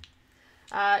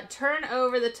 Turn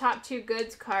over the top 2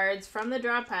 goods cards from the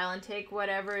draw pile and take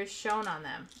whatever is shown on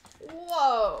them.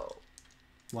 Whoa!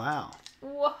 Wow.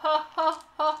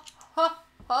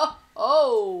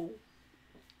 Whoa!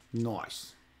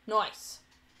 Nice. Nice.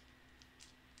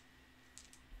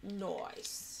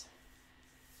 Nice.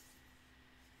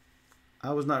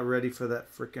 I was not ready for that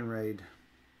freaking raid.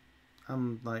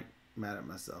 I'm like mad at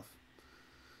myself.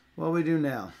 What we do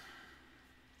now?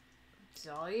 It's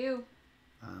all you.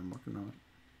 I'm working on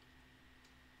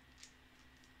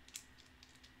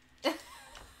it.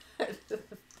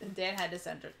 Dan had to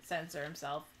censor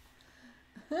himself.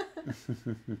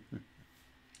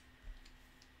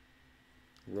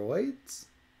 Roids?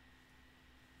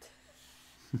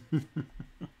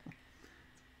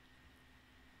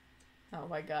 Oh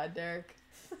my god, Derek.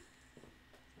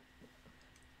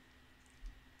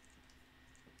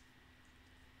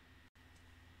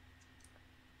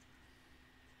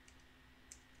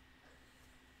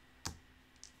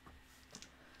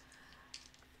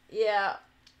 Yeah.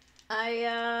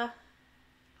 Huh.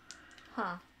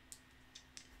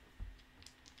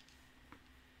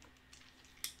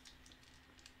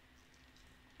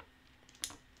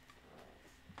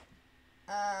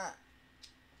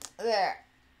 There.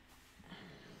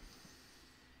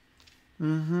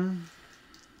 Mm-hmm.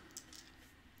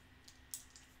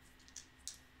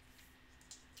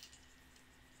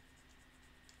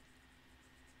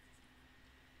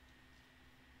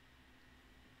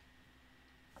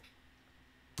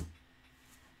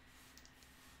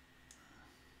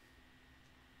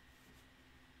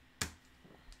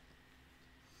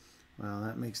 Well,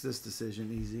 that makes this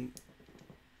decision easy.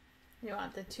 You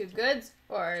want the 2 goods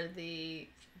or the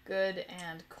good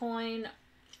and coin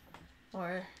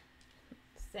or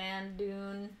sand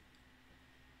dune?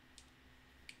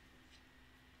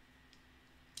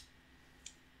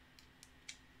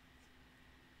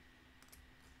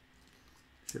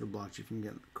 Should have blocked you from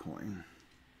getting the coin.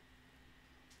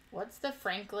 What's the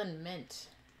Franklin Mint?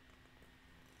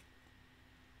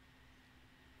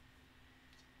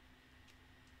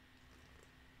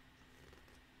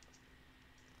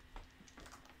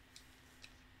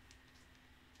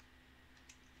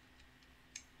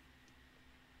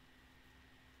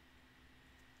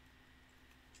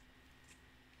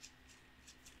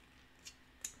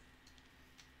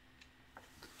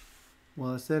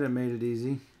 Well, I said it made it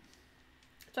easy.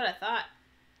 That's what I thought.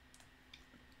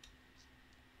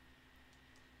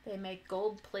 They make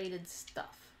gold-plated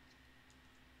stuff.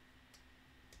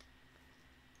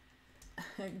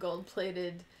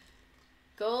 Gold-plated...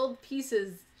 Gold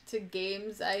pieces to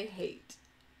games I hate.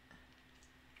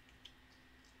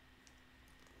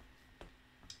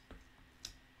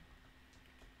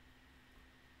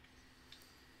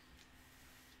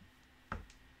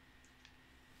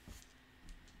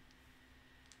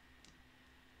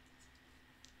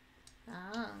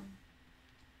 Oh.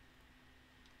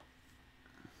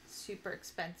 Super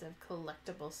expensive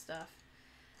collectible stuff.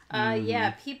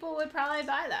 Yeah, people would probably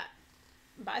buy that.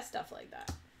 Buy stuff like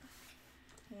that.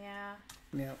 Yeah.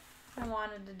 Yep. I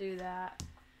wanted to do that.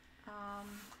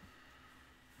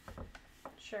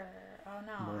 Sure. Oh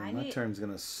no, Boy, my turn's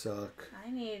gonna suck.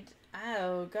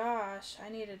 Oh gosh, I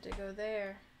needed to go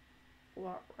there.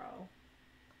 What row?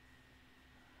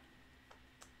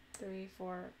 3,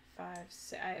 4, 5,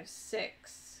 6. I have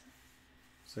 6.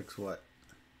 6 what?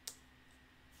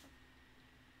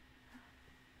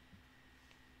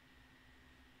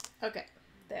 Okay,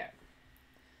 there.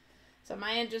 So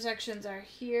my intersections are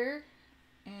here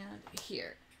and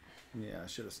here. Yeah, I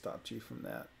should have stopped you from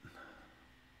that.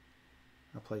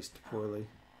 I placed poorly.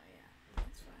 Oh yeah,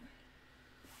 that's fine.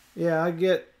 Yeah, I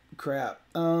get crap.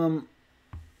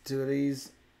 Two of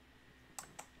these.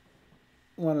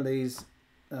 One of these.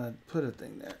 Put a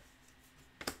thing there.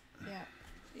 Yeah.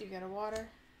 You got a water.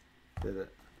 Did it.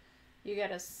 You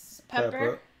got a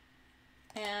pepper.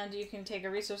 And you can take a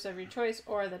resource of your choice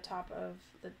or the top of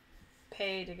the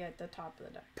pay to get the top of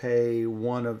the deck. Pay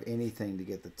one of anything to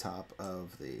get the top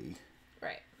of the...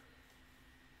 Right.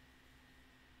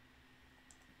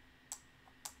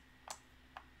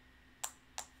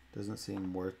 Doesn't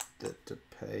seem worth it to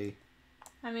pay.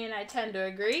 I mean, I tend to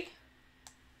agree.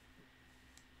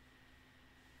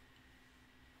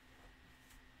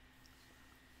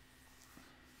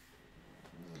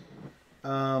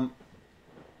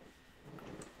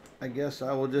 I guess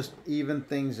I will just even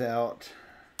things out.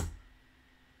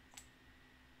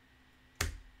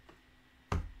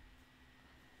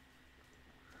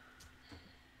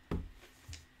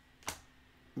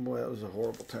 Boy, that was a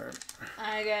horrible turn.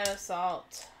 I got a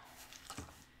salt.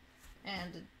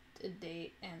 And a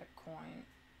date and a coin.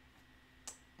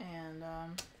 And,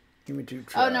 Give me 2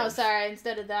 tries. Oh, no, sorry.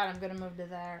 Instead of that, I'm going to move to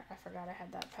there. I forgot I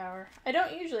had that power. I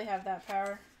don't usually have that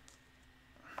power.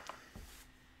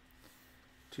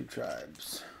 2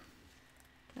 tribes.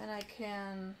 Then I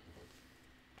can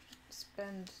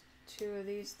spend 2 of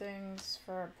these things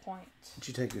for a point. Did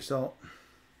you take your salt?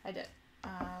 I did.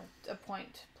 A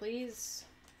point, please.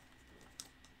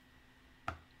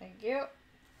 Thank you.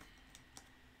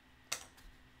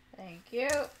 Thank you.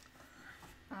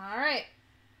 All right.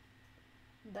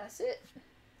 That's it.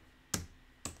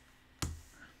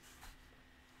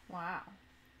 Wow.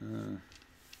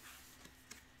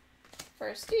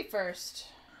 Firsty first.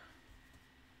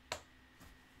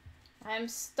 I'm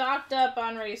stocked up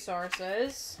on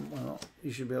resources. Well,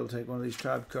 you should be able to take one of these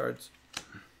tribe cards.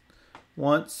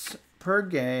 Once per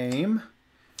game,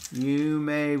 you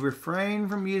may refrain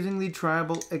from using the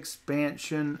tribal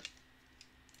expansion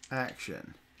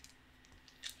action.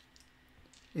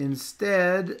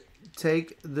 Instead,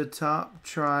 take the top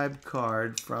tribe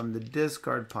card from the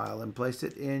discard pile and place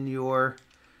it in your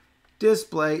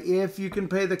display if you can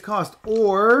pay the cost.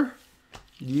 Or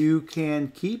you can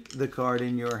keep the card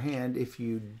in your hand if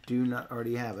you do not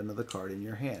already have another card in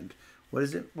your hand. What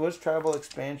is it? What's tribal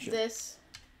expansion? This.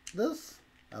 This?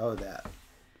 Oh, that.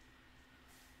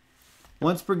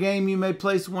 Once per game, you may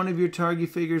place one of your Targi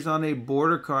figures on a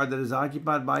border card that is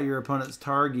occupied by your opponent's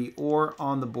Targi or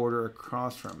on the border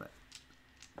across from it.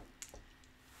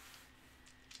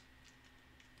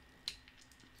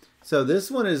 So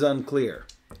this one is unclear.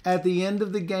 At the end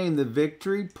of the game, the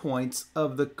victory points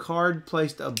of the card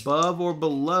placed above or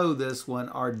below this one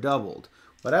are doubled.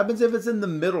 What happens if it's in the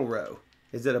middle row?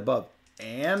 Is it above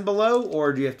and below,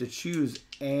 or do you have to choose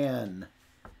an?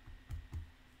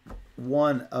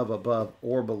 One of above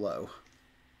or below?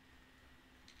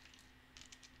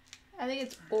 I think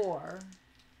it's or.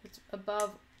 It's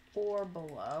above or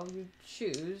below. You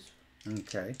choose.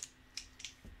 Okay.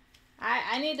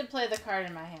 I need to play the card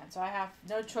in my hand, so I have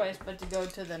no choice but to go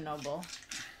to the noble.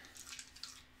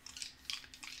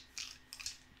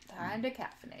 Time to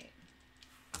caffeinate.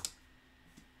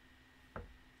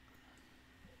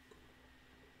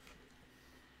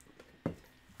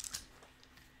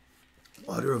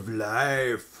 Water of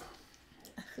life.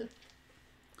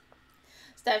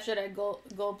 Steph should have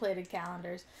gold-plated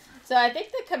calendars. So I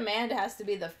think the command has to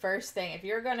be the first thing. If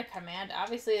you're going to command,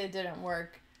 obviously it didn't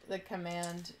work. The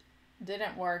command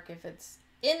didn't work if it's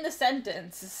in the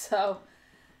sentence. So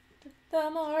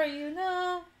the more you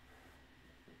know.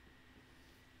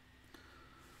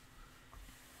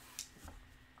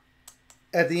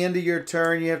 At the end of your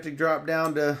turn, you have to drop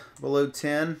down to below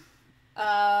 10.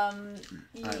 I'm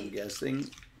guessing.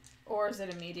 Or is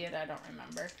it immediate? I don't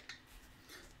remember.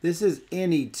 This is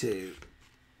any two.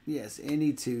 Yes,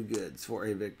 any two goods for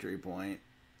a victory point.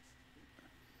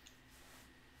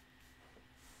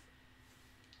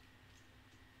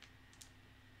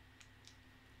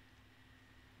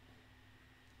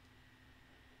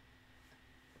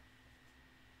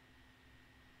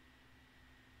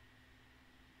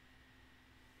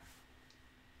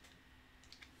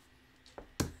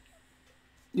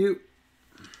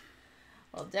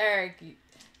 Well, Derek,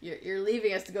 you're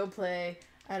leaving us to go play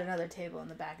at another table in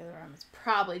the back of the room. It's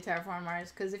probably Terraform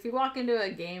Mars, because if you walk into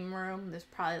a game room, there's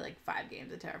probably like 5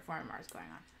 games of Terraform Mars going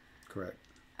on. Correct.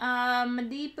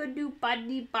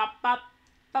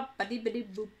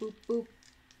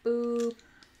 Boop.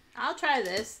 I'll try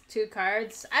this. 2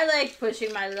 cards. I like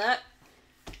pushing my luck.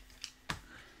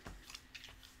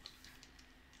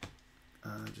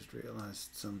 I just realized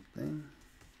something.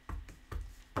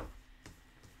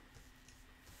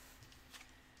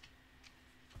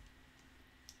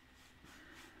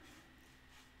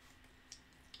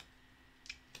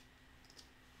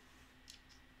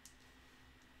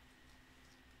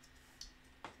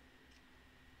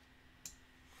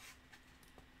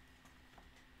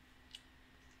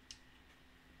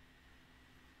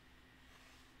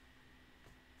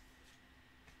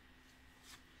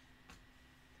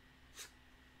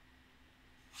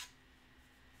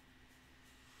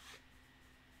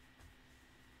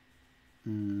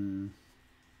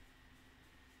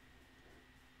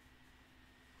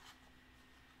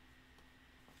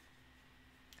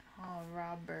 Oh,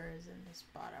 Robert is in the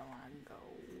spot I want to go.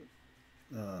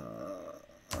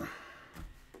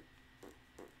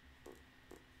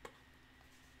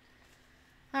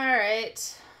 All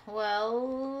right.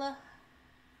 Well, what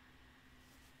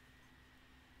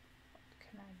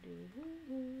can I do?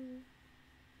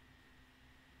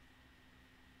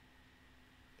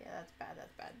 Yeah, that's bad.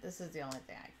 That's bad. This is the only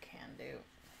thing I can do.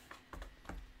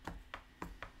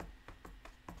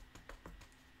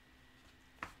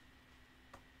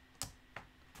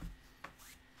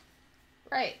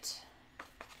 Right.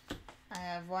 I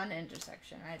have one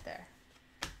intersection right there.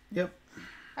 Yep.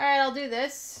 Alright, I'll do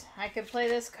this. I could play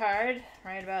this card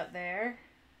right about there.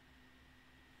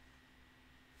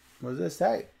 What does this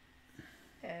say?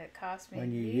 It cost me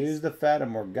When you these. use the Fata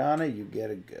Morgana, you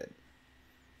get a good.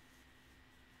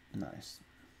 Nice.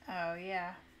 Oh,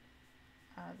 yeah.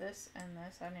 This and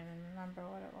this. I don't even remember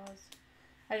what it was.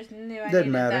 I just knew I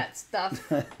needed that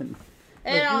stuff. Like,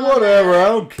 whatever, I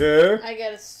don't care. I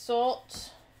get a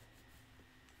salt.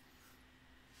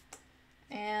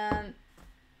 And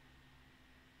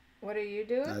what are you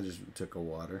doing? I just took a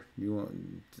water. You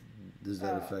want? Does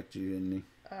that affect you any?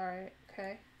 All right.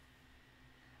 Okay.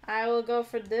 I will go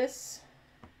for this.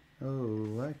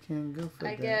 Oh, I can't go for that.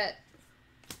 I get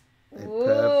a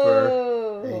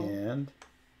pepper and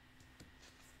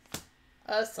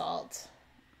a salt.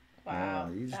 Wow,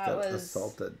 you just got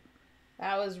assaulted.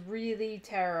 That was really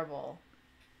terrible.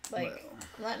 Like,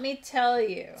 let me tell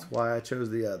you. That's why I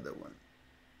chose the other one.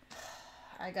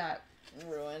 I got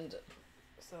ruined.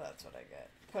 So that's what I get.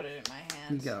 Put it in my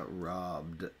hands. You got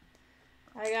robbed.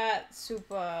 I got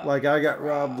super. Like I got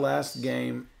robbed last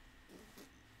game.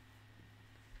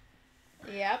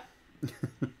 Yep.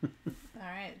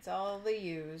 Alright, it's all the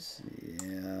U's.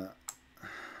 Yeah.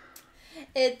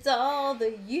 It's all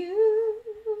the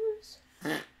U's.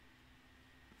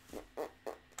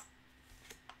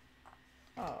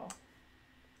 Oh.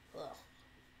 Ugh.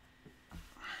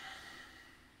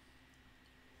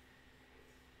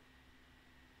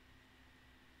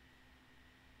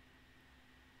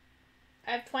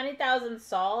 I have 20,000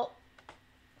 salt.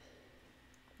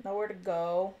 Nowhere to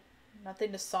go.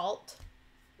 Nothing to salt.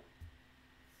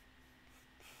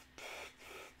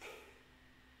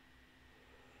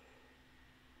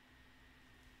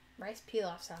 Rice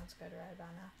pilaf sounds good right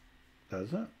about now.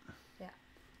 Does it? Yeah.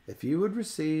 If you would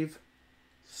receive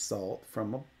salt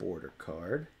from a border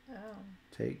card,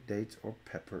 take dates or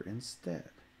pepper instead.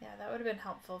 Yeah, that would have been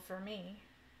helpful for me.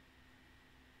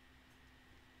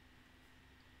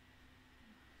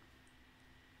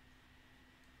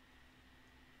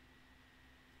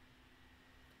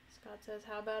 Scott says,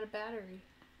 how about a battery?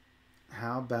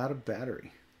 How about a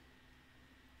battery?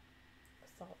 A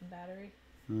salt and battery.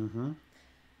 Mm-hmm.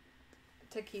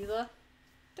 Tequila.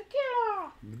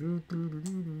 Tequila! Da,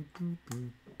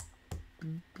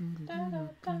 da,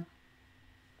 da.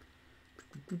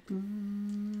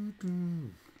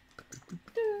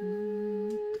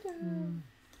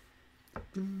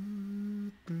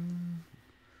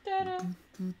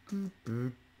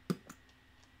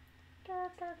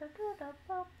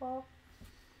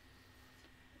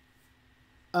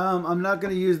 I'm not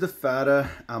going to use the Fata.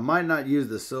 I might not use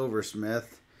the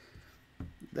Silversmith.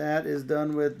 That is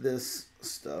done with this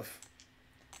stuff.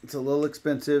 It's a little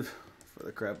expensive for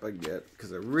the crap I get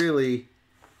because I really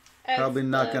probably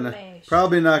not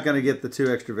gonna get the 2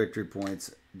 extra victory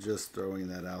points. Just throwing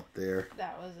that out there.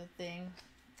 That was a thing.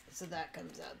 So that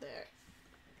comes out there.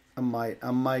 I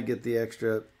might get the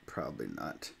extra. Probably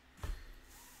not.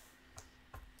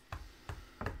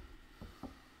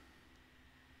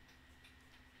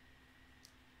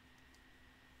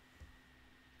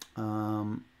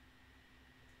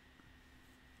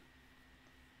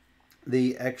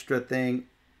 The extra thing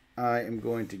I am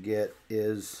going to get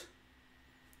is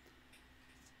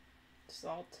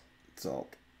salt.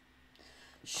 Salt.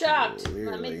 Shocked.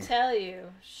 Clearly. Let me tell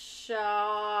you.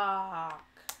 Shocked.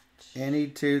 Any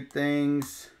 2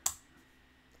 things.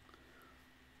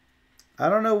 I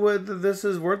don't know whether this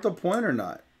is worth a point or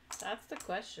not. That's the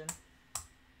question.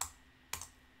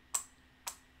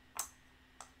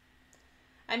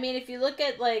 I mean, if you look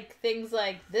at like things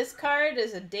like this card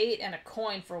is a date and a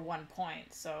coin for 1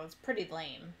 point, so it's pretty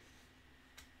lame.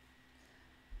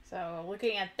 So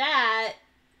looking at that,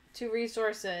 2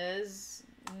 resources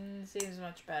seems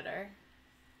much better.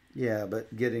 Yeah,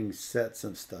 but getting sets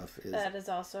of stuff is that is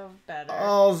also better.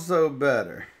 Also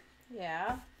better.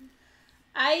 Yeah.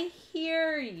 I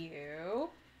hear you.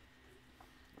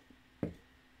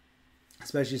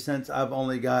 Especially since I've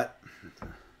only got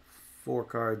 4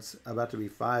 cards, about to be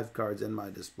 5 cards in my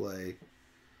display.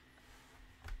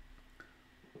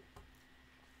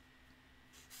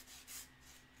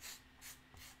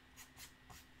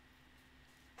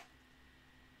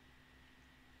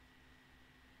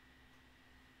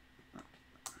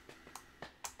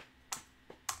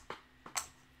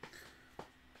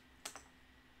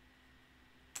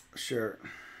 Sure.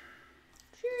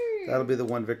 That'll be the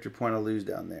 1 victory point I lose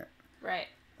down there. Right.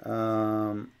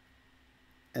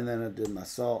 And then I did my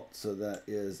salt, so that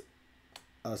is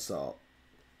a salt.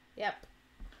 Yep.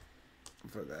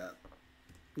 For that.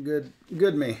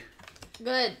 Good me.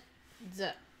 Good.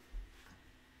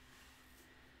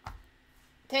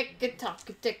 Tick a tock.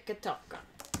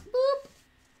 Boop.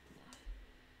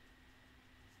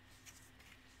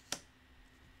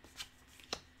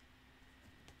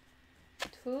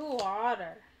 Two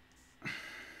water.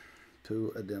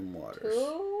 2 of them waters.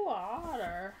 2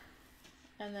 water.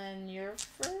 And then you're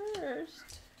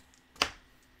first.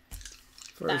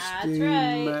 First That's Dean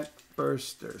right.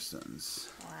 McPherstersons.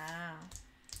 Wow.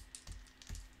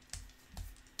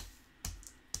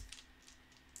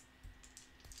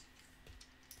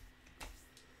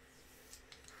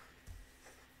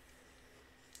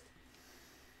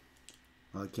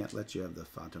 Well, I can't let you have the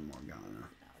Fata Morgana. No,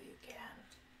 you can.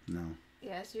 No.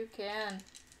 Yes, you can.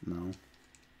 No.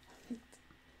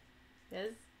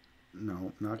 Yes.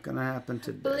 No, not gonna happen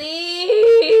today.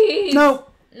 Please. No.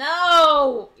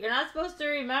 No, you're not supposed to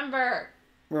remember.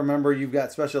 Remember, you've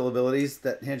got special abilities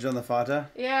that hinge on the Fata.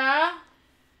 Yeah.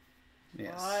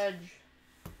 Yes.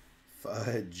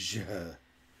 Fudge. Oh,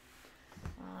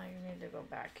 you need to go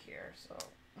back here, so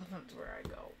that's where I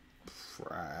go.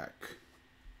 Frack.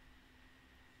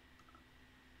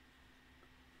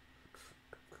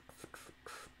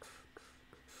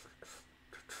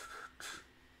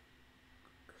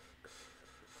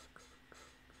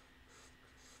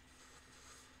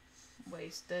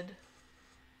 Wasted.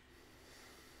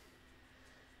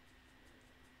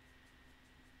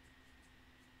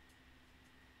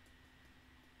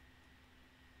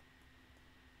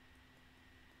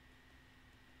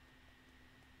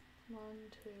 One,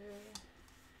 two.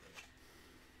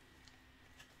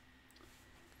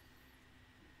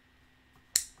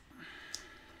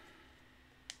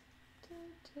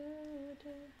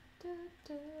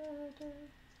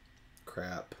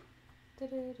 Crap.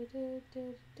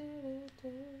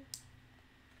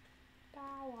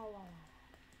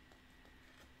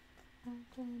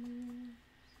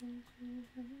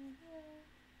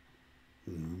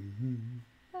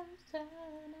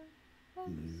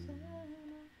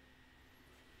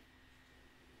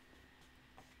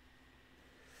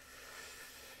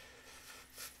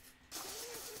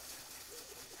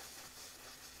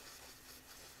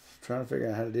 Trying to figure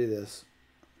out how to do this.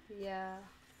 Yeah.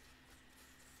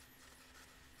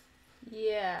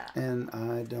 Yeah. And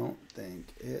I don't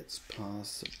think it's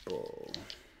possible.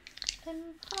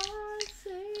 Impossible.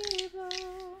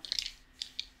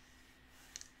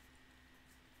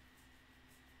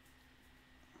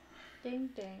 Ding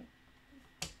ding.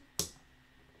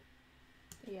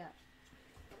 Yeah.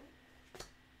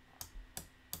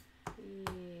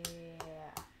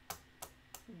 Yeah.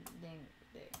 Ding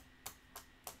ding.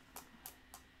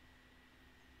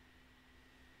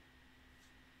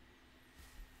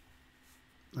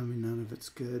 I mean, none of it's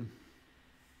good.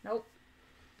 Nope.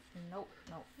 Nope.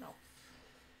 Nope. Nope.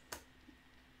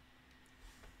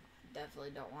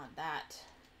 Definitely don't want that.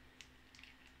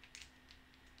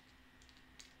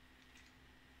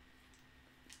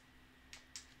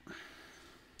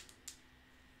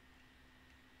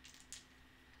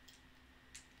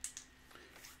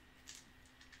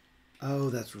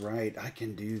 Oh, that's right. I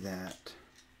can do that.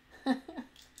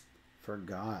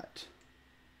 Forgot.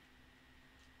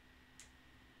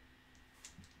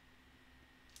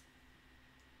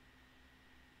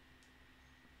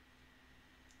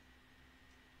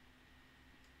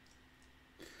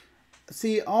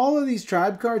 See, all of these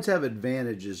tribe cards have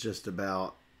advantages just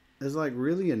about. It's like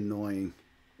really annoying.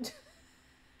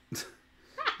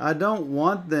 I don't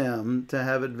want them to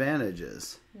have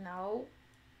advantages. No.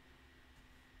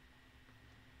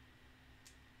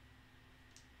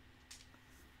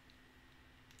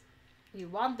 You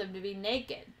want them to be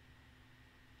naked.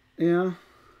 Yeah.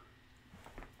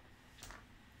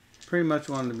 Pretty much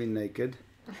want them to be naked.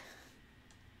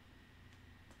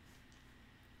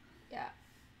 Yeah.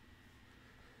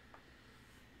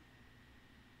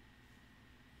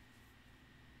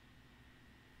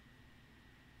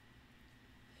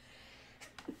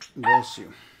 Bless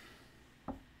you.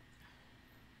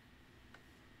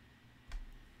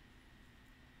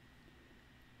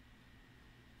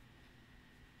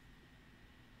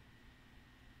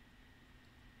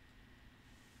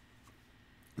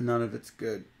 None of it's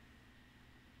good.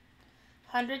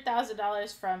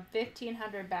 $100,000 from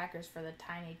 1,500 backers for the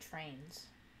tiny trains.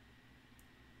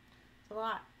 It's a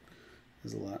lot.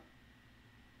 It's a lot.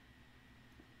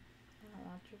 I don't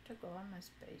want you to go on my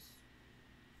space.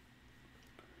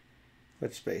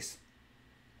 Which space?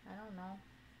 I don't know.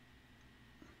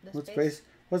 What space?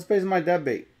 What space might that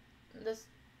be? This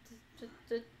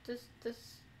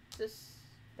space.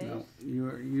 No,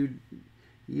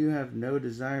 you have no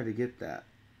desire to get that.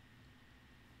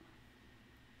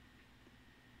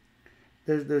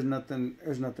 There's nothing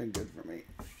good for me.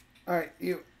 All right,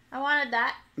 you. I wanted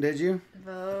that. Did you?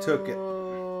 Vote. Took it.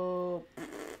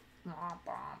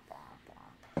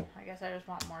 I guess I just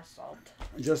want more salt.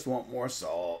 I just want more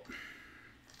salt.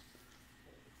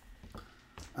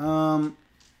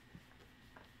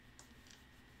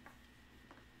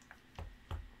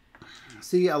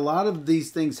 See, a lot of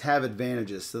these things have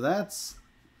advantages, so that's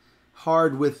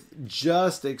hard with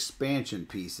just expansion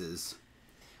pieces.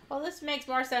 Well, this makes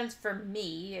more sense for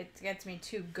me. It gets me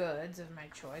 2 goods of my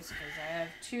choice because I have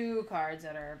 2 cards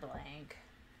that are blank.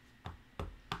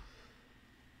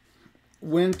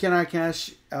 When can I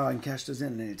cash? Oh, I can cash those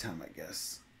in anytime, I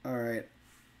guess. All right.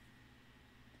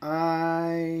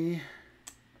 I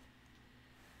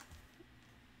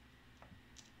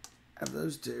have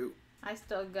those 2. I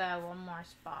still got 1 more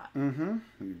spot. Mm-hmm.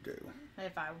 You do.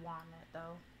 If I want it,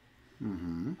 though.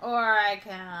 Mm-hmm. Or I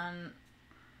can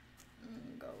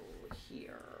go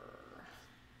here.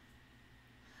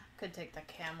 Could take the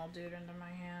camel dude into my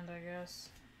hand, I guess.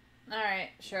 Alright,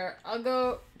 sure. I'll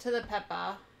go to the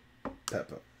Peppa.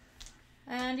 Peppa.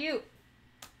 And you.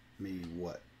 Me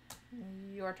what?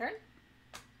 Your turn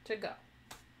to go.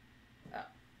 Oh,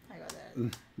 I go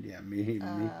there. Yeah, me.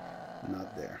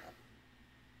 Not there.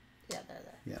 Yeah,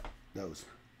 there. Yeah, those.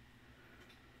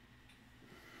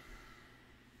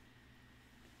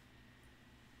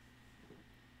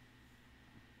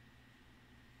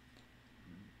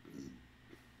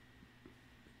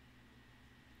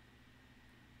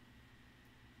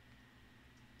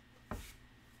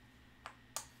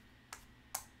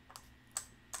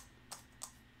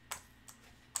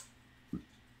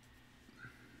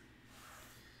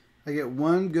 I get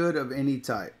 1 good of any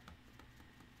type.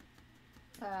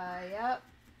 Yep.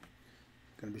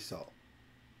 Gonna be salt.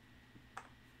 I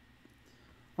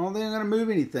don't think I'm gonna move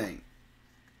anything.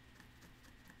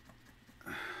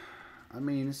 I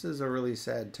mean, this is a really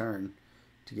sad turn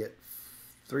to get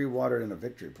 3 water and a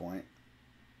victory point.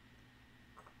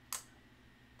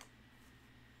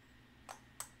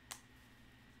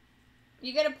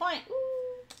 You get a point.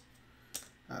 Ooh.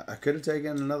 I could have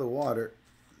taken another water.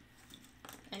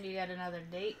 And you get another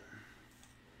date.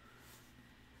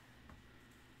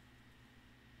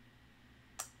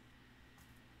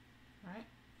 Alright.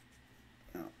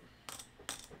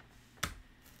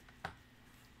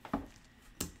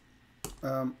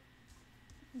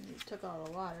 You took all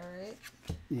the water, right?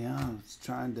 Yeah, I was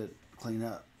trying to clean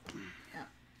up. Yeah.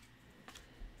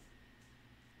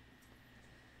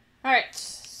 Alright,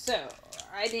 so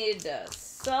I need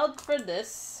salt for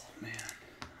this. Man,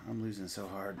 I'm losing so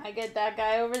hard. I get that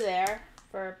guy over there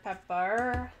for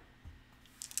pepper.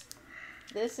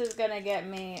 This is gonna get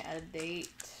me a date.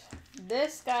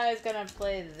 This guy is gonna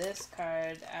play this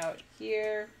card out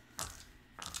here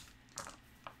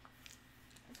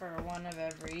for 1 of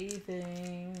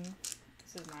everything.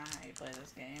 This is not how you play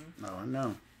this game. Oh, I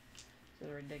know. This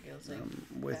is ridiculously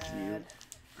I'm with bad. you.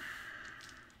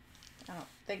 I don't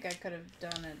think I could have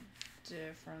done it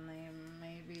differently.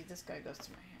 Maybe this guy goes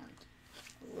to my hand.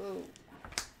 Whoa.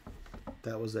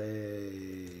 That was a...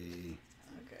 Okay,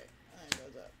 that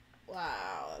goes up.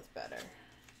 Wow, that's better.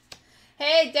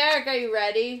 Hey, Derek, are you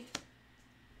ready?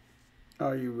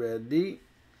 Are you ready?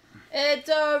 It's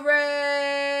a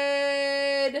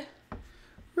raid!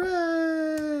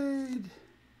 Raid!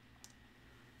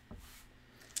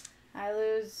 I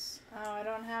lose. Oh, I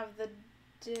don't have the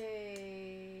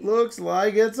day. Looks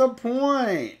like it's a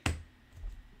point.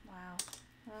 Wow.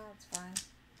 Well, it's fine.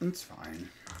 It's fine.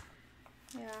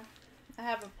 Yeah, I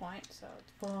have a point, so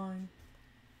it's fine.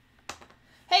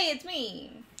 Hey, it's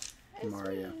me. It's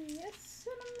Mario. Me. It's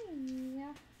me.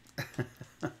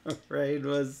 Raid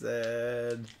was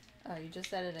said. Oh, you just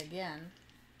said it again.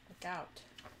 Look out.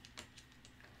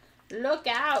 Look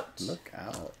out. Look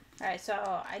out. Alright, so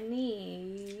I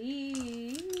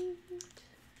need...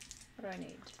 What do I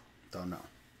need? Don't know.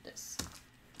 This.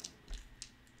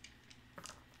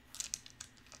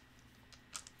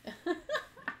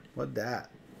 What that?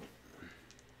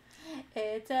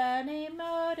 It's an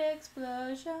emote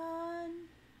explosion.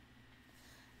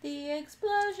 The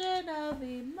explosion of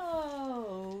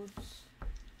emotes.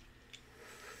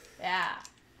 Yeah.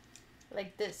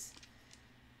 Like this.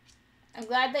 I'm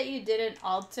glad that you didn't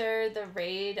alter the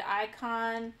raid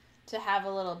icon to have a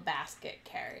little basket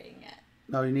carrying it.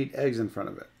 No, you need eggs in front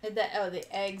of it.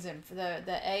 The eggs and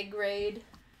the egg raid.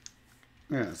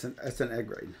 Yeah, it's an egg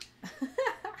raid.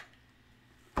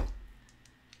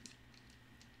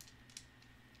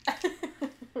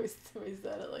 we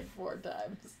said it like 4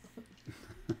 times.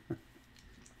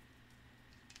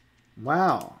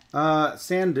 Wow.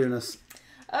 Sand dunas.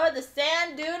 Oh, the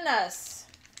sand dunas.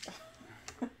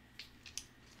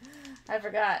 I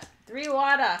forgot. 3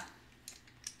 water.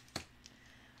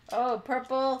 Oh,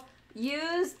 purple.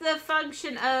 Use the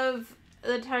function of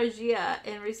the Targi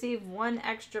and receive 1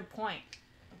 extra point.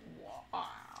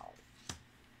 Wow.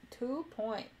 2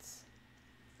 points.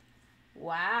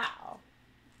 Wow.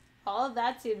 All of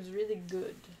that seems really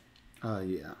good.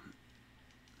 Yeah.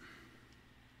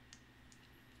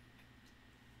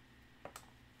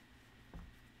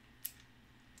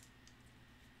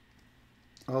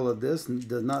 All of this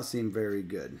does not seem very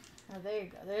good. Oh, there you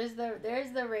go.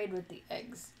 There's the raid with the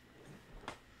eggs.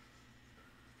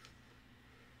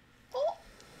 Oh.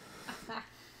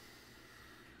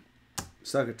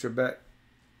 Suck it, Trebek.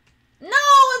 No,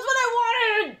 it's what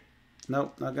I wanted.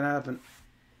 Nope, not gonna happen.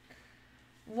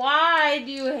 Why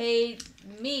do you hate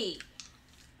me?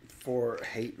 For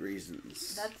hate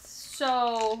reasons. That's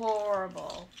so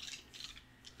horrible.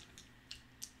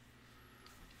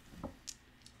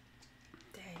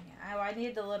 Dang it. I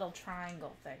need the little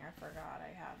triangle thing. I forgot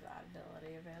I have that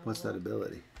ability available. What's that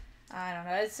ability? I don't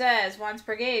know. It says once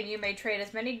per game you may trade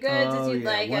as many goods as you'd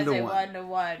like as a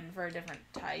 1-to-1 for a different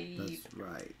type. That's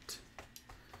right.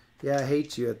 Yeah, I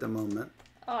hate you at the moment.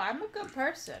 Oh, I'm a good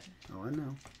person. Oh, I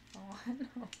know. Oh, I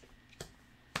know.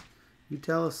 You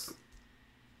tell us.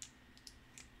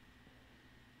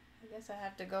 I guess I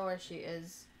have to go where she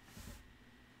is.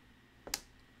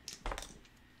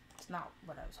 It's not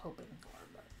what I was hoping for,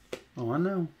 but... Oh, I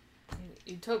know.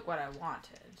 You took what I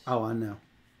wanted. Oh, I know.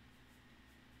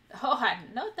 Oh,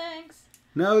 no thanks.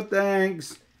 No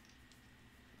thanks.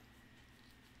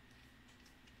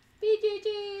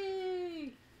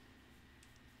 BGG!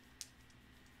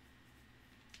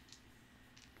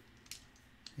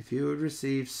 If you would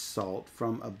receive salt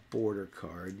from a border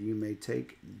card, you may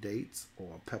take dates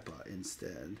or pepper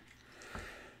instead.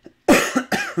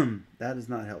 That is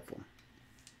not helpful.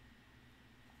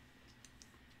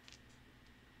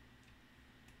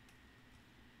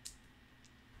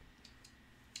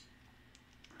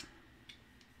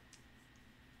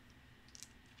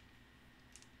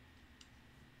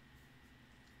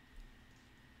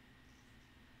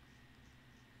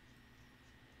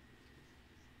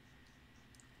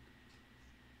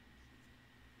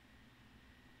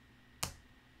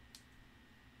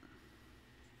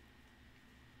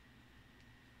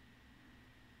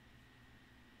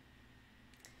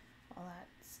 Well,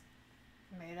 that's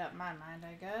made up my mind,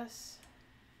 I guess.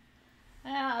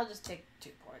 Yeah, I'll just take 2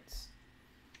 points.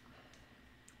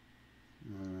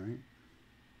 All right.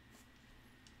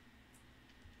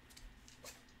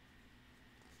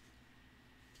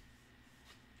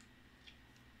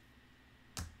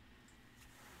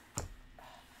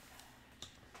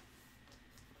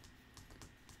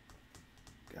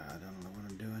 God, I don't know what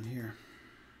I'm doing here.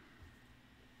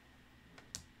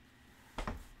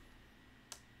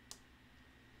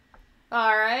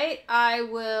 All right, I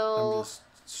will. I'm just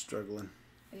struggling.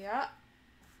 Yeah.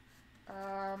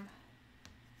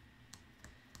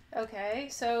 Okay,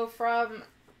 so from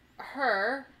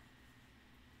her,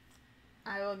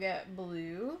 I will get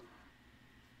blue.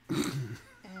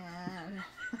 And.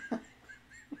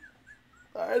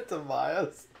 All right,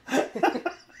 Tobias.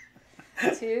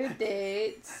 2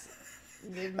 dates.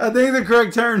 I think the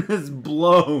correct term is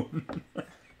blown.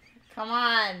 Come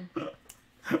on.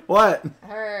 What?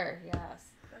 Her,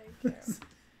 yes. Thank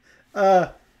you.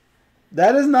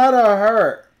 That is not a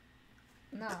her.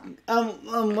 No.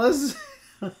 Unless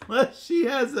she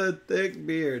has a thick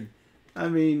beard. I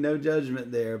mean, no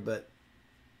judgment there, but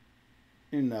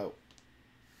you know.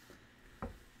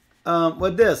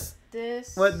 What this?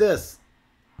 This. What this?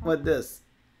 What this?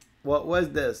 What was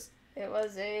this? It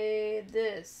was a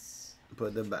this.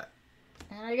 Put them back.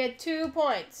 And I get 2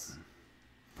 points.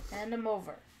 And I'm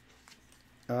over.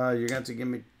 You're going to have to give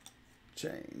me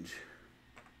change.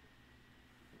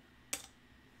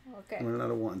 Okay. I'm running out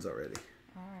of ones already.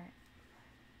 Alright.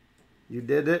 You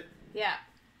did it? Yeah.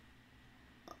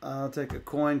 I'll take a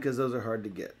coin because those are hard to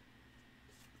get.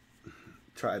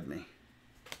 Tried me.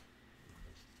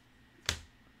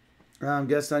 I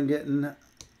guess I'm getting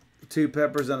 2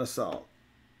 peppers and a salt.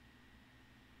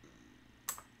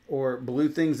 Or blue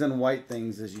things and white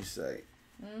things, as you say.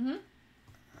 Mm-hmm.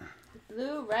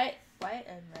 Blue, right? white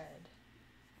and red.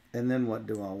 And then what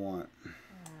do I want?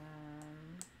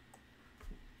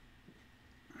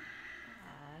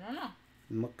 I don't know.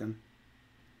 I'm looking.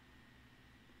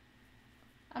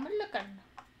 I'm looking.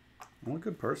 I'm a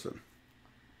good person.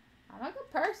 I'm a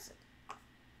good person.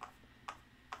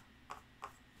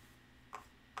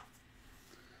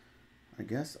 I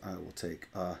guess I will take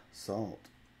salt,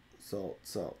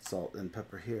 and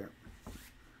pepper here.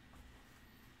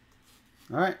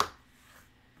 All right.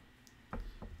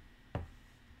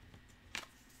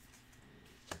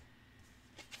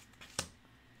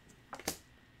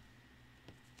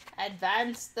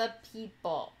 Advance the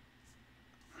people.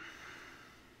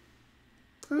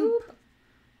 Boop.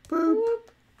 Boop.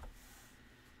 Boop.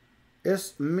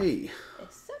 It's me.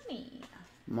 It's me.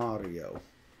 Mario.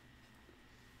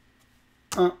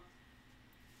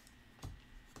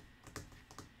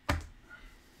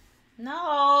 No.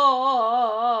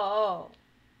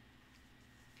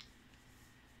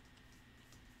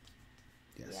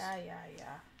 Yes. Yeah.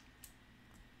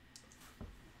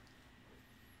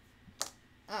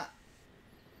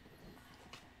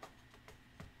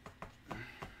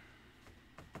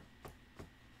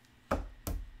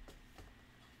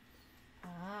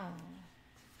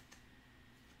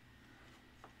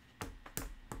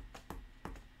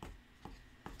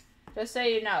 Just so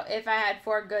you know, if I had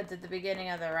 4 goods at the beginning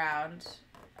of the round,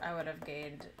 I would have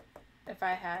gained... If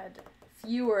I had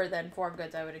fewer than 4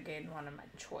 goods, I would have gained one of my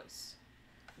choice.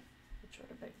 Which would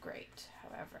have been great.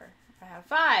 However, I have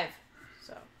 5.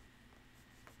 So...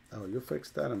 Oh, you'll fix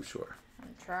that, I'm sure.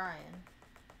 I'm trying.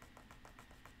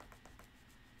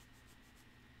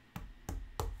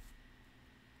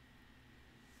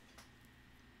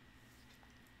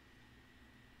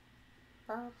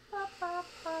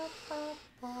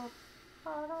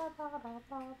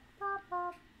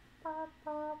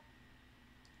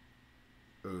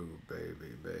 Oh,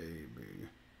 baby, baby.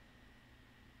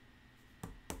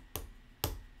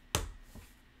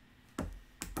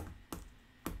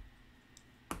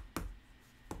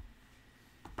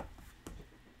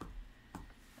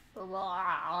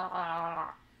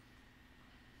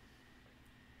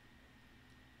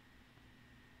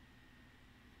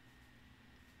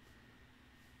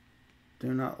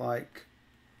 Do not like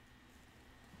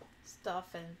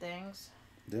Stuff and things.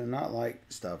 Do not like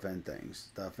stuff and things.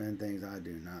 Stuff and things I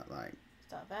do not like.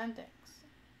 Stuff and things.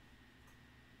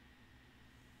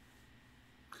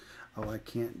 Oh, I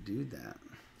can't do that.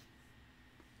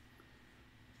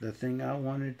 The thing I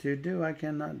wanted to do, I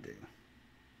cannot do.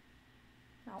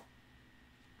 No.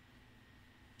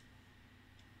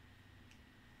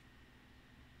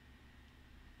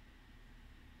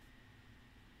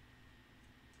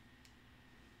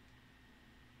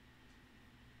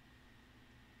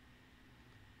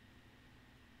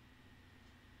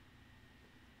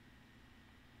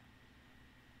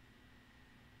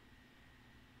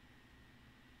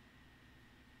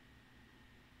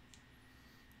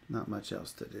 Not much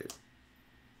else to do.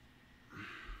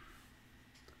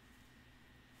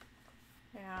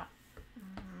 Yeah.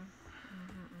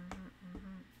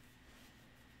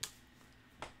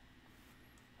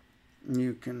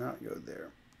 You cannot go there.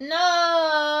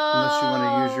 No! Unless you want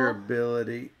to use your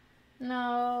ability.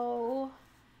 No.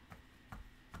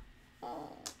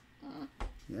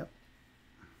 Yep.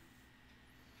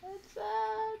 It's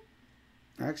sad.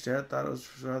 Actually, I thought it was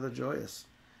rather joyous.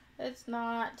 It's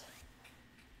not.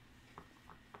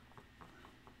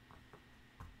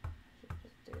 Should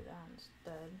just do that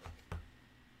instead.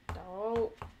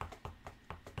 Don't.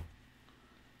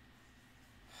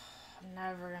 I'm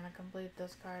never gonna complete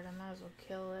this card. I might as well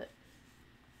kill it.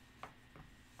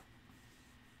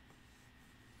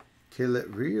 Kill it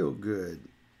real good.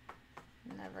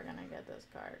 Never gonna get this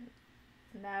card.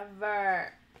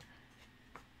 Never.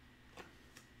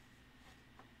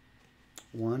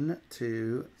 1,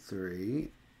 2,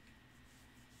 3.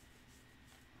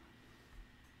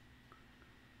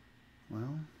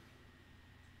 Well.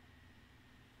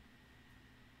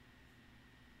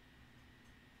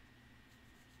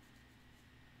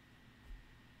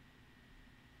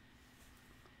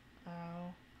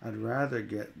 Oh. I'd rather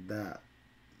get that.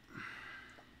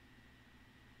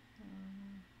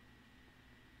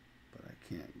 But I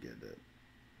can't get it.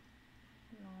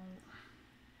 No.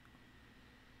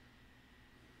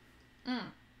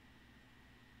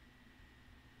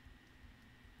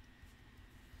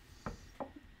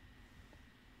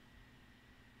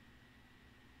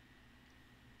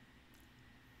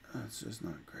 That's just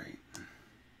not great.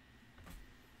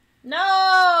 No!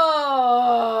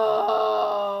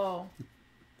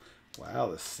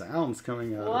 Wow, the sound's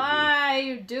coming out Why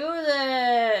you do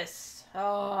this?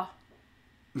 Oh.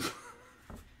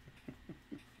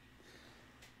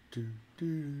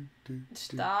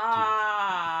 Stop.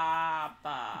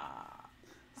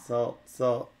 Salt,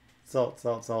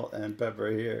 and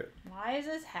pepper here. Why is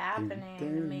this happening to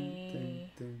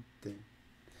me?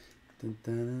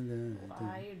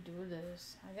 Why you do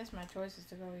this? I guess my choice is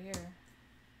to go here.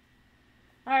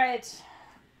 Alright.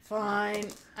 Fine.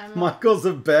 Michael's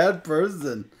a bad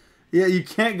person. Yeah, you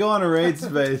can't go on a raid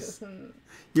space.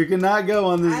 You cannot go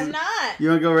on this. I'm not. You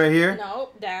want to go right here?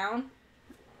 Nope. Down.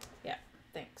 Yeah.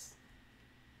 Thanks.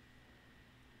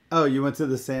 Oh, you went to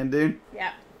the sand dune?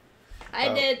 Yeah.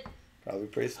 I did. Probably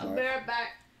pretty smart. I'll be right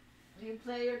back. You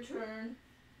play your turn.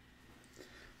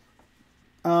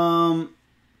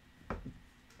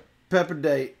 Pepper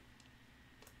date.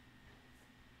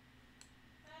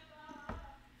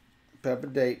 Pepper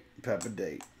date. Pepper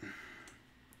date.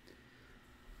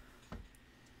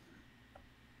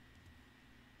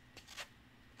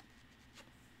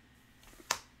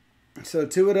 So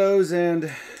 2 of those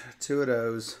and 2 of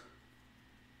those.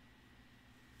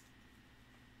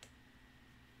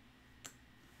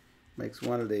 Makes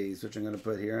 1 of these, which I'm going to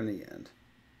put here in the end.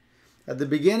 At the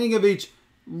beginning of each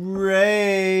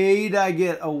raid, I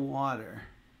get a water.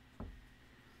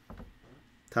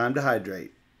 Time to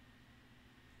hydrate.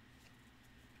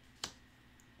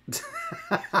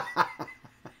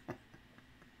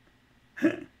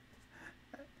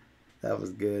 That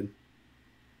was good.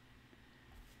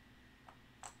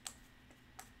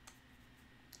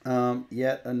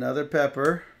 Yet another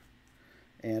pepper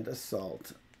and a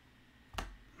salt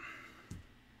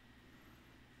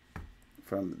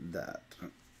from that.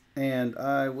 And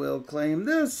I will claim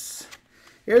this.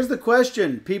 Here's the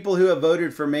question. People who have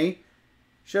voted for me,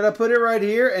 should I put it right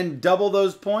here and double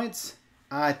those points?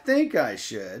 I think I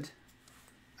should.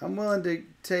 I'm willing to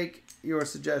take your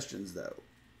suggestions, though.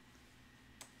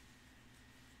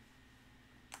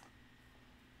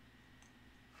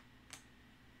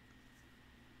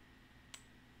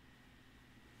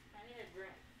 I need a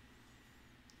drink.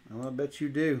 Well, I bet you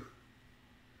do.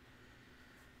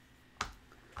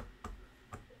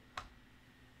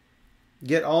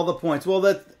 Get all the points. Well,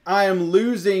 that I am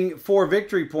losing 4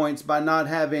 victory points by not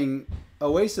having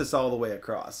Oasis all the way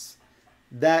across.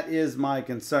 That is my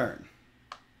concern.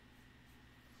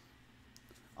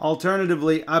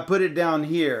 Alternatively, I put it down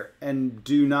here and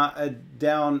do not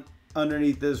down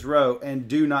underneath this row and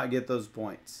do not get those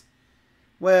points.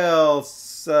 Well,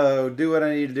 so do what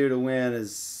I need to do to win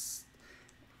is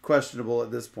questionable at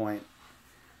this point.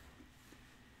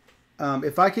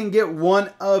 If I can get 1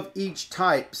 of each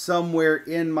type somewhere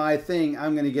in my thing,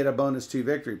 I'm going to get a bonus 2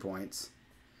 victory points.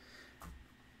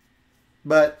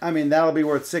 But, I mean, that'll be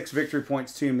worth 6 victory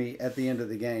points to me at the end of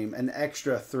the game. An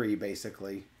extra 3,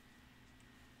 basically.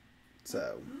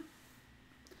 So,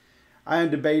 I am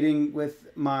debating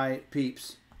with my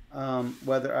peeps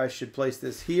whether I should place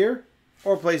this here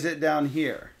or place it down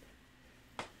here.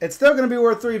 It's still going to be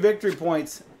worth 3 victory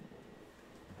points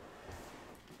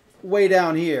way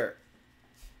down here.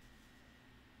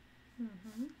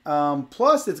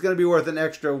 Plus, it's going to be worth an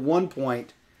extra 1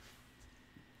 point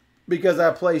because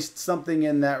I placed something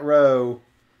in that row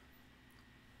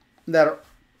that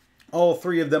all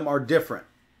 3 of them are different.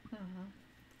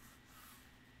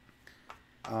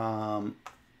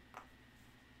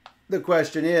 The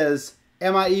question is,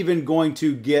 am I even going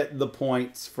to get the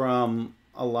points from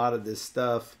a lot of this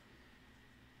stuff?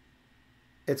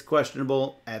 It's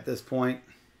questionable at this point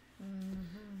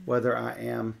whether I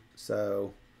am.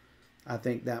 So I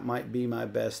think that might be my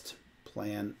best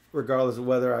plan, regardless of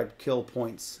whether I'd kill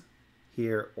points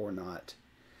here or not.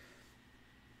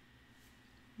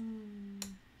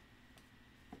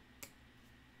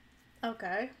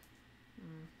 Okay.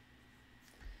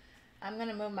 I'm going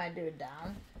to move my dude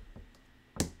down.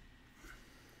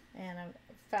 And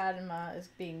Fatima is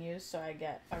being used, so I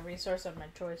get a resource of my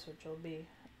choice, which will be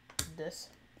this.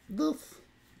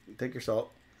 Take your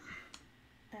salt.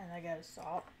 And I get a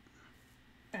salt.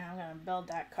 And I'm going to build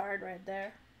that card right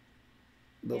there.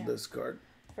 Build this card.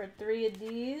 For 3 of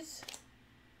these.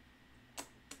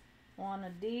 1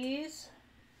 of these.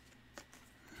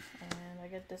 And I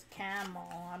get this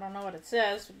camel. I don't know what it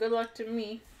says. Good luck to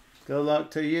me. Good luck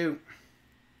to you.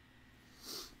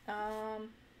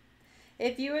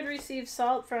 If you would receive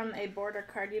salt from a border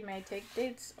card, you may take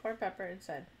dates or pepper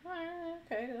instead.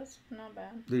 Okay, that's not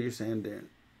bad. Do your sand dune.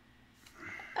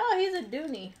 Oh, he's a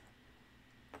Dooney.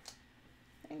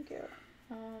 Thank you.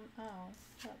 Oh,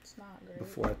 that's not great.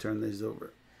 Before I turn these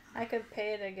over. I could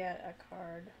pay to get a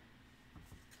card.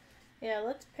 Yeah,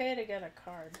 let's pay to get a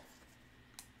card.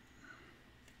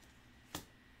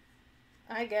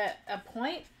 I get a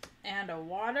point and a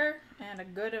water and a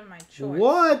good of my choice.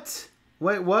 What?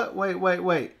 Wait, what? Wait, wait,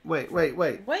 wait, wait, wait,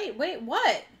 wait. Wait,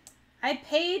 what? I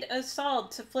paid a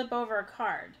salt to flip over a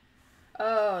card.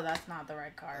 Oh, that's not the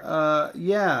right card.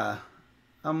 Yeah.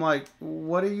 I'm like,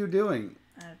 what are you doing?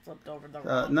 I flipped over the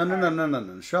wrong no, card. no, no, no, no,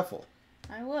 no. Shuffle.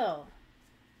 I will.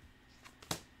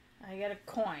 I get a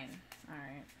coin.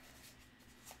 Alright.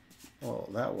 Well,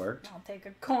 that worked. I'll take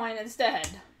a coin instead.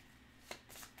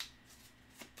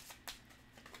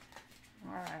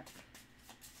 Alright.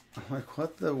 I'm like,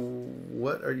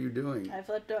 what are you doing? I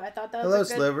flipped over. I thought that Hello,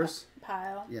 was a good Slivers.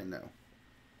 pile. Yeah, no.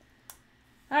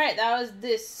 Alright, that was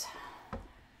this.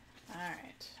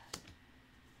 Alright.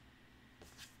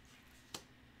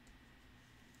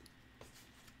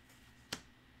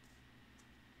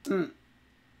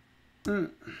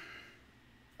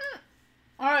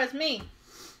 Oh, it's me.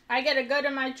 I get a go to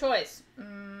my choice.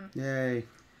 Yay.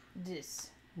 This.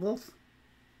 Wolf.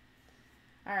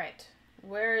 Alright.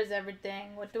 Where is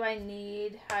everything? What do I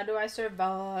need? How do I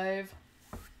survive?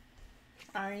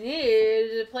 I need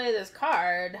to play this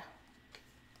card.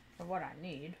 For what I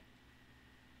need.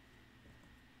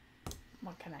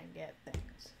 What can I get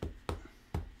things?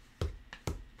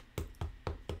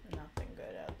 Nothing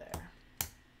good out there.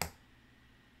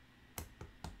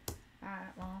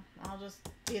 Alright, well, I'll just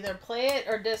either play it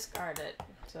or discard it.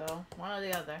 So, one or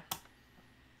the other.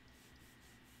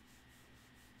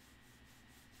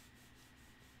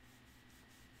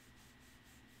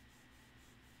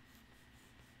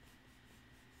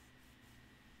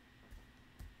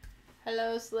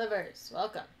 Hello, Slivers.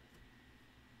 Welcome.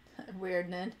 Weird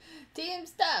Nin. Team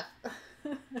Stuff.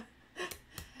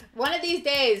 One of these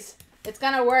days, it's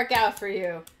gonna work out for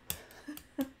you.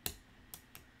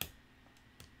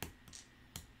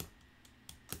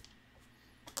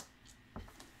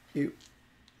 You.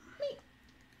 Me.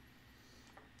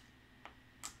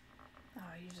 Oh,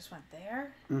 you just went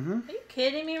there? Mm-hmm. Are you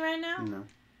kidding me right now? No.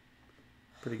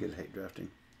 Pretty good at hate drafting.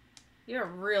 You're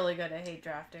really good at hate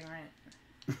drafting, right?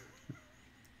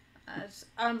 That's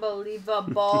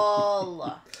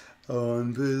unbelievable.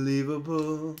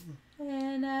 Unbelievable.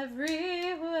 In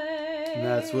every way. And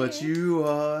that's what you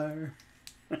are.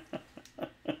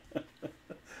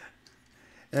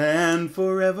 And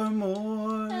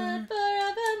forevermore. And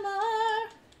forevermore.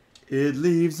 It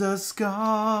leaves a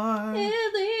scar.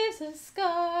 It leaves a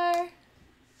scar.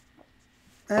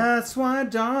 That's why,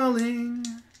 darling,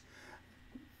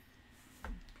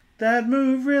 that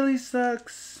move really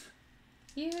sucks.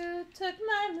 You took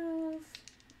my move.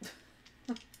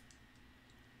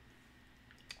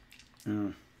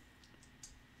 Oh.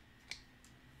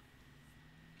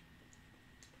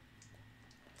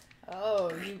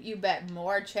 Oh, you bet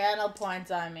more channel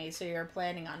points on me, so you're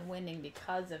planning on winning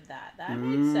because of that. That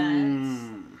makes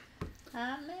sense.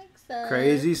 That makes sense.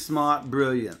 Crazy, smart,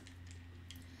 brilliant.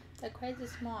 The crazy,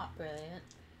 smart, brilliant.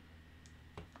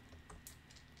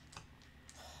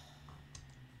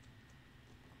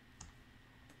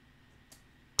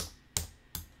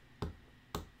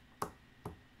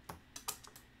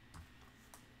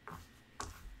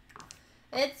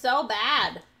 It's so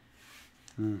bad.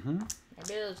 Mm-hmm.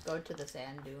 Maybe let's go to the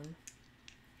sand dune.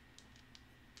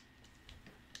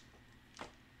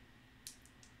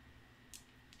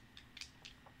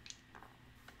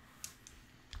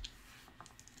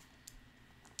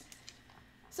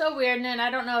 So weird, and I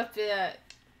don't know if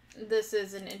this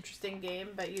is an interesting game,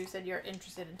 but you said you're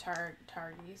interested in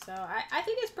Targi, so I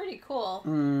think it's pretty cool.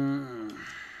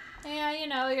 Yeah, you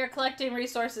know, you're collecting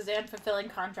resources and fulfilling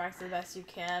contracts the best you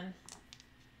can.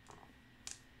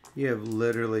 You have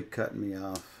literally cut me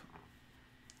off.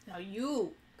 No,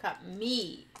 you cut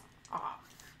me off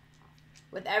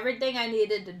with everything I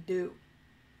needed to do.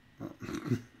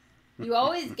 You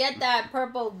always get that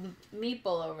purple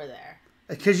meeple over there.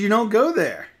 Because you don't go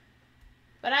there.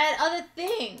 But I had other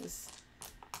things.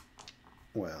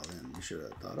 Well, then you should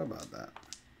have thought about that.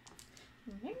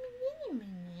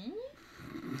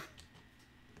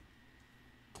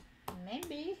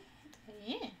 Maybe.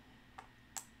 Yeah.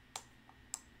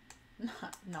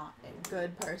 Not a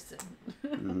good person.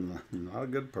 Not a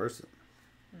good person.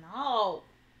 No.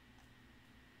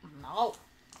 No.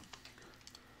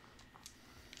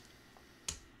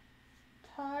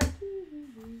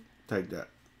 Targi. Take that.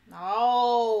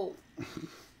 No.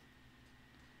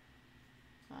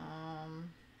 I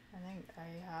think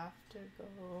I have to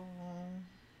go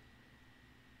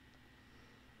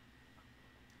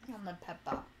on the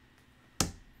pepper.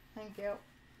 Thank you.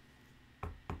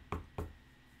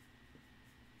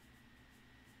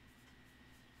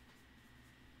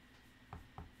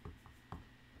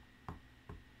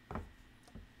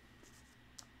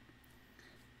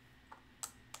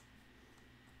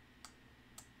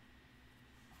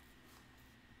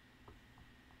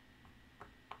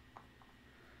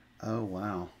 Oh,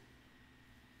 wow.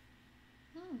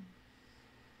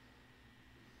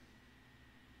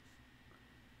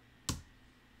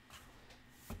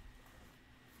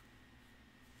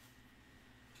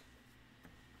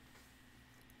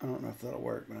 I don't know if that'll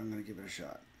work, but I'm going to give it a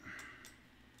shot.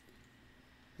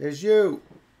 There's you.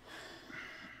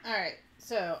 All right.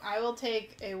 So I will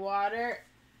take a water.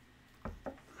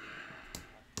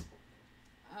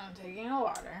 I'm taking a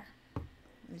water.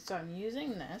 So I'm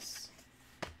using this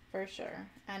for sure.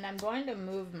 And I'm going to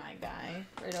move my guy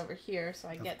right over here so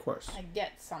I get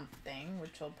something,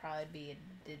 which will probably be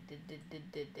the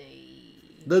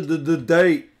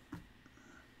date.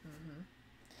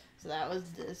 So that was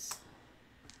this.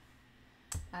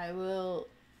 I will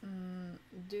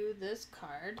do this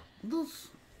card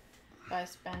by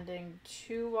spending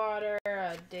 2 water,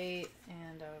 a date,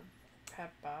 and a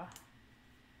pepper.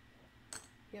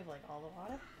 You have like all the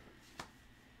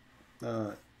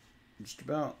water? Just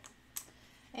about.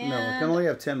 And no, we can only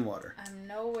have 10 water. I'm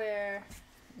nowhere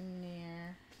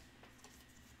near.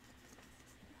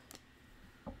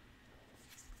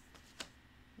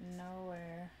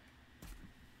 Nowhere.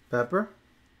 Pepper?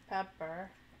 Pepper.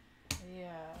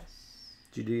 Yes.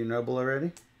 Did you do your noble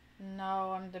already?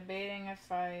 No, I'm debating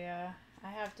if I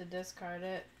have to discard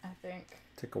it, I think.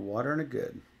 Take a water and a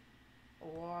good.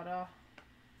 Water.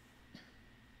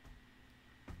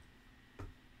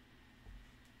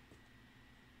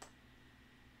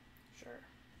 Sure.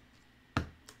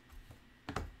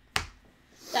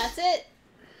 That's it.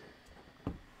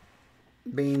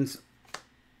 Beans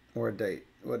or a date,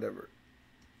 whatever.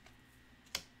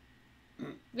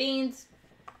 Beans.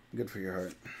 Good for your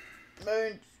heart.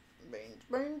 Beans. Beans.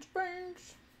 Beans.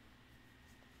 Beans.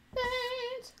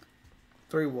 Beans.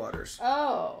 3 waters.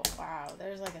 Oh, wow.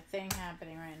 There's like a thing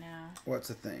happening right now. What's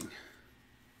the thing?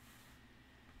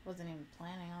 Wasn't even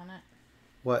planning on it.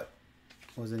 What?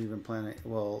 Wasn't even planning.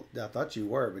 Well, I thought you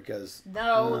were because.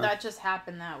 No, that just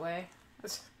happened that way.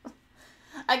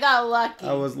 I got lucky.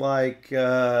 I was like,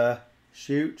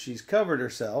 shoot, she's covered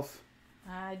herself.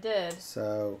 I did.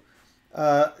 So,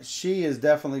 she is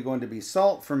definitely going to be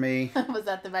salt for me. Was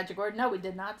that the magic word? No, we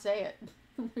did not say it.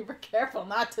 We were careful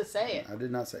not to say it. I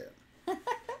did not say it.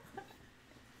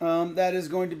 That is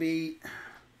going to be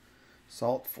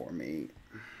salt for me.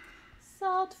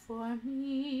 Salt for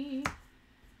me.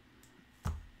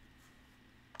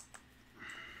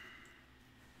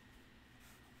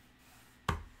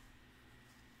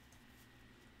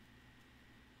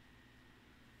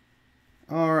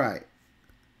 All right.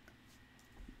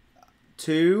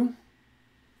 2.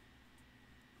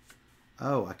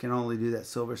 Oh, I can only do that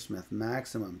silversmith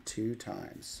maximum 2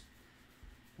 times.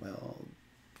 Well,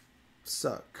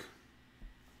 suck.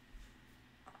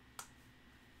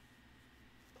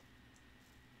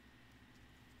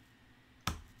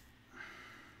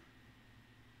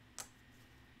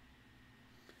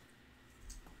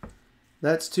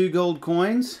 That's 2 gold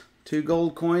coins. 2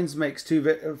 gold coins makes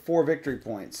 4 victory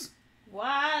points.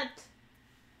 What?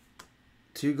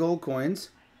 2 gold coins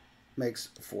makes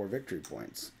 4 victory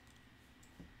points.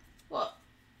 Well,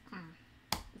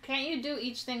 can't you do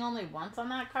each thing only once on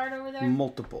that card over there?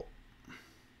 Multiple.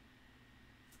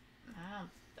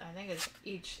 I think it's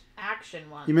each action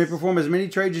once. You may perform as many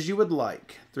trades as you would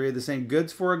like. 3 of the same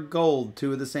goods for a gold.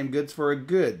 2 of the same goods for a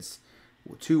goods.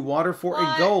 2 water for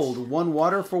a gold. 1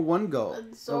 water for 1 gold.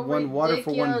 That's so 1 water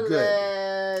for 1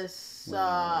 good.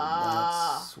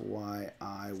 Well, that's why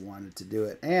I wanted to do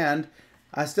it. And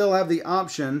I still have the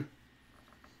option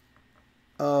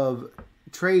of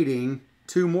trading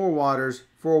 2 more waters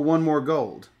for 1 more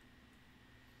gold.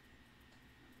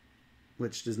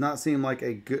 Which does not seem like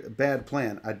a bad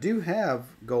plan. I do have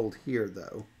gold here,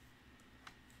 though.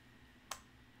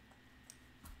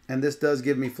 And this does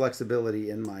give me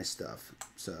flexibility in my stuff.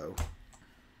 So.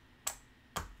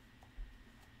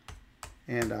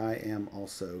 And I am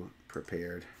also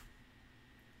prepared.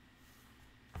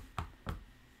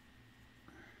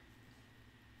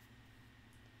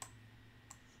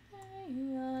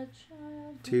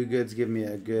 Two goods give me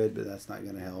a good, but that's not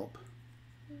going to help.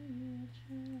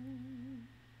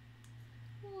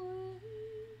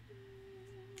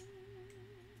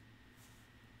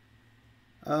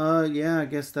 Yeah, I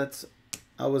guess that's...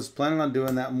 I was planning on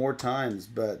doing that more times,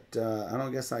 but I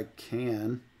don't guess I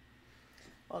can.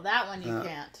 Well, that one you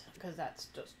can't, because that's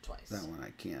just twice. That one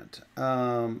I can't.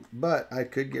 But I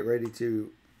could get ready to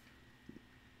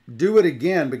do it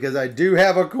again, because I do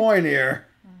have a coin here.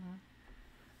 Mm-hmm.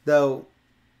 Though,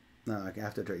 no, I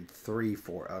have to trade 3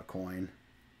 for a coin.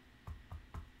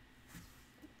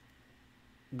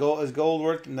 Gold is gold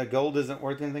worth, and the gold isn't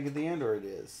worth anything at the end, or it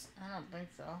is? I don't think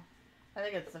so. I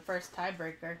think it's the first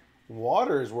tiebreaker.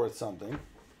 Water is worth something.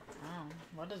 Oh,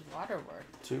 what is water worth?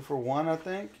 2 for 1, I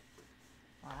think.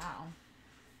 Wow.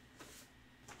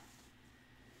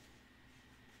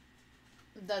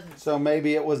 It doesn't. So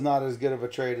maybe it was not as good of a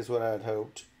trade as what I had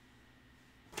hoped.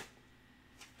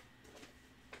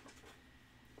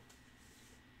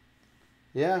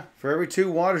 Yeah, for every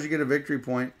 2 waters you get a victory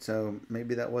point. So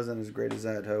maybe that wasn't as great as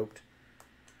I had hoped.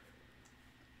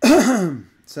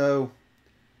 So,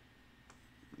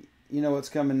 you know what's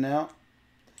coming now?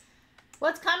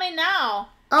 What's coming now?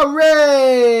 A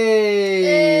raid!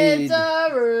 It's a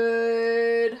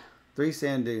raid. 3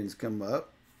 sand dunes come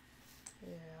up.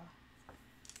 Yeah.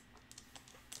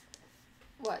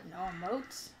 What, no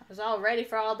emotes? I was all ready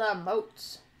for all the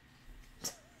emotes.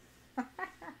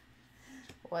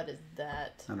 What is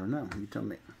that? I don't know. You tell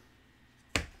me.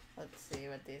 Let's see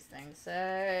what these things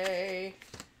say.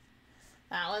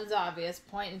 That one's obvious.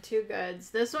 Point and 2 goods.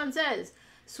 This one says,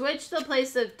 switch the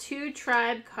place of 2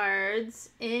 tribe cards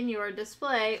in your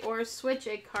display or switch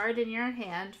a card in your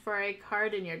hand for a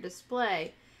card in your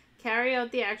display. Carry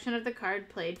out the action of the card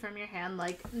played from your hand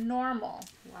like normal.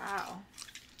 Wow.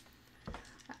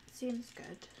 That seems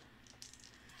good.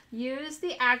 Use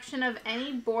the action of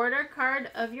any border card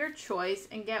of your choice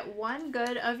and get 1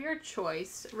 good of your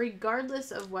choice,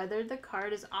 regardless of whether the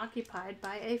card is occupied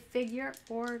by a figure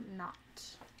or not.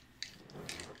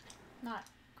 Not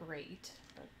great,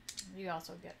 but you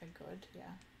also get a good,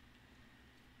 yeah.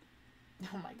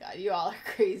 Oh my god, you all are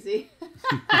crazy.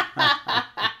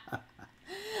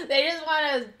 They just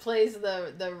want to place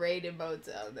the raid emotes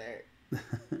out there.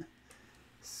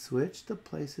 Switch the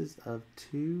places of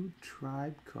 2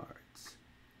 tribe cards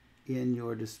in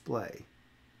your display.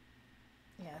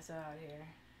 Yeah, so out here.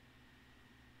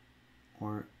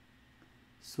 Or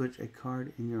switch a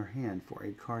card in your hand for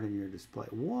a card in your display.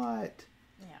 What?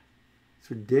 Yeah.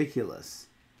 It's ridiculous.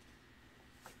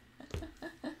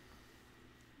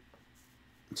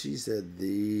 She said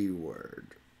the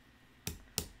word.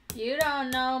 You don't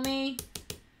know me.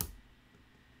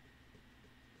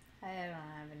 I don't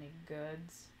have any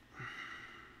goods.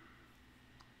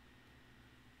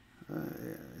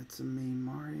 It's a me,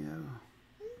 Mario.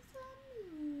 It's a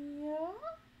me.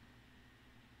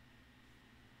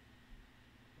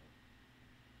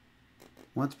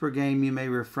 Once per game, you may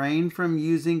refrain from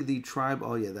using the tribe.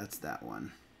 Oh, yeah, that's that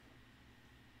one.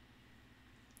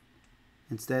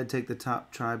 Instead, take the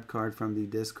top tribe card from the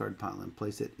discard pile and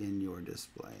place it in your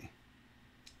display.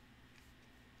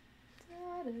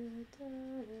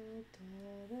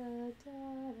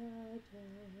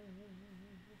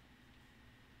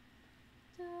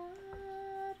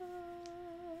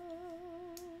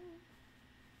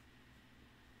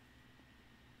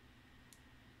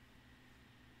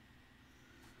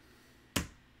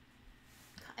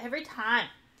 Every time.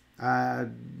 I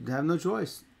have no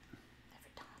choice. Every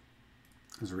time.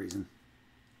 There's a reason.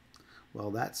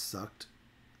 Well, that sucked.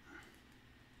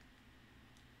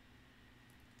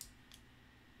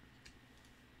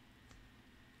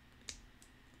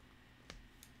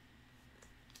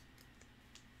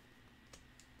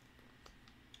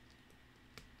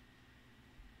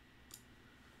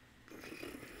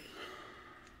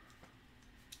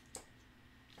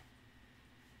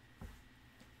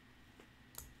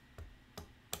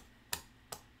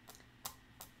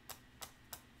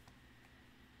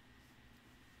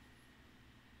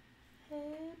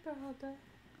 Hey, brother.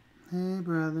 Hey,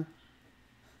 brother.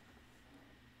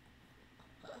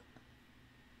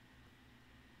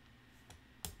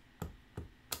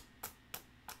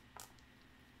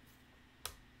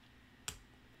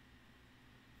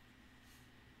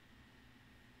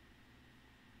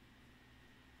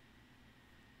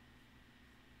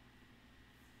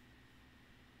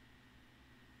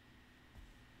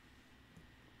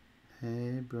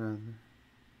 Hey, brother.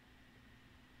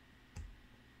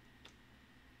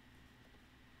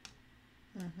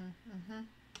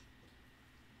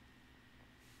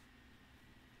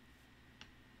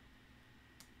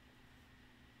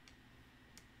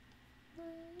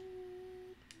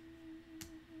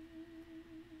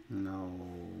 No.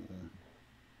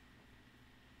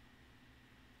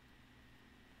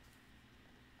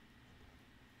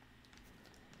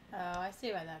 Oh, I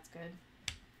see why that's good.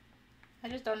 I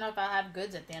just don't know if I'll have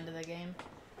goods at the end of the game.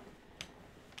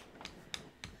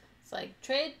 It's like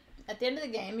trade at the end of the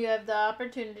game. You have the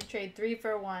opportunity to trade 3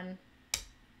 for 1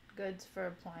 goods for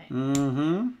a point.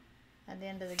 Mm-hmm. At the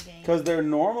end of the game. Because they're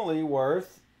normally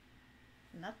worth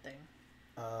Nothing.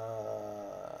 4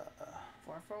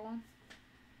 for 1.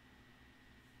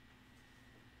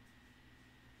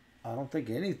 I don't think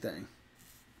anything.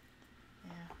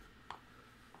 Yeah.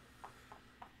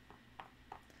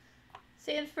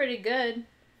 Seems pretty good.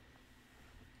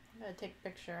 Gotta take a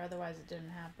picture, otherwise it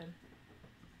didn't happen.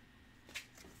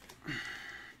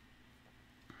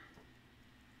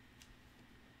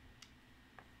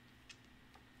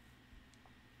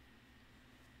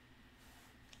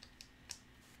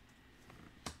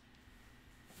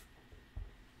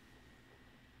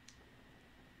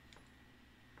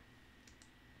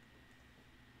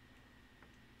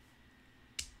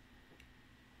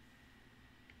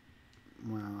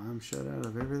 Wow, I'm shut out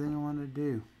of everything I want to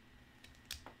do.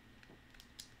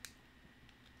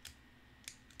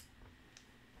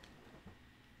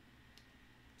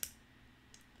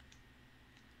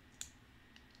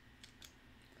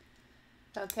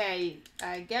 Okay,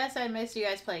 I guess I missed you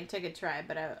guys playing Ticket to Ride,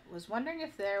 but I was wondering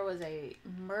if there was a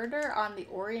Murder on the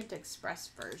Orient Express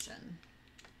version.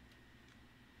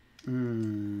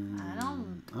 I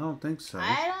don't think so.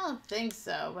 I don't think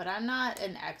so, but I'm not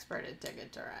an expert at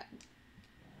Ticket to Ride.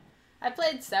 I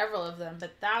played several of them,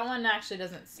 but that one actually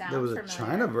doesn't sound familiar. There was a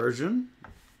China version.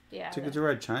 Yeah. Ticket to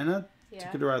Ride China. Yeah.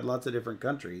 Ticket to Ride lots of different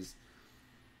countries.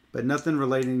 But nothing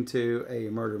relating to a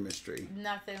murder mystery.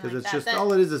 Nothing like that. Because it's just,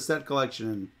 all it is set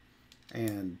collection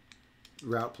and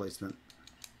route placement.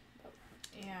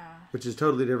 Yeah. Which is a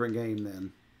totally different game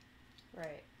then.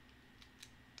 Right.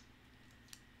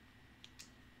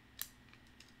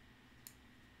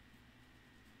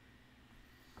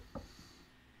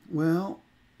 Well,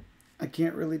 I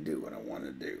can't really do what I want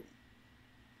to do.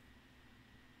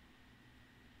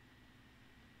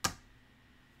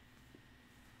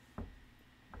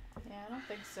 Yeah, I don't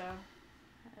think so.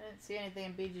 I didn't see anything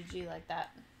in BGG like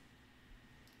that.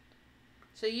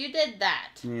 So you did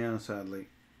that. Yeah, sadly.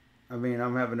 I mean,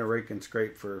 I'm having to rake and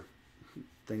scrape for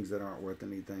things that aren't worth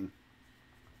anything.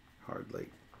 Hardly.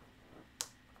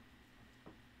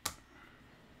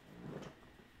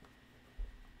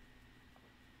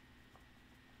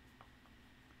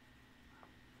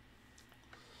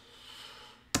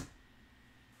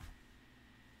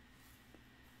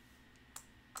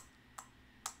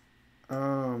 Oh,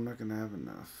 I'm not going to have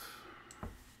enough.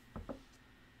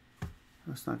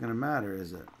 That's not going to matter,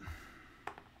 is it?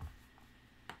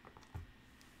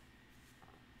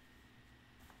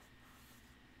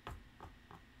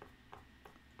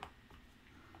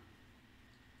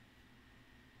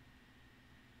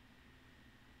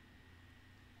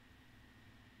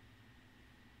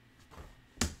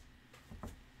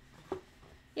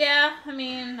 Yeah, I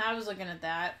mean, I was looking at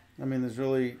that. I mean, there's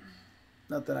really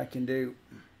nothing I can do.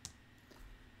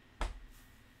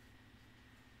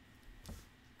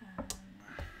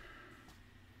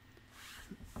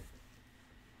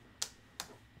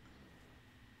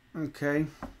 Okay.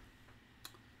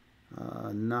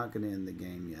 Not going to end the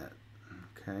game yet.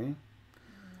 Okay.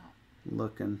 No.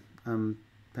 Looking. I'm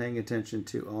paying attention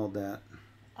to all that.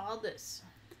 All this.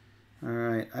 All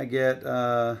right. I get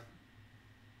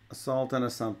assault and a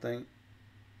something.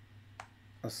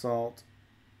 Assault.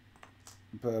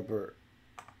 Pepper.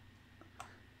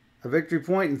 A victory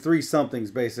point and 3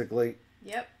 somethings, basically.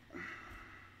 Yep.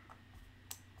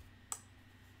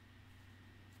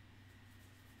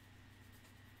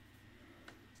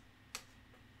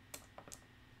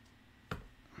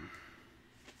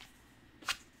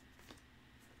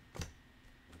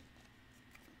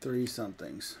 Three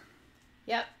somethings.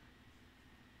 Yep.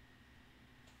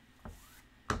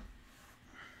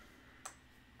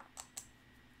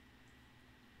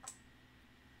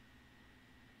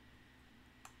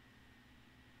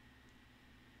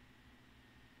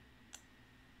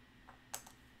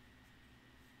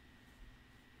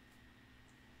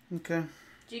 Okay. What'd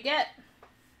you get?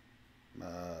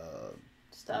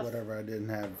 Stuff. Whatever I didn't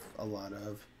have a lot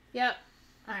of. Yep.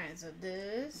 Alright, so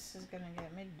this is gonna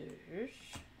get me this.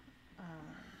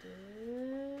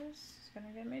 This is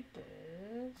gonna get me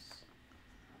this.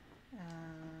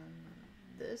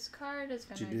 This card is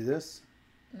gonna... Did you do this?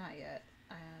 Not yet.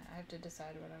 I have to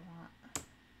decide what I want.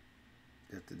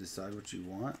 You have to decide what you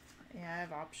want? Yeah, I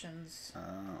have options.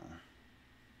 Oh.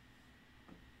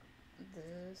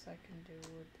 This I can do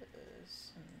with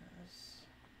this and this.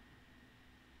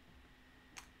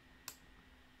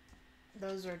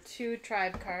 Those are 2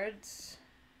 tribe cards.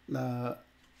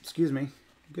 Excuse me.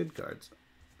 Good cards.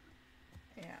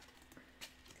 Yeah.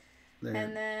 They're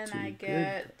and then I good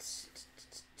get... cards.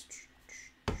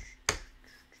 I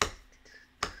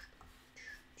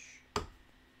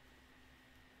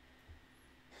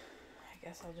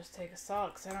guess I'll just take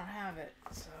assault because I don't have it,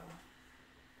 so...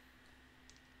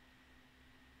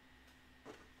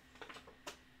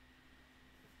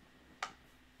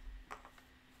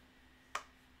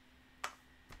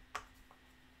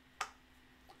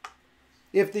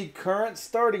 If the current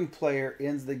starting player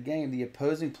ends the game, the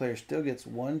opposing player still gets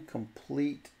 1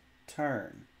 complete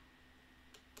turn.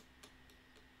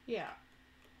 Yeah.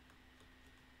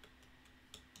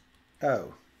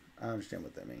 Oh, I understand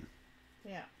what that means.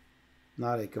 Yeah.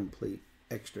 Not a complete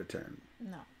extra turn.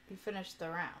 No. You finished the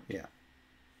round. Yeah.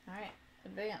 All right.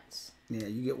 Advance. Yeah,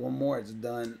 you get one more, it's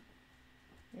done.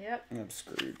 Yep. I'm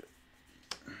screwed.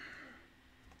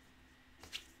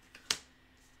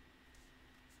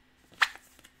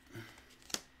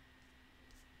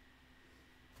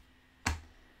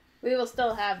 We will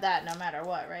still have that no matter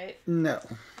what, right? No.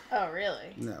 Oh,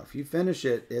 really? No. If you finish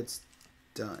it, it's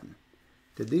done.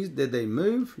 Did they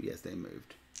move? Yes, they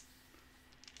moved.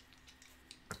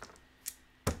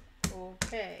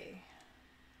 Okay.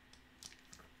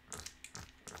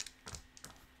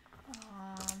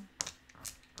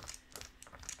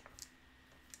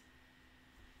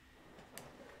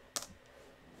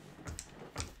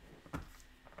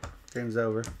 Game's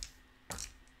over.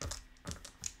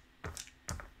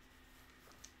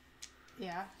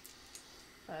 Yeah.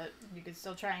 But you could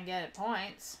still try and get it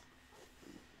points.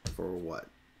 For what?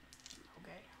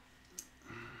 Okay.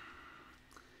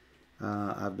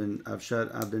 I'm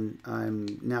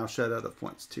now shut out of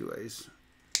points 2 ways.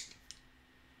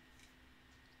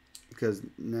 Because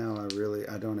now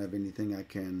I don't have anything I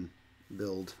can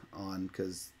build on,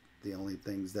 because the only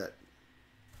things that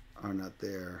are not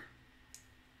there.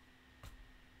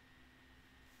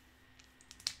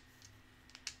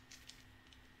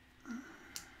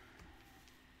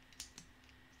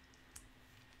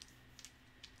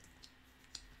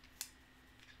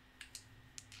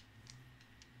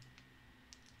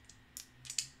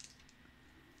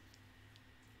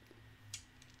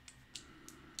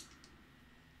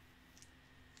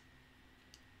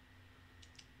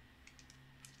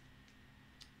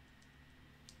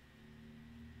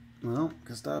 Well,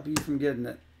 can stop you from getting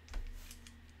it.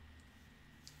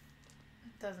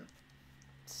 It doesn't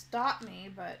stop me,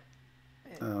 but...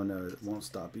 Oh no, it won't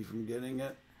stop you from getting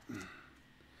it.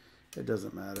 It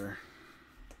doesn't matter.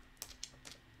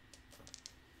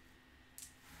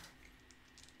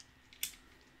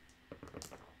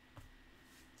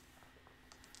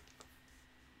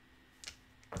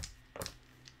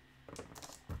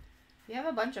 You have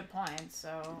a bunch of points,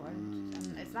 so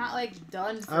it's not like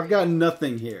done for I've got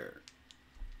nothing here.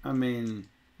 I mean,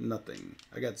 nothing.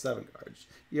 I got 7 cards.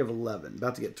 You have 11.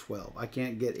 About to get 12. I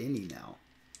can't get any now.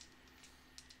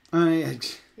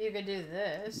 You could do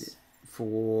this.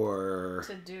 For...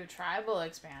 To do tribal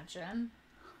expansion.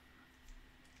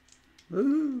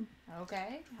 Ooh.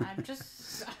 Okay. I'm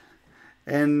just...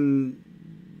 And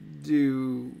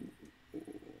do...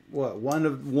 What?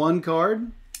 One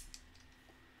card?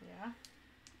 Yeah.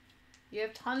 You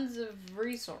have tons of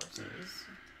resources.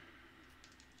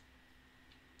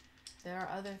 There are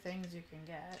other things you can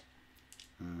get.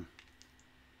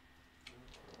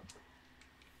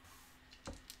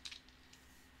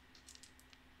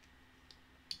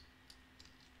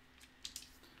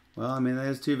 Well, I mean,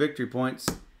 there's 2 victory points.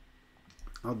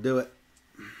 I'll do it.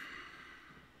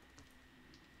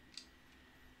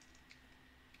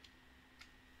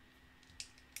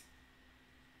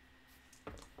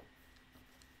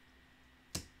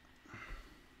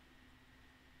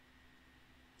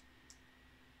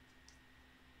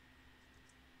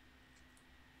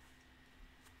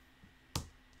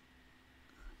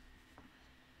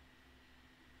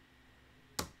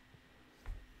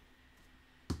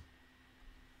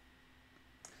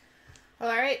 All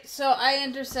right, so I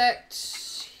intersect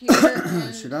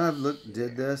here. Should I have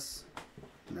did this?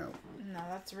 No. No,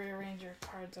 that's rearrange your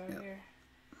cards over here.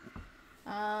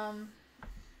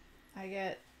 I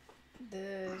get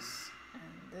this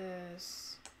and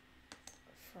this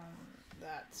from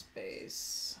that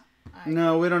space.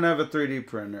 No, we don't have a 3D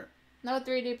printer. No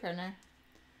 3D printer.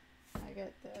 I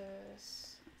get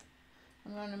this.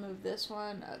 I'm going to move this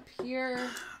one up here.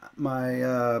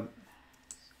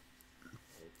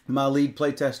 My lead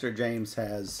playtester, James,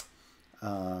 has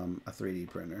a 3D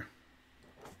printer.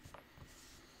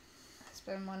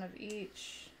 Spend one of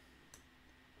each.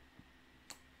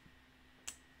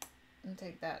 And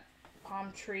take that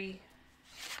palm tree.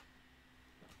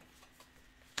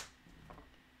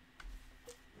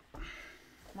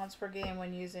 Once per game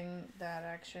when using that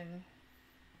action.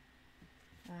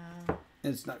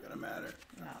 It's not going to matter.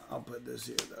 No. I'll put this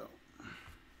here, though.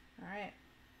 Alright.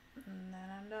 And then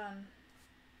I'm done.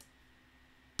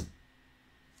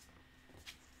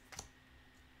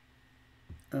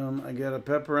 I get a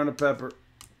pepper and a pepper.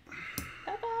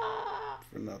 Pepper!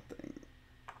 For nothing.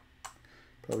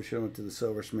 Probably should have went to the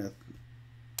silversmith.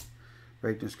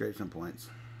 Raked and scraped some points.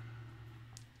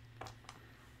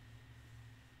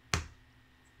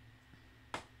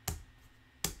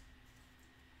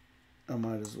 I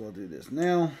might as well do this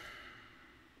now.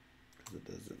 It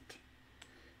doesn't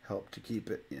help to keep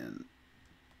it in.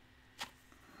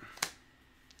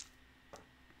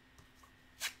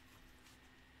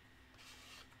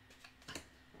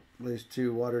 Place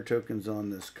 2 water tokens on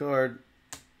this card.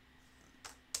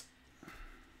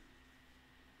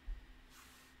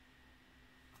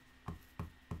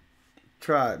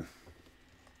 Tribe.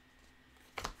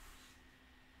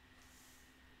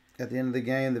 At the end of the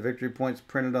game, the victory points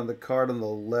printed on the card on the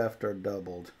left are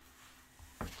doubled.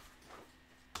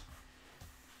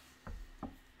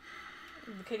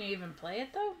 Can you even play it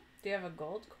though? Do you have a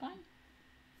gold coin?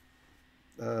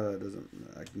 It doesn't.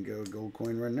 I can go gold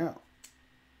coin right now.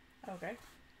 Okay.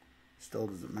 Still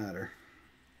doesn't matter.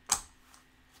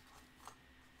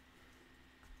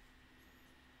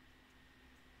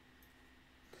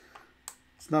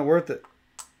 It's not worth it.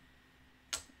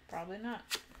 Probably not.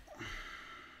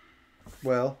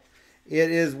 Well,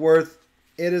 it is worth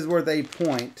a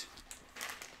point.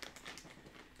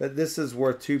 But this is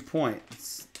worth 2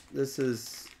 points. This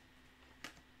is...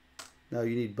 No,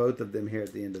 you need both of them here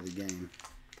at the end of the game.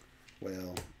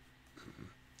 Well,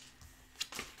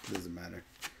 doesn't matter.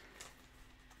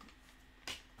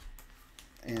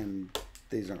 And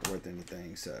these aren't worth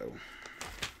anything, so...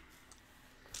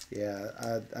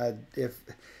 Yeah,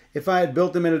 if I had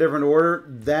built them in a different order,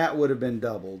 that would have been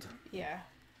doubled. Yeah.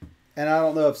 And I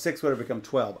don't know if 6 would have become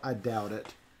 12. I doubt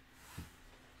it.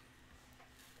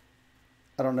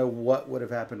 I don't know what would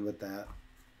have happened with that.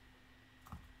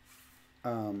 I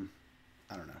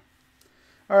don't know.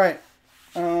 All right.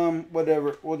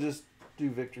 Whatever. We'll just do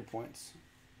victory points.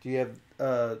 Do you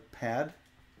have pad?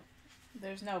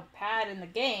 There's no pad in the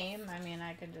game. I mean,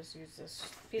 I can just use this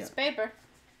piece of paper.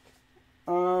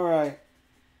 All right.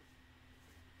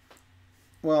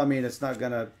 Well, I mean, it's not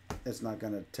gonna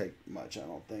take much, I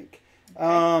don't think.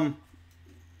 Okay.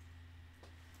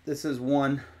 This is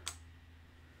 1.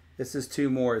 This is 2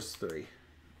 more is 3.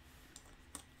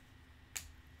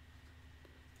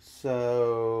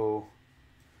 So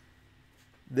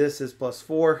this is plus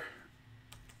 4.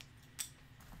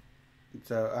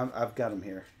 So I've got them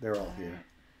here. They're all here.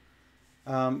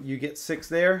 You get 6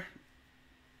 there.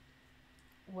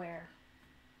 Where?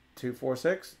 2, 4,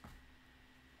 6.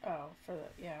 Oh, for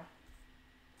the, yeah.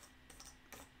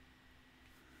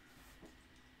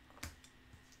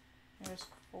 There's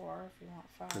 4 if you want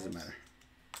 5. Doesn't matter.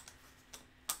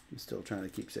 I'm still trying to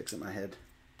keep 6 in my head.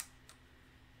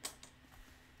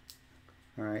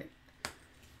 All right.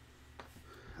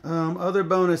 Other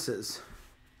bonuses.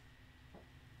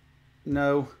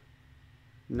 No.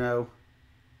 No.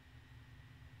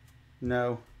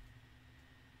 No.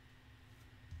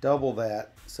 Double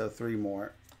that, so 3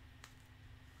 more.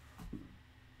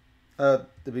 The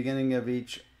beginning of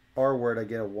each R word, I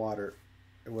get a water.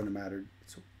 It wouldn't have mattered.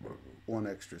 It's 1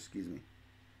 extra, excuse me.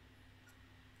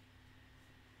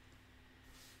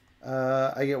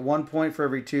 I get 1 point for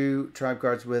every 2 tribe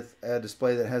cards with a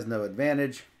display that has no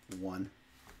advantage. 1.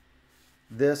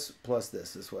 This plus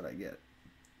this is what I get.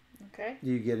 Okay. Do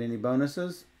you get any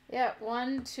bonuses? Yeah,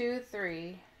 1, 2,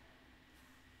 3.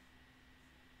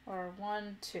 Or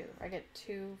 1, 2. I get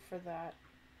 2 for that.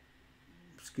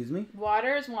 Excuse me?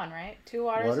 Water is 1, right? 2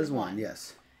 waters Water is 1.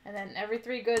 Yes. And then every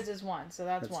 3 goods is 1, so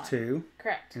that's 1. 2.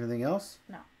 Correct. Anything else?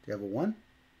 No. Do you have a 1?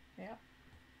 Yeah.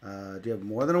 Do you have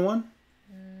more than a 1?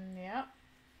 Yeah.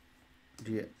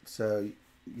 So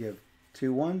you have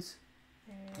 2 1s?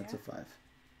 Yeah. That's a 5.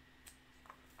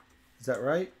 Is that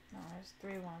right? No, there's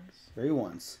 3 1s. 3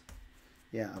 1s.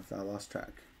 Yeah, I lost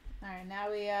track. All right, now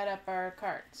we add up our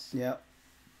cards. Yep.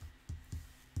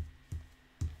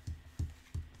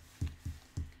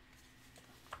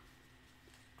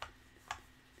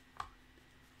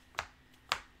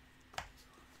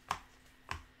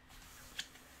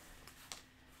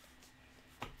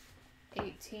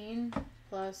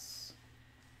 Plus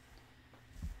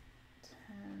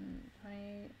 10,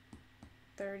 20,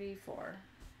 34.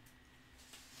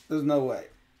 There's no way.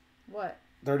 What?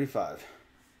 35.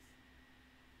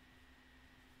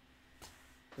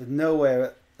 There's no way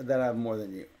that I have more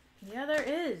than you. Yeah, there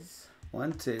is.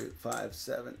 1, 2, 5,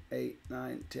 7, 8,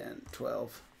 9, 10,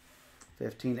 12,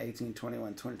 15, 18,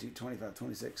 21, 22, 25,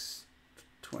 26,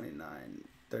 29,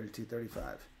 32,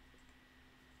 35.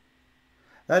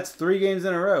 That's 3 games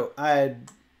in a row. I had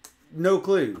no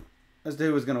clue as to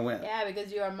who was going to win. Yeah,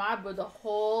 because you were mobbed the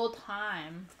whole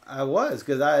time. I was,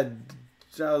 because I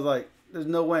was like, there's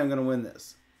no way I'm going to win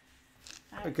this.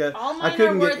 Because all mine I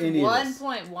couldn't are worth get any 1 of this.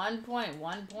 point, 1 point,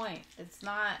 1 point. It's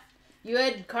not. You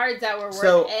had cards that were worth.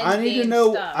 So I need to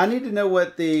know. Stuff. I need to know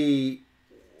what the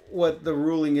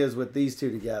ruling is with these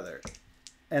 2 together,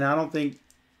 and I don't think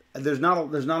there's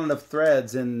not enough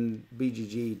threads in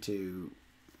BGG to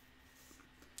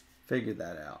figure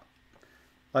that out.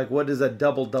 Like, what does a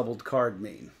doubled card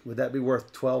mean? Would that be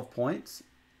worth 12 points?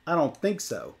 I don't think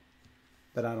so,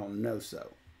 but I don't know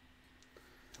so.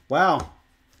 Wow.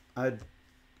 I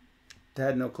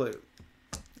had no clue.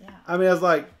 Yeah. I mean, I was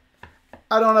like,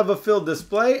 I don't have a field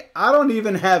display. I don't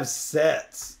even have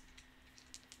sets.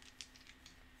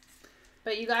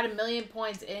 But you got 1,000,000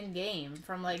 points in game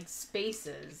from like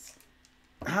spaces.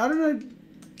 How did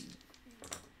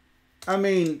I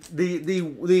mean,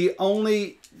 the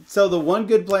only, so the one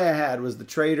good play I had was the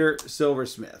Trader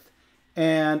Silversmith.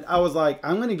 And I was like,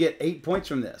 I'm going to get 8 points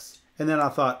from this. And then I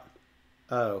thought,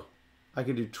 oh, I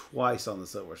can do twice on the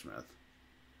Silversmith.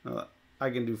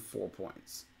 I can do 4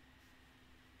 points.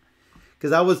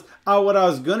 Because what I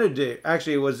was going to do,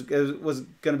 actually, it was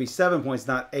going to be 7 points,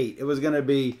 not 8. It was going to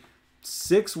be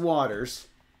 6 waters.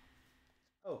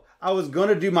 Oh, I was going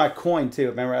to do my coin too.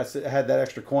 Remember, I had that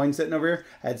extra coin sitting over here?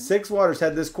 I had 6 waters,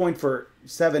 had this coin for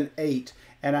 7, 8,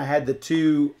 and I had the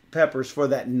 2 peppers for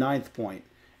that 9th point.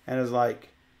 And it was like,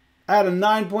 I had a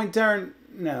 9-point turn.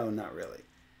 No, not really.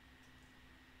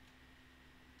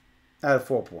 I had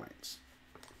 4 points.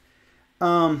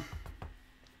 I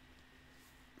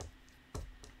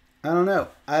don't know.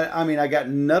 I mean, I got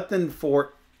nothing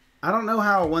for... I don't know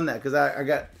how I won that because I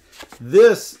got...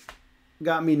 This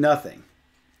got me nothing.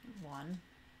 1.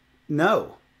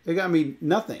 No. It got me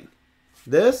nothing.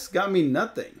 This got me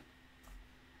nothing.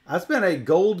 I spent a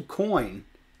gold coin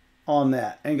on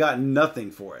that and got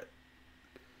nothing for it.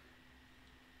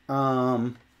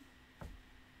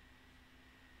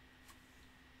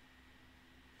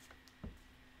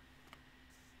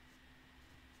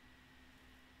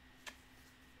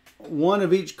 One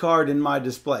of each card in my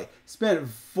display. Spent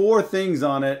 4 things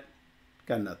on it.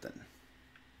 Got nothing.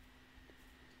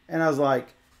 And I was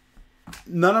like,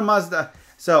 none of my stuff.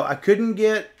 So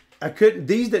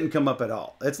these didn't come up at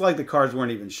all. It's like the cards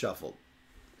weren't even shuffled.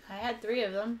 I had 3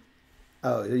 of them.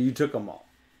 Oh, you took them all.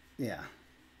 Yeah.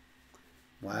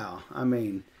 Wow. I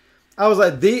mean, I was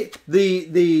like, the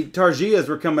Targias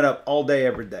were coming up all day,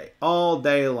 every day. All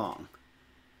day long.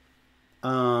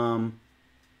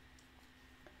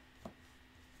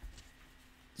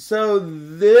 So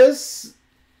this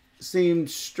seemed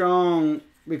strong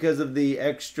because of the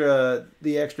extra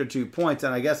 2 points,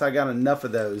 and I guess I got enough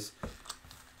of those.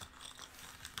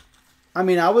 I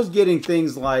mean, I was getting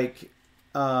things like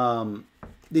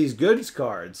these goods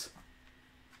cards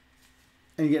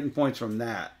and getting points from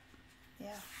that.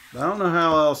 Yeah. But I don't know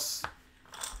how else.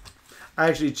 I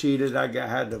actually cheated. I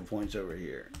had the points over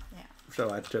here. Yeah.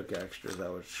 So I took extras.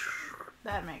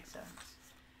 That makes sense.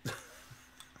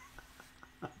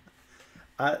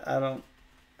 I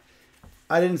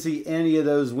didn't see any of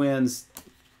those wins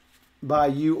by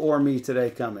you or me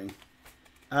today coming.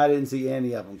 I didn't see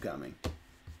any of them coming.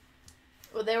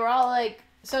 Well, they were all like...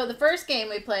 So the first game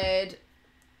we played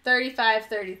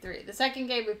 35-33. The second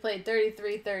game we played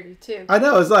 33-32. I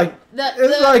know. It's like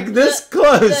this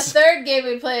close. The third game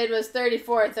we played was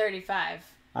 34-35.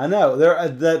 I know.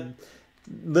 That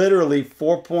literally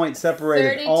 4 points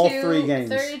separated all 3 games.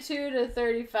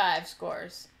 32-35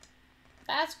 scores.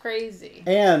 That's crazy.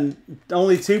 And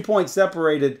only 2 points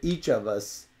separated each of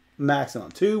us maximum.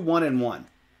 2, 1, and 1.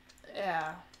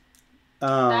 Yeah.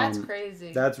 That's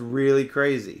crazy. That's really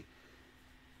crazy.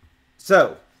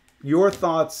 So, your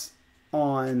thoughts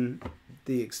on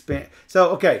the expand? So,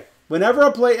 okay. Whenever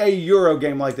I play a Euro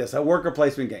game like this, a worker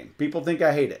placement game, people think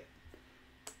I hate it.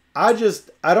 I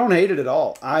don't hate it at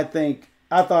all. I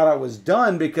thought I was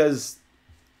done because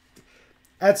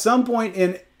at some point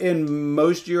in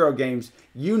most Euro games,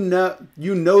 you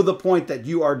know the point that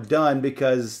you are done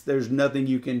because there's nothing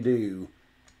you can do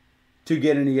to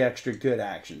get any extra good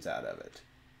actions out of it.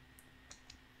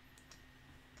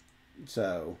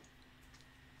 So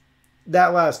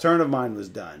that last turn of mine was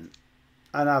done,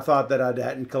 and I thought that I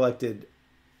hadn't collected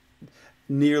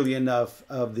nearly enough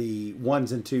of the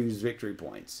 1s and 2s victory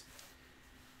points.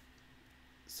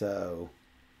 So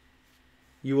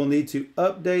you will need to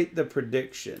update the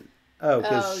prediction. Oh,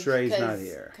 because Shrey's not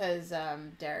here. Because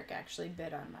Derek actually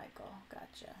bid on Michael.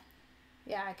 Gotcha.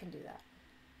 Yeah, I can do that.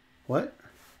 What?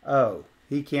 Oh,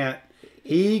 he can't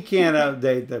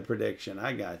update the prediction.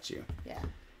 I got you. Yeah.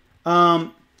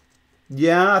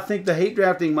 Yeah, I think the hate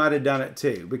drafting might have done it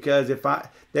too, because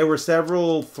there were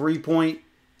several 3-point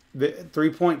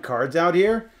cards out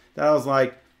here that I was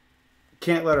like,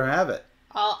 can't let her have it.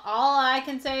 All I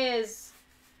can say is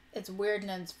it's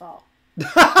Weirdnan's fault.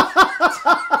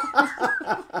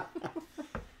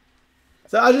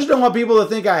 So I just don't want people to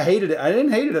think I hated it. I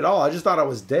didn't hate it at all. I just thought I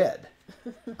was dead.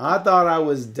 I thought I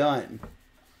was done.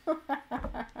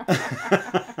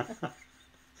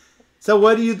 So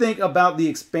what do you think about the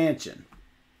expansion?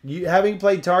 You having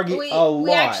played Targi a lot.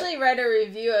 We actually read a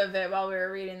review of it while we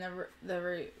were reading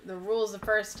the rules the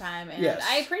first time, and Yes.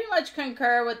 I pretty much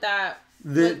concur with that.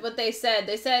 With what they said.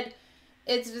 They said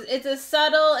it's a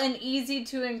subtle and easy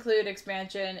to include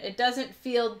expansion. It doesn't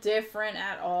feel different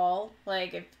at all.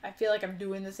 Like I feel like I'm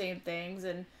doing the same things,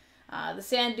 and the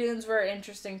sand dunes were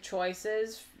interesting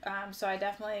choices. So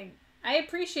I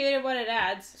appreciated what it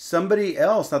adds. Somebody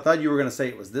else, I thought you were going to say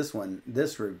it was this one,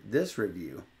 this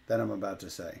review that I'm about to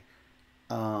say.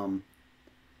 It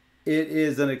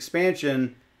is an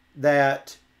expansion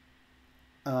that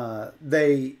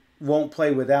they won't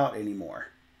play without anymore.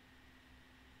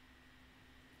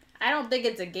 I don't think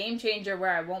it's a game changer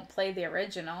where I won't play the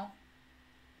original.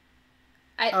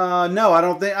 No, I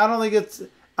don't think it's.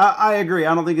 I agree.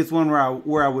 I don't think it's one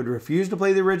where I would refuse to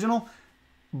play the original,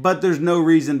 but there's no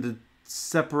reason to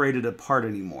separate it apart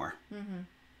anymore. Mm-hmm.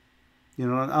 You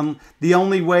know, the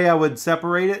only way I would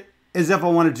separate it is if I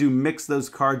wanted to mix those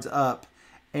cards up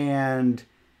and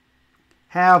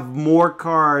have more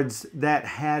cards that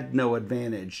had no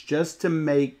advantage, just to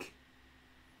make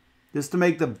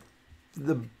the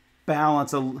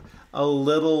balance a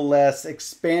little less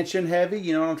expansion heavy.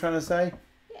 You know what I'm trying to say?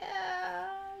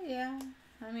 Yeah.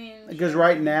 I mean, because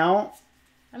right now,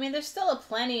 I mean, there's still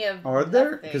plenty of. Are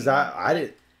there? Because I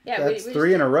did. Yeah, that's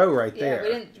three in a row right yeah,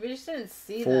 there. we just didn't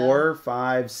see 4,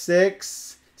 5,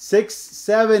 6,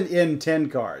 7 in 10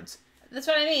 cards. That's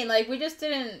what I mean. Like, we just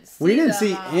didn't see We didn't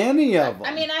see any of them.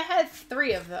 I mean, I had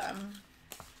 3 of them.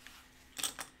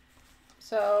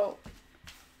 So.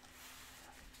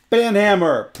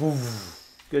 Banhammer.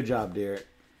 Poof. Good job, Derek.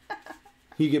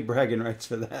 You get bragging rights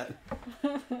for that.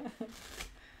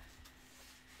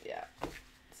 Yeah.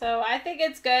 So I think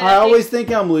it's good. I always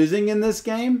think I'm losing in this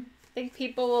game. I think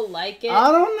people will like it.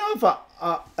 I don't know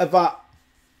if I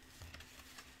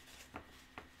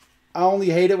only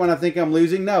hate it when I think I'm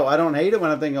losing. No, I don't hate it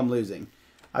when I think I'm losing.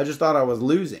 I just thought I was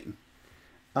losing.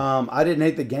 I didn't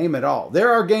hate the game at all.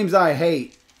 There are games I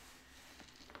hate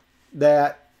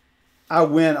that I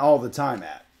win all the time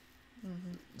at.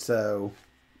 Mm-hmm. So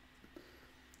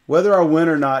whether I win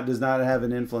or not does not have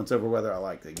an influence over whether I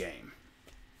like the game.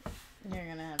 You're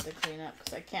going to have to clean up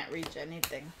because I can't reach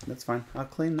anything. That's fine. I'll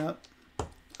clean up.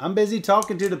 I'm busy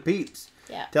talking to the peeps.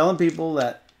 Yeah. Telling people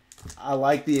that I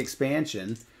like the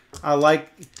expansion. I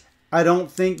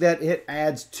don't think that it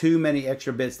adds too many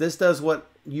extra bits. This does what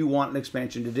you want an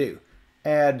expansion to do.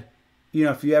 Add,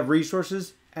 if you have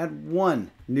resources, add 1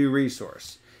 new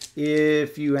resource.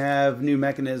 If you have new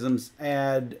mechanisms,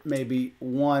 add maybe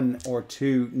 1 or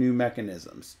 2 new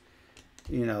mechanisms.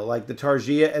 Like the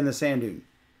Targia and the Sand Dune.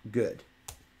 Good.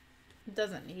 It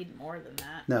doesn't need more than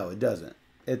that. No, it doesn't.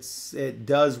 It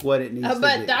does what it needs to do.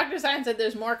 But Dr. Science said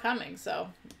there's more coming, so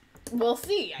we'll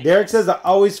see. Derek says I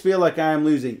always feel like I am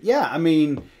losing. Yeah, I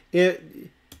mean it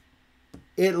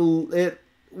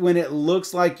when it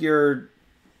looks like you're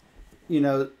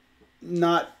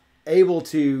not able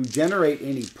to generate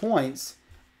any points,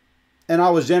 and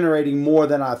I was generating more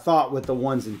than I thought with the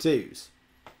 1s and 2s.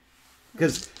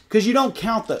 Because you don't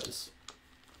count those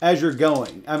as you're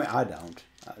going. I mean, I don't.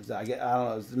 I don't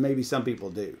know. Maybe some people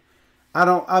do.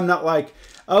 I'm not like,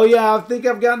 oh yeah, I think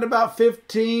I've gotten about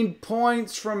 15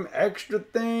 points from extra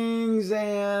things,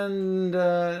 and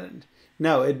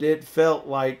no, it felt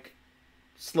like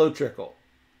slow trickle.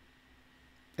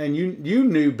 And you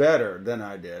knew better than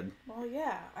I did. Well,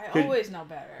 yeah, I always know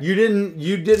better. You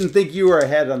didn't think you were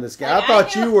ahead on this game. I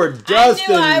thought you were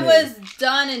dusting I knew I me. was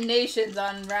done in Nations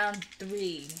on round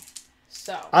 3.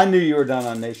 So I knew you were done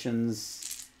on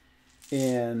Nations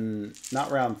in not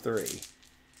round 3.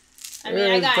 I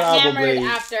mean, I got hammered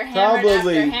after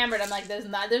hammered. I'm like,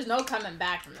 there's no coming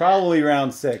back from probably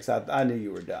round 6. I knew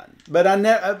you were done, but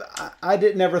I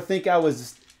didn't ever think I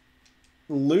was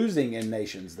losing in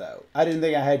Nations though. I didn't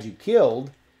think I had you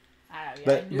killed. I knew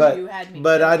you had me.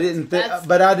 But killed. I didn't think.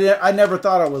 But I never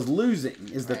thought I was losing.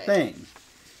 Is the thing.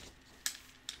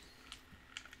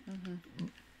 Mm-hmm.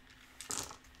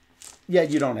 Yeah,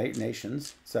 you don't hate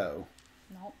Nations, so.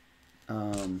 Nope.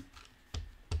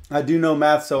 I do know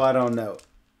math, so I don't know.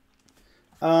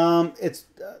 It's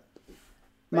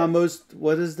my most.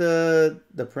 What is the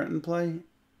print and play?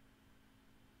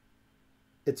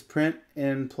 It's print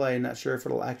and play. Not sure if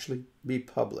it'll actually be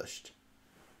published.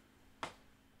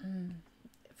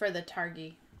 For the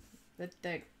Targi,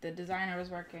 the designer was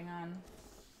working on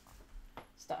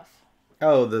stuff.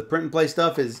 Oh, the print and play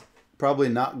stuff is probably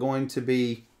not going to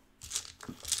be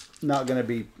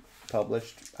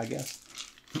published, I guess.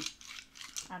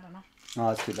 I don't know. Oh,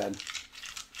 that's too bad.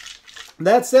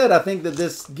 That said, I think that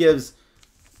this gives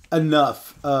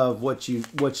enough of what you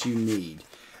need.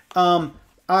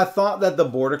 I thought that the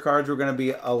border cards were going to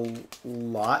be a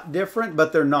lot different,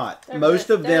 but they're not. Most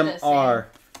of them are,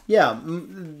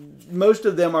 most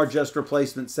of them are just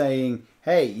replacements saying,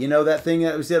 hey, you know that thing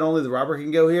that we said only the robber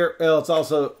can go here? Well, it's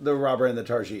also the robber and the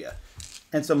Targia.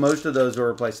 And so most of those are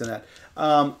replacing that.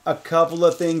 A couple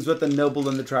of things with the noble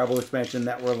and the tribal expansion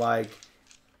that were like,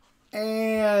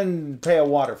 and pay a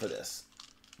water for this.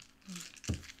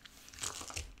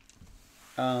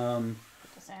 The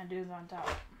sand dunes on top.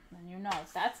 And you know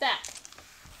it's that stack.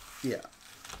 Yeah.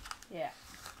 Yeah.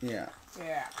 Yeah.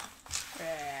 Yeah.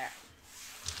 Yeah.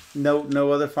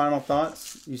 No other final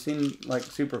thoughts? You seem like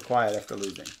super quiet after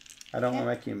losing. I don't want to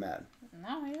make you mad.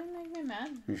 No, you didn't make me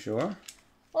mad. You sure?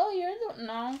 Well, you're the...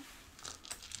 No.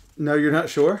 No, you're not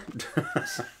sure?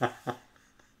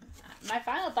 My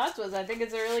final thoughts was I think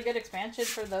it's a really good expansion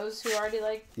for those who already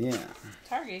like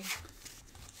Targi.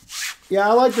 Yeah,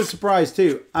 I like the surprise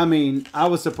too. I mean, I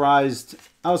was surprised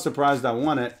I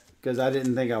won it because I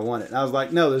didn't think I won it. And I was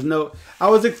like, no, there's no... I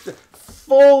was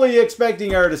fully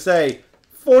expecting her to say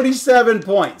 47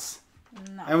 points.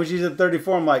 No. And when she said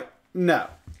 34, I'm like, no.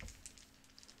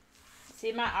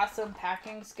 See my awesome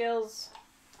packing skills?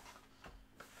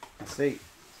 I see.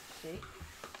 See?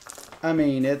 I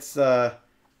mean, it's...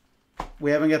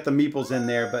 we haven't got the meeples in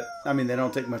there, but, I mean, they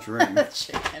don't take much room.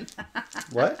 Chicken.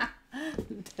 What?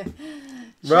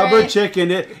 Rubber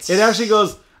chicken. It actually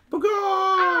goes...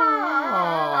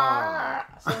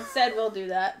 So instead, we'll do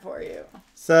that for you.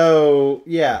 So,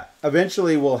 yeah.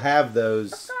 Eventually, we'll have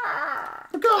those.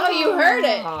 Oh, you heard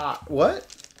it. What?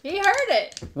 He heard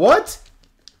it. What?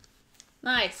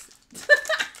 Nice.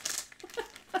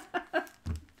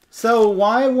 So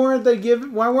why weren't they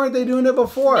doing it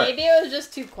before? Maybe it was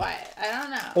just too quiet. I don't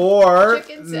know. Or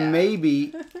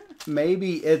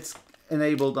maybe it's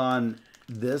enabled on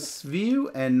this view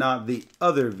and not the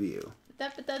other view.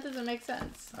 But that doesn't make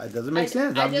sense. It doesn't make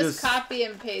sense. I just copy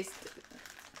and paste.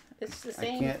 It's the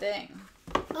same thing.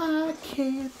 I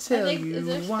can't tell you is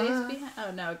there why. Space behind?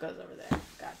 Oh no, it goes over there.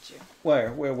 Got you.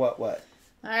 Where? What? All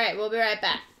right, we'll be right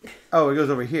back. Oh, it goes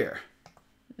over here.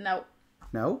 Nope.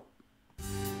 No?